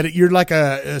 I get it. You're like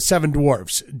a Seven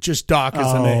Dwarfs. Just Doc is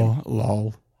the name.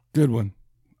 Lol. Good one.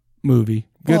 Movie.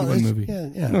 Good movie.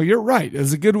 Yeah. No, you're right.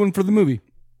 It's a good one for the movie.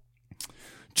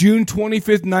 June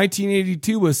 25th,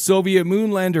 1982, a Soviet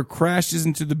moonlander crashes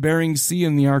into the Bering Sea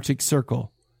in the Arctic Circle.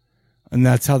 And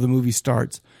that's how the movie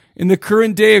starts. In the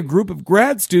current day, a group of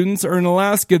grad students are in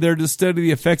Alaska there to study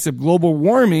the effects of global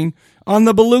warming on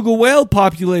the beluga whale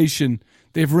population.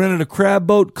 They've rented a crab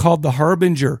boat called the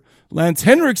Harbinger. Lance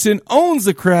Henriksen owns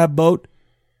the crab boat,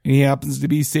 and he happens to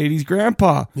be Sadie's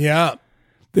grandpa. Yeah.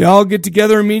 They all get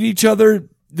together and meet each other.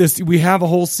 We have a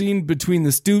whole scene between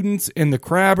the students and the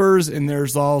crabbers, and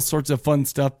there's all sorts of fun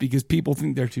stuff because people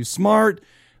think they're too smart,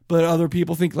 but other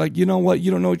people think, like, you know what?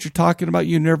 You don't know what you're talking about.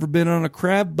 You've never been on a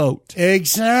crab boat.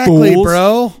 Exactly, Fools.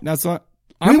 bro. That's not.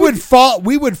 We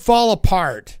would fall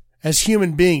apart as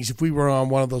human beings if we were on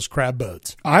one of those crab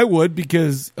boats. I would,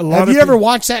 because a lot Have of you ever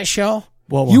watched that show?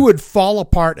 Well, you would fall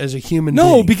apart as a human being.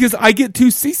 No, because I get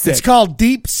too seasick. It's called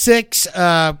Deep Six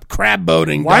Crab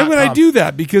Boating. Why would I do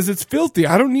that? Because it's filthy.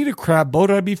 I don't need a crab boat.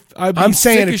 I'd be I'm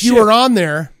saying sick if you were on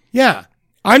there, yeah.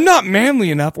 I'm not manly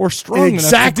enough or strong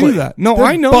enough to do that. No, They're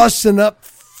I know. Busting up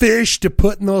fish to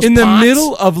put in those in pots. the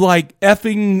middle of like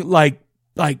effing like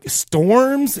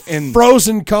storms and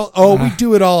frozen cold. Oh, we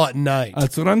do it all at night.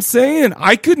 That's what I'm saying.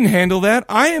 I couldn't handle that.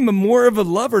 I am more of a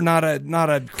lover, not a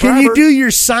crabber. Can you do your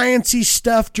sciencey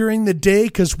stuff during the day?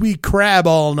 Because we crab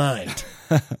all night.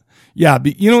 Yeah,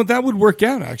 but you know, that would work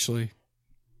out actually.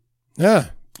 Yeah.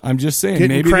 I'm just saying.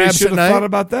 Getting maybe they crabs should have at night? thought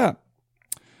about that.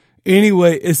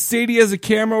 Anyway, as Sadie has a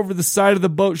camera over the side of the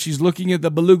boat, she's looking at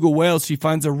the beluga whales. She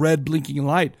finds a red blinking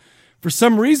light. For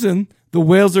some reason, the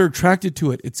whales are attracted to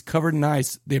it. It's covered in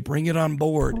ice. They bring it on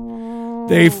board.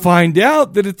 They find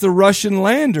out that it's a Russian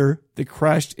lander that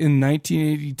crashed in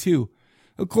 1982.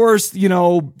 Of course,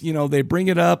 they bring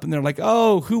it up and they're like,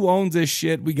 oh, who owns this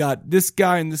shit? We got this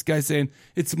guy and this guy saying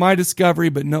it's my discovery,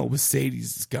 but no, it was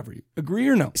Sadie's discovery. Agree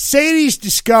or no? Sadie's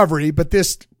discovery, but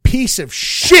this piece of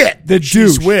shit that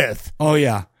she's with. Oh,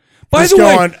 yeah. By the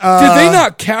way, did they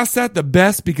not cast that the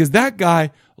best? Because that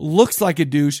guy looks like a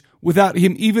douche without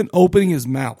him even opening his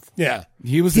mouth. Yeah.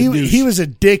 He was a douche. He was a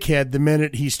dickhead the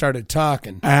minute he started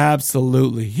talking.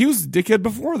 Absolutely. He was a dickhead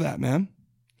before that, man.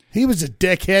 He was a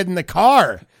dickhead in the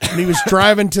car. And he was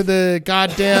driving to the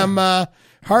goddamn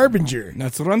Harbinger.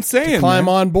 That's what I'm saying. To climb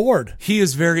on board. He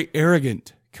is very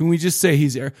arrogant. Can we just say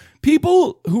he's arrogant?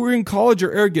 People who are in college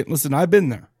are arrogant. Listen, I've been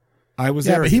there. I was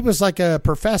arrogant. But he was like a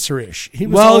professor-ish. He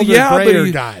was grayer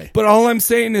guy. But all I'm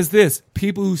saying is this.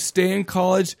 People who stay in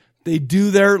college, they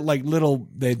do their like little...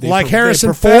 They like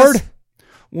Harrison Ford?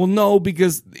 Well, no,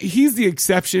 because he's the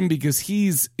exception because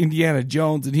he's Indiana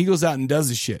Jones and he goes out and does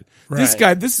his shit. Right. This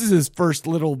guy, this is his first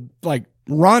little like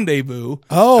rendezvous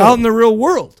out in the real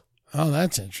world. Oh,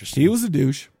 that's interesting. He was a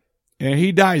douche and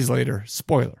he dies later.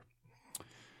 Spoiler.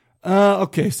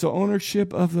 Okay, so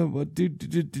ownership of the...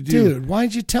 Dude,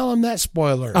 why'd you tell him that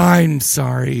spoiler? I'm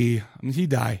sorry. He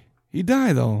died. He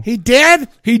died, though. He did?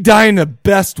 He died in the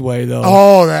best way, though.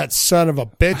 Oh, that son of a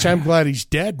bitch. I'm glad he's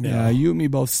dead now. Yeah, you and me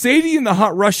both. Sadie and the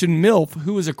hot Russian MILF,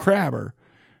 who is a crabber,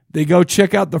 they go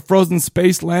check out the frozen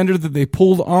space lander that they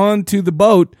pulled onto the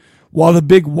boat while the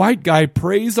big white guy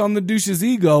preys on the douche's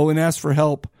ego and asks for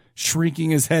help,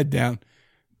 shrinking his head down.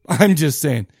 I'm just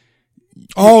saying.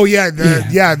 Oh,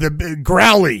 the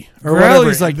Growly. Or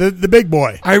Growly's whatever. like the big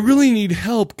boy. I really need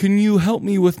help. Can you help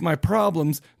me with my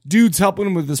problems? Dude's helping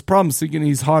him with his problems, thinking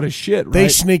he's hot as shit, right? They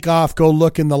sneak off, go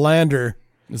look in the lander.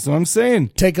 That's what I'm saying.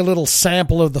 Take a little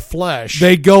sample of the flesh.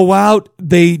 They go out,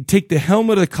 they take the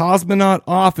helmet of the cosmonaut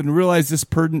off and realize this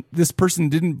person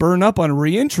didn't burn up on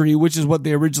re-entry, which is what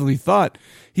they originally thought.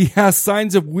 He has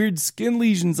signs of weird skin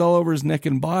lesions all over his neck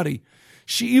and body.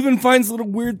 She even finds little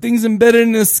weird things embedded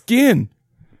in his skin.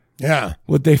 Yeah.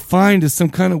 What they find is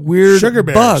some kind of weird sugar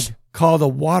bug called a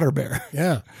water bear.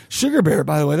 Yeah. Sugar bear,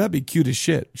 by the way, that'd be cute as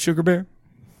shit. Sugar bear?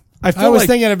 I was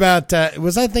thinking about,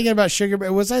 was I thinking about Sugar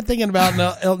Bear? Was I thinking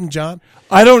about Elton John?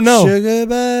 I don't know. Sugar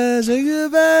Bear, Sugar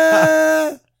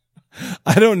Bear.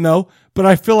 I don't know, but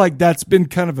I feel like that's been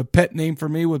kind of a pet name for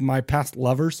me with my past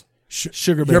lovers.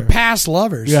 Sugar Bear. Your past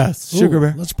lovers? Yes, Sugar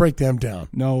Bear. Let's break them down.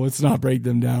 No, let's not break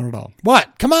them down at all.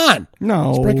 What? Come on.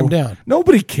 No. Let's break them down.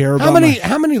 Nobody cares about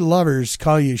How many lovers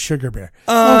call you Sugar Bear?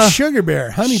 Sugar Bear,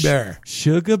 Honey Bear.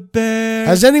 Sugar Bear.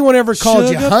 Has anyone ever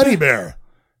called you Honey Bear?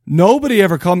 Nobody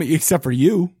ever called me except for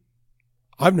you.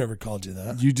 I've never called you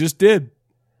that. You just did.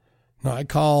 No, I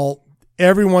call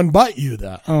everyone but you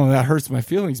that. Oh, that hurts my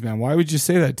feelings, man. Why would you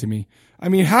say that to me? I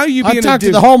mean, how are you being I talked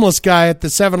to the homeless guy at the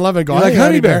 7-Eleven going, like,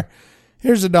 Honey Bear.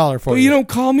 Here's $1 for you. But you don't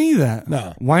call me that.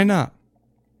 No. Why not?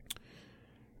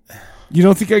 You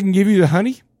don't think I can give you the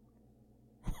honey?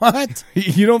 What?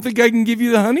 You don't think I can give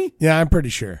you the honey? Yeah, I'm pretty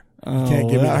sure. You can't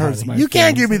give me the hurts honey. my You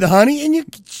can't feelings. give me the honey, and you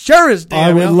sure as damn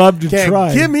I would hell love to can't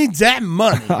try. Give me that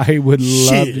money. I would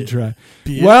love to Shit, try.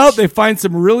 bitch. Well, they find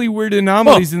some really weird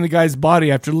anomalies in the guy's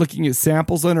body after looking at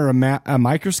samples under a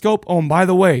microscope. Oh, and by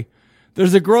the way,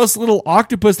 there's a gross little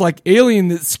octopus-like alien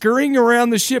that's scurrying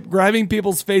around the ship, grabbing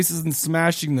people's faces and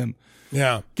smashing them.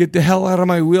 Yeah. Get the hell out of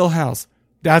my wheelhouse.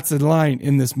 That's a line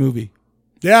in this movie.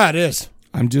 Yeah, it is.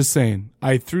 I'm just saying.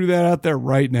 I threw that out there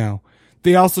right now.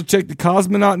 They also check the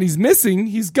cosmonaut and he's missing.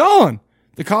 He's gone.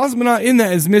 The cosmonaut in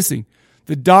that is missing.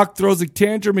 The doc throws a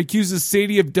tantrum, accuses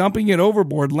Sadie of dumping it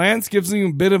overboard. Lance gives him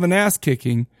a bit of an ass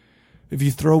kicking. If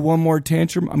you throw one more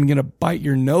tantrum, I'm going to bite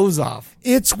your nose off.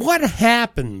 It's what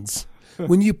happens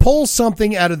when you pull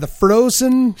something out of the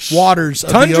frozen waters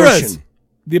of Tundras. the ocean.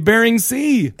 The Bering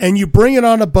Sea. And you bring it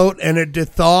on a boat and it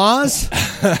dethaws?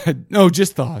 No,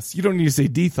 just thaws. You don't need to say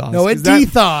dethaws. No, it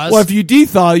dethaws. Well, if you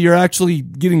dethaw, you're actually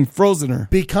getting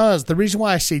frozener. Because the reason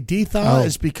why I say dethaw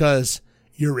is because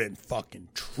you're in fucking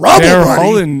trouble, They're buddy.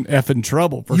 all in effing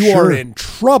trouble, for you sure. are in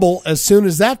trouble as soon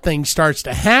as that thing starts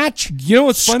to hatch. You know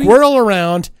what's funny? Squirrel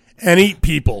around and eat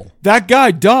people. That guy,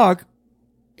 Doc,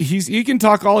 he can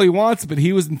talk all he wants, but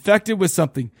he was infected with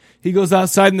something. He goes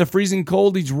outside in the freezing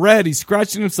cold. He's red. He's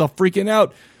scratching himself, freaking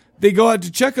out. They go out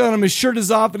to check on him. His shirt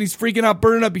is off, and he's freaking out,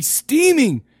 burning up. He's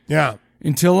steaming. Yeah.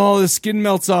 Until all his skin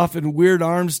melts off and weird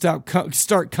arms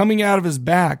start coming out of his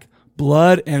back.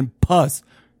 Blood and pus.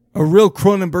 A real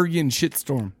Cronenbergian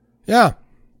shitstorm. Yeah.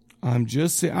 I'm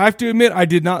just saying. I have to admit, I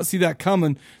did not see that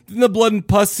coming. Then the blood and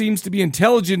pus seems to be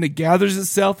intelligent. It gathers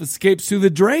itself, escapes through the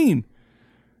drain.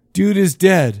 Dude is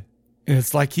dead. And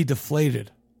it's like he deflated.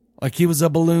 Like he was a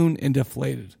balloon and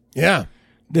deflated. Yeah.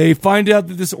 They find out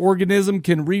that this organism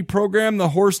can reprogram the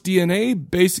horse DNA,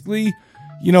 basically,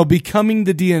 becoming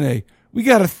the DNA. We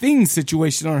got a Thing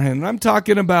situation on our hand. And I'm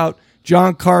talking about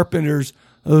John Carpenter's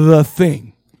The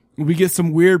Thing. We get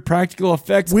some weird practical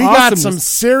effects. We got some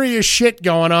serious shit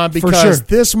going on because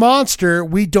this monster,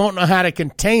 we don't know how to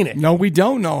contain it. No, we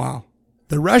don't know how.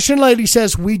 The Russian lady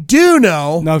says we do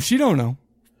know. No, she don't know.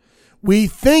 We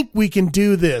think we can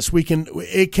do this.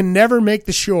 It can never make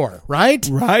the shore, right?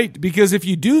 Right, because if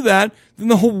you do that, then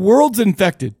the whole world's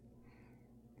infected.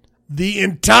 The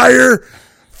entire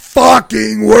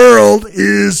fucking world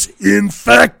is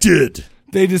infected.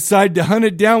 They decide to hunt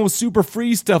it down with super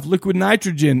freeze stuff, liquid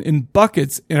nitrogen in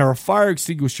buckets and a fire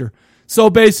extinguisher. So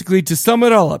basically, to sum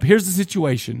it all up, here's the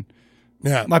situation.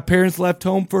 Yeah. My parents left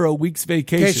home for a week's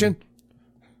vacation.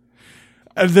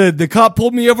 The cop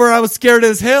pulled me over. I was scared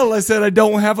as hell. I said, I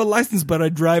don't have a license, but I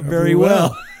drive very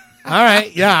well. All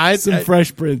right. Yeah. Some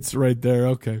Fresh Prince right there.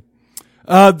 Okay.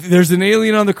 There's an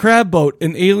alien on the crab boat,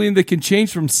 an alien that can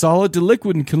change from solid to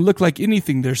liquid and can look like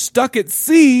anything. They're stuck at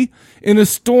sea in a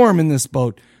storm in this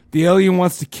boat. The alien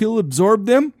wants to absorb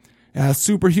them, has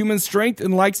superhuman strength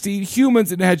and likes to eat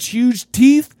humans and has huge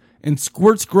teeth and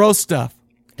squirts gross stuff.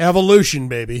 Evolution,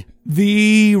 baby.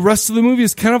 The rest of the movie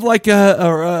is kind of like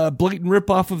a blatant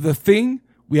ripoff of The Thing.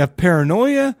 We have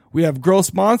paranoia, we have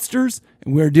gross monsters,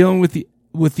 and we're dealing with the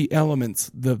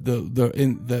elements, the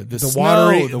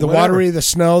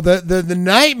snow, the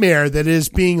nightmare that is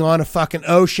being on a fucking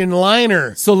ocean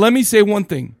liner. So let me say one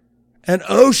thing. An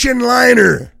ocean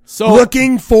liner. So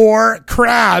looking for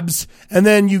crabs, and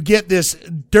then you get this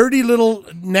dirty little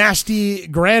nasty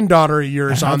granddaughter of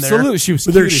yours on there. Absolutely. She was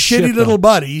with cute her as shitty shit, little though.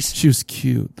 buddies. She was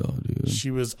cute though, dude. She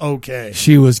was okay.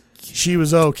 She was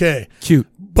okay. Cute.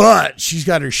 But she's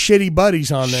got her shitty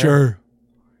buddies on there. Sure.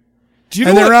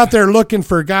 And they're out there looking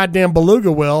for goddamn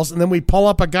beluga whales, and then we pull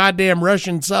up a goddamn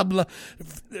Russian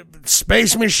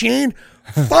space machine.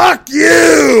 Fuck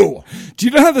you! Do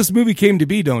you know how this movie came to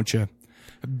be, don't you?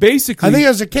 Basically, I think it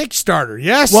was a Kickstarter,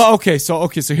 yes? Well, okay, so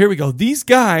here we go. These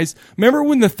guys, remember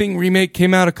when the Thing remake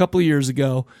came out a couple of years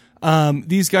ago?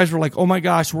 These guys were like, oh my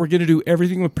gosh, we're going to do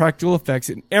everything with practical effects.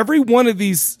 And every one of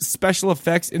these special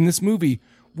effects in this movie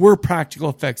were practical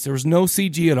effects. There was no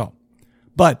CG at all.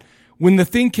 But when the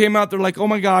Thing came out, they're like, oh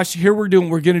my gosh, we're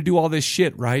going to do all this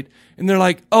shit, right? And they're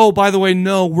like, oh, by the way,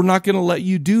 no, we're not going to let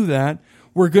you do that.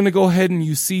 We're going to go ahead and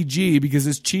use CG because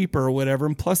it's cheaper or whatever.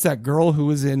 And plus that girl who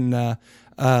was in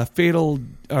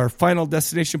Final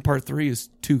Destination Part 3 is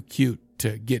too cute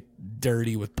to get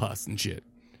dirty with pus and shit.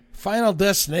 Final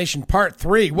Destination Part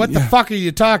 3? What the fuck are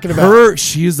you talking about?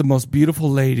 She is the most beautiful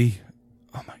lady.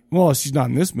 Oh my! Well, she's not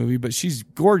in this movie, but she's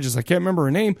gorgeous. I can't remember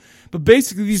her name. But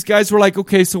basically, these guys were like,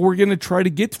 okay, so we're going to try to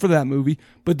get for that movie,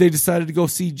 but they decided to go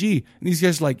CG. And these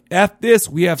guys are like, F this.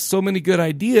 We have so many good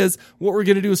ideas. What we're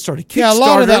going to do is start a Kickstarter. Yeah, a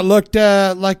lot of that looked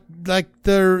like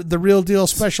the real deal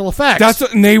special effects.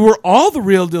 And they were all the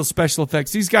real deal special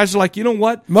effects. These guys are like, you know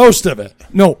what? Most of it.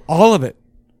 No, all of it.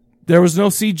 There was no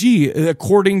CG,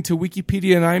 according to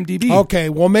Wikipedia and IMDb. Okay,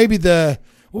 well, maybe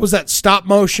what was that, stop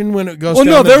motion when it goes down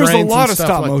no, the there was a drains lot and of stuff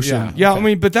stop like, motion. Yeah, I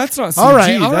mean, but that's not CG. All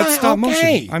right, that's stop okay.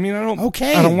 motion. I mean, I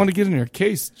don't want to get in your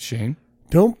case, Shane.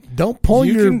 Don't pull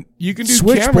you can do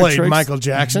switchblade, tricks. Michael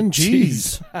Jackson.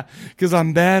 Jeez. Because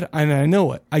I'm bad, and I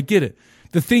know it. I get it.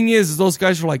 The thing is those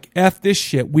guys were like, F this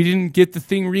shit. We didn't get the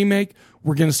Thing remake.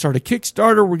 We're going to start a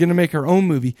Kickstarter. We're going to make our own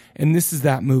movie. And this is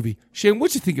that movie. Shane,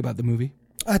 what'd you think about the movie?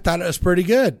 I thought it was pretty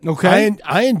good. Okay.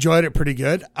 I enjoyed it pretty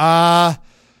good. Love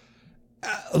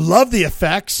the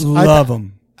effects. Love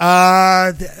them.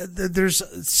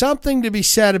 There's something to be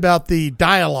said about the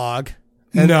dialogue.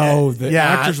 The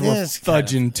actors were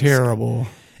fudging terrible.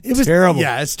 It was terrible.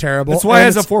 Yeah, it's terrible. That's why it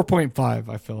has a 4.5,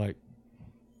 I feel like.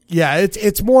 Yeah,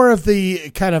 it's more of the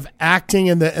kind of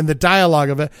acting and the dialogue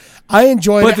of it. I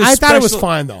enjoyed it. I thought it was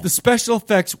fine though. The special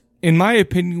effects, in my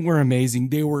opinion, were amazing.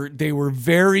 They were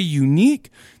very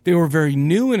unique. They were very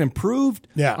new and improved.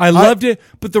 Yeah, I loved it.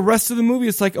 But the rest of the movie,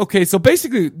 it's like, okay, so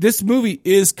basically this movie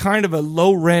is kind of a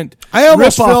low rent. I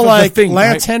almost feel like Thing,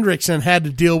 Lance Henriksen had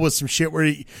to deal with some shit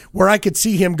where I could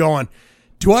see him going,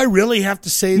 do I really have to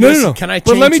say this? No. Can I change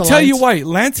But let me the tell you lines?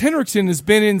 why. Lance Henriksen has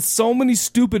been in so many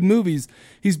stupid movies.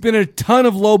 He's been in a ton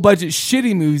of low budget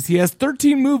shitty movies. He has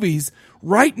 13 movies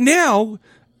right now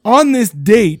on this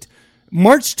date,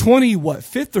 March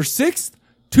 5th or 6th,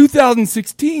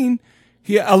 2016.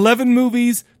 He had 11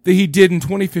 movies that he did in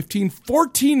 2015,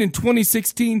 14 in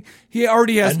 2016. He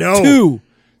already has 2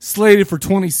 slated for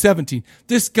 2017.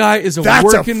 This guy is That's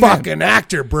working a fucking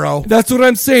actor, bro. That's what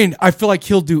I'm saying. I feel like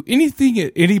he'll do anything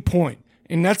at any point.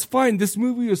 And that's fine. This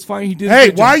movie was fine. He did.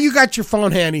 Hey, while you got your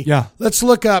phone handy, yeah, let's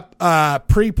look up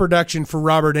pre-production for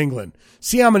Robert Englund.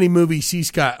 See how many movies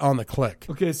he's got on the click.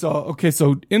 Okay,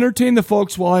 so entertain the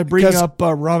folks while I bring up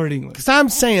Robert Englund. Because I'm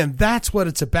saying that's what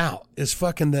it's about, is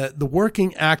fucking the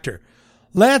working actor.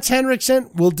 Lance Henriksen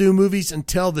will do movies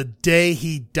until the day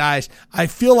he dies. I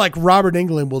feel like Robert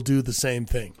Englund will do the same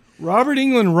thing. Robert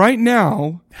Englund right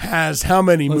now has how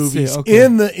many movies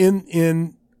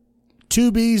in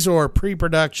Tubies or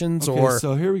pre-productions or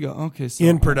so here we go. Okay, so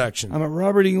in production. I'm at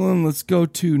Robert Englund. Let's go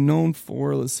to known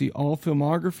for. Let's see, all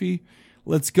filmography.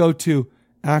 Let's go to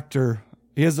actor.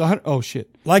 He has 100. Oh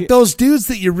shit! Like those dudes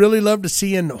that you really love to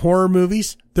see in horror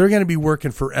movies, they're going to be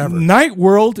working forever. Night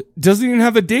World doesn't even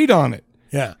have a date on it.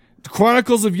 Yeah. The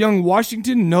Chronicles of Young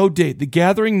Washington, no date. The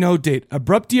Gathering, no date.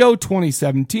 Abruptio,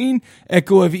 2017.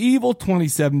 Echo of Evil,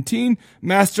 2017.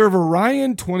 Master of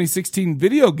Orion, 2016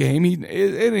 video game.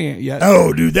 It ain't yet.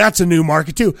 Oh, dude, that's a new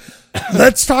market too.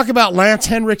 Let's talk about Lance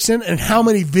Henriksen and how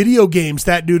many video games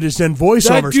that dude has done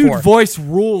voiceovers that dude for. Voice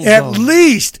rules. At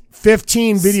least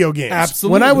 15 video games.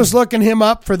 Absolutely. When I was looking him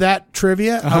up for that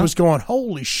trivia, I was going,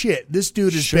 holy shit, this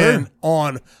dude has been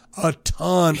on a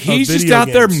ton of video games. He's just out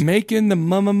there making the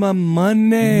money.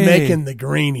 Making the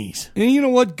greenies. And you know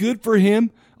what? Good for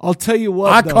him. I'll tell you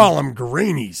what. I call them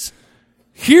greenies.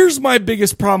 Here's my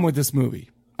biggest problem with this movie.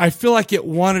 I feel like it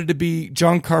wanted to be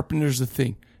John Carpenter's The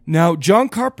Thing. Now, John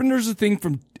Carpenter's The Thing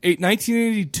from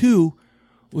 1982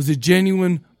 was a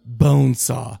genuine bone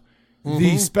saw. Mm-hmm.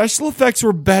 The special effects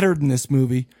were better than this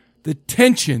movie. The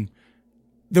tension,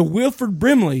 the Wilford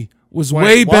Brimley was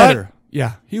way better.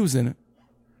 Yeah, he was in it.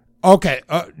 Okay.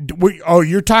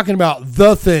 You're talking about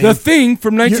The Thing. The Thing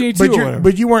from 1982.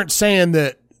 But you weren't saying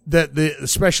that the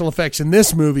special effects in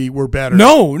this movie were better.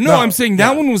 No, I'm saying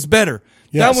that one was better.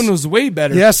 Yes. That one was way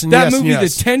better. Yes, and that yes, movie, and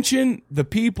yes. the tension, the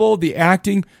people, the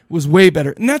acting was way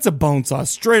better. And that's a bone saw,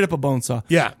 straight up a bone saw.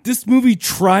 Yeah. This movie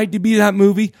tried to be that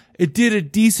movie. It did a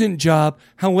decent job.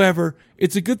 However,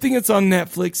 it's a good thing it's on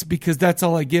Netflix because that's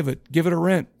all I give it. Give it a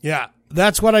rent. Yeah,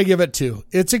 that's what I give it to.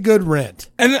 It's a good rent.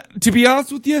 And to be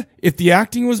honest with you, if the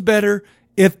acting was better,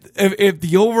 if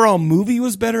the overall movie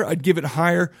was better, I'd give it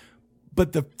higher.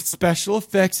 But the special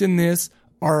effects in this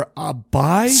are a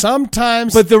buy.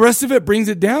 Sometimes. But the rest of it brings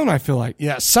it down, I feel like.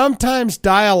 Yeah, sometimes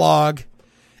dialogue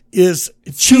is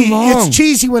too long. It's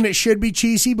cheesy when it should be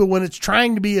cheesy, but when it's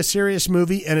trying to be a serious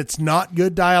movie and it's not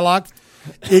good dialogue,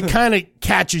 it kind of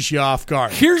catches you off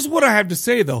guard. Here's what I have to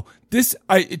say, though.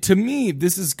 To me,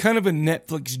 this is kind of a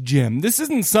Netflix gem. This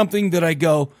isn't something that I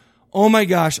go, oh my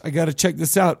gosh, I got to check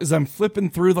this out. As I'm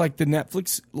flipping through like the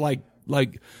Netflix, like,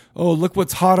 oh, look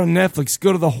what's hot on Netflix.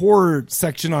 Go to the horror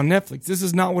section on Netflix. This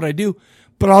is not what I do.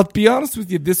 But I'll be honest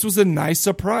with you, this was a nice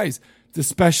surprise. The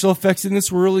special effects in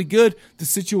this were really good. The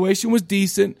situation was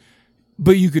decent,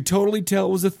 but you could totally tell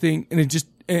it was a thing. And it just,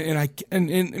 and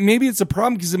maybe it's a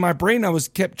problem because in my brain I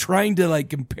kept trying to like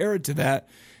compare it to that,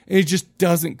 and it just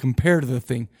doesn't compare to the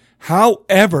thing.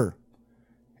 However,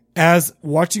 as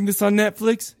watching this on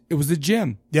Netflix, it was a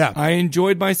gem. Yeah, I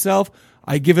enjoyed myself.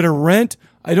 I give it a rent.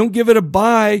 I don't give it a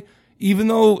buy, even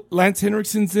though Lance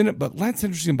Henriksen's in it. But Lance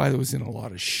Henriksen, by the way, is in a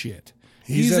lot of shit.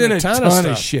 He's in a ton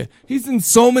of shit. He's in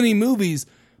so many movies,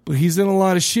 but he's in a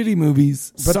lot of shitty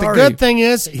movies. But the good thing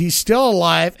is he's still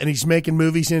alive and he's making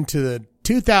movies into the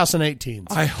 2018s.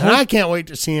 I can't wait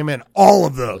to see him in all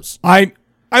of those. I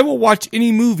will watch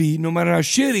any movie, no matter how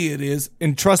shitty it is.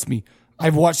 And trust me,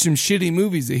 I've watched some shitty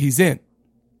movies that he's in.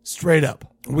 Straight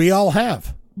up. We all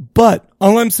have. But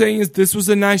all I'm saying is this was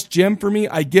a nice gem for me.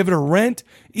 I give it a rent,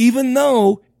 even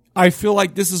though I feel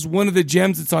like this is one of the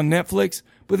gems that's on Netflix.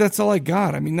 But that's all I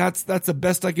got. I mean, that's the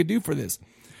best I could do for this.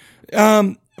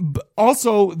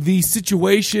 Also, the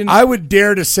situation. I would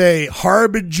dare to say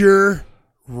Harbinger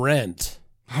rent.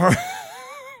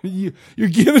 You're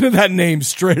giving it that name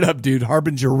straight up, dude.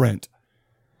 Harbinger rent.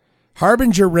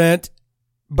 Harbinger rent.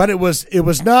 But it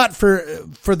was not for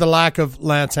the lack of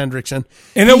Lance Henriksen.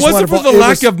 And it wasn't for the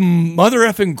lack of mother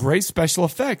effing great special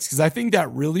effects, because I think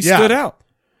that really stood out.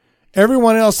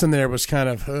 Everyone else in there was kind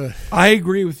of... I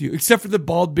agree with you, except for the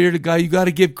bald bearded guy. You got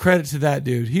to give credit to that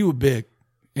dude. He was big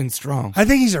and strong. I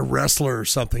think he's a wrestler or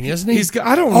something, isn't he?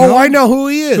 I don't know. Oh, I know who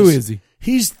he is. Who is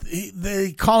he?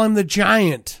 They call him the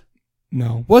Giant.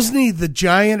 No. Wasn't he the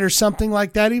Giant or something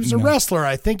like that? He was a wrestler.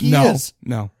 I think he is.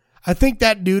 No. I think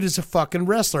that dude is a fucking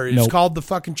wrestler. He's called the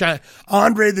fucking Giant.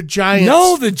 Andre the Giant.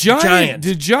 No, the Giant.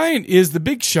 The Giant is the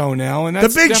Big Show now. And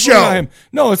that's the Big Show. Not him.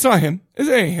 No, it's not him. It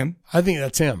ain't him. I think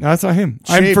that's him. No, that's not him.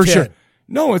 I'm for sure.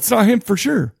 No, it's not him for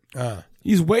sure.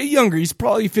 He's way younger. He's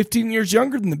probably 15 years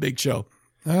younger than the Big Show.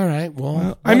 All right.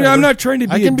 Well, I mean, I'm not trying to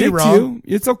be a can be dick to wrong.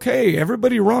 you. It's okay.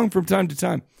 Everybody wrong from time to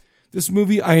time. This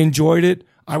movie, I enjoyed it.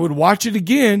 I would watch it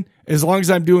again as long as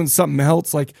I'm doing something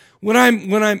else. Like when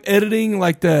I'm editing,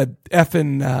 like the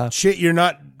effing shit, you're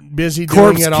not busy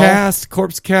doing it all.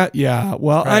 Corpse Cast. Yeah.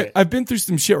 Well, Right. I've been through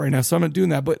some shit right now, so I'm not doing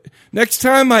that. But next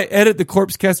time I edit the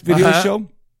Corpse Cast video show,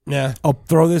 yeah, I'll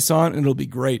throw this on and it'll be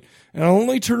great. And I'll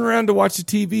only turn around to watch the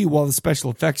TV while the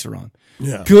special effects are on.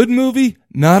 Yeah. Good movie,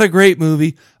 not a great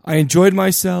movie. I enjoyed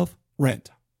myself. Rent.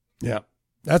 Yeah.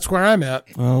 That's where I'm at.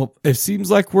 Well, it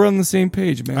seems like we're on the same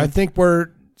page, man. I think we're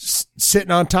sitting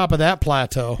on top of that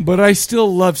plateau. But I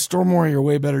still love Stormwarrior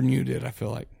way better than you did, I feel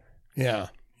like. Yeah.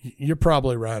 You're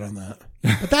probably right on that.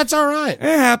 But that's all right.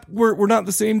 Yeah, we're not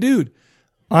the same dude.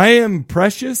 I am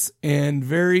precious and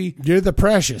very... You're the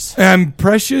precious. I'm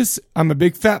precious. I'm a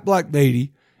big fat black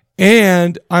lady.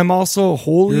 And I'm also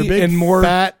holy You're a big and more...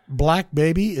 fat black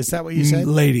baby? Is that what you said?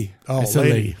 Lady. Oh, I said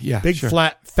lady. Yeah, big sure.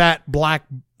 fat black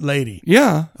lady.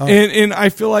 Yeah. Oh. And I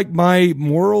feel like my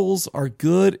morals are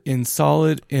good and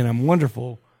solid and I'm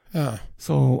wonderful.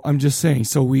 So I'm just saying,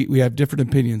 so we have different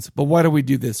opinions. But why don't we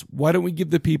do this? Why don't we give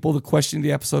the people the question of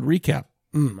the episode recap?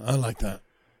 I like that.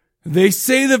 They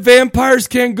say the vampires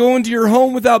can't go into your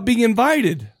home without being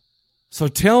invited. So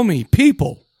tell me,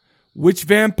 people, which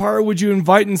vampire would you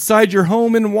invite inside your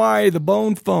home and why? The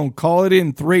Bone Phone. Call it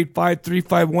in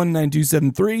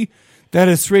 385-351-9273. That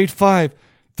is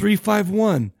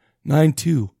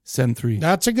 385-351-9273.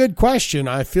 That's a good question.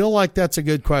 I feel like that's a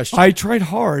good question. I tried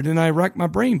hard and I racked my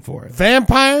brain for it.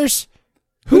 Vampires?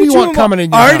 Who do you want coming in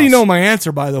your I already house? know my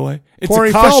answer, by the way. It's Corey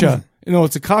Akasha. Feldman. No,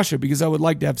 it's Akasha because I would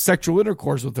like to have sexual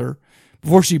intercourse with her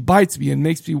before she bites me and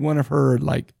makes me one of her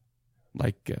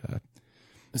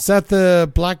Is that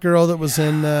the black girl that was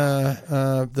in the Queen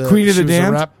of the she was in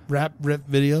Damned? rap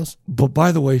videos? But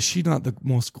by the way, she's not the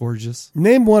most gorgeous.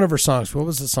 Name one of her songs. What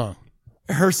was the song?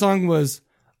 Her song was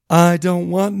 "I Don't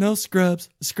Want No Scrubs."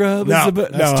 Scrub No, is a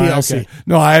that's TLC. Okay.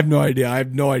 No, I have no idea. I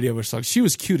have no idea what song. She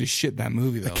was cute as shit in that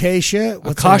movie though. Acacia?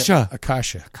 What's Akasha. her name?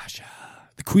 Akasha.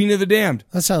 The Queen of the Damned.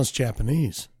 That sounds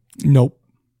Japanese. Nope.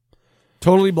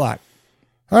 Totally black.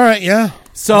 All right, yeah.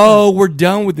 So we're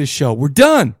done with this show. We're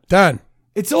done. Done.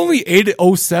 It's only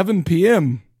 8:07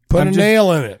 p.m. Put a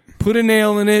nail in it. Put a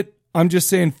nail in it. I'm just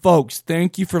saying, folks,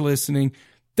 thank you for listening.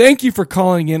 Thank you for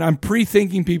calling in. I'm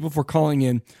pre-thanking people for calling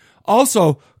in.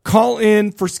 Also, call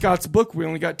in for Scott's book. We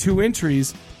only got 2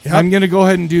 entries. Yep. I'm going to go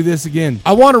ahead and do this again.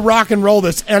 I want to rock and roll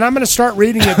this, and I'm going to start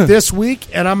reading it this week,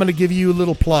 and I'm going to give you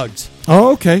little plugs.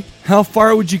 Oh, okay. How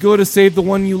far would you go to save the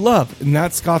one you love? And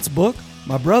that's Scott's book,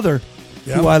 my brother,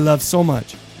 who I love so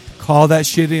much. Call that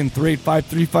shit in,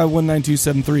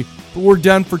 385-351-9273. But we're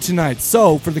done for tonight.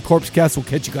 So, for the Corpse Cast, we'll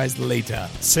catch you guys later.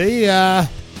 See ya.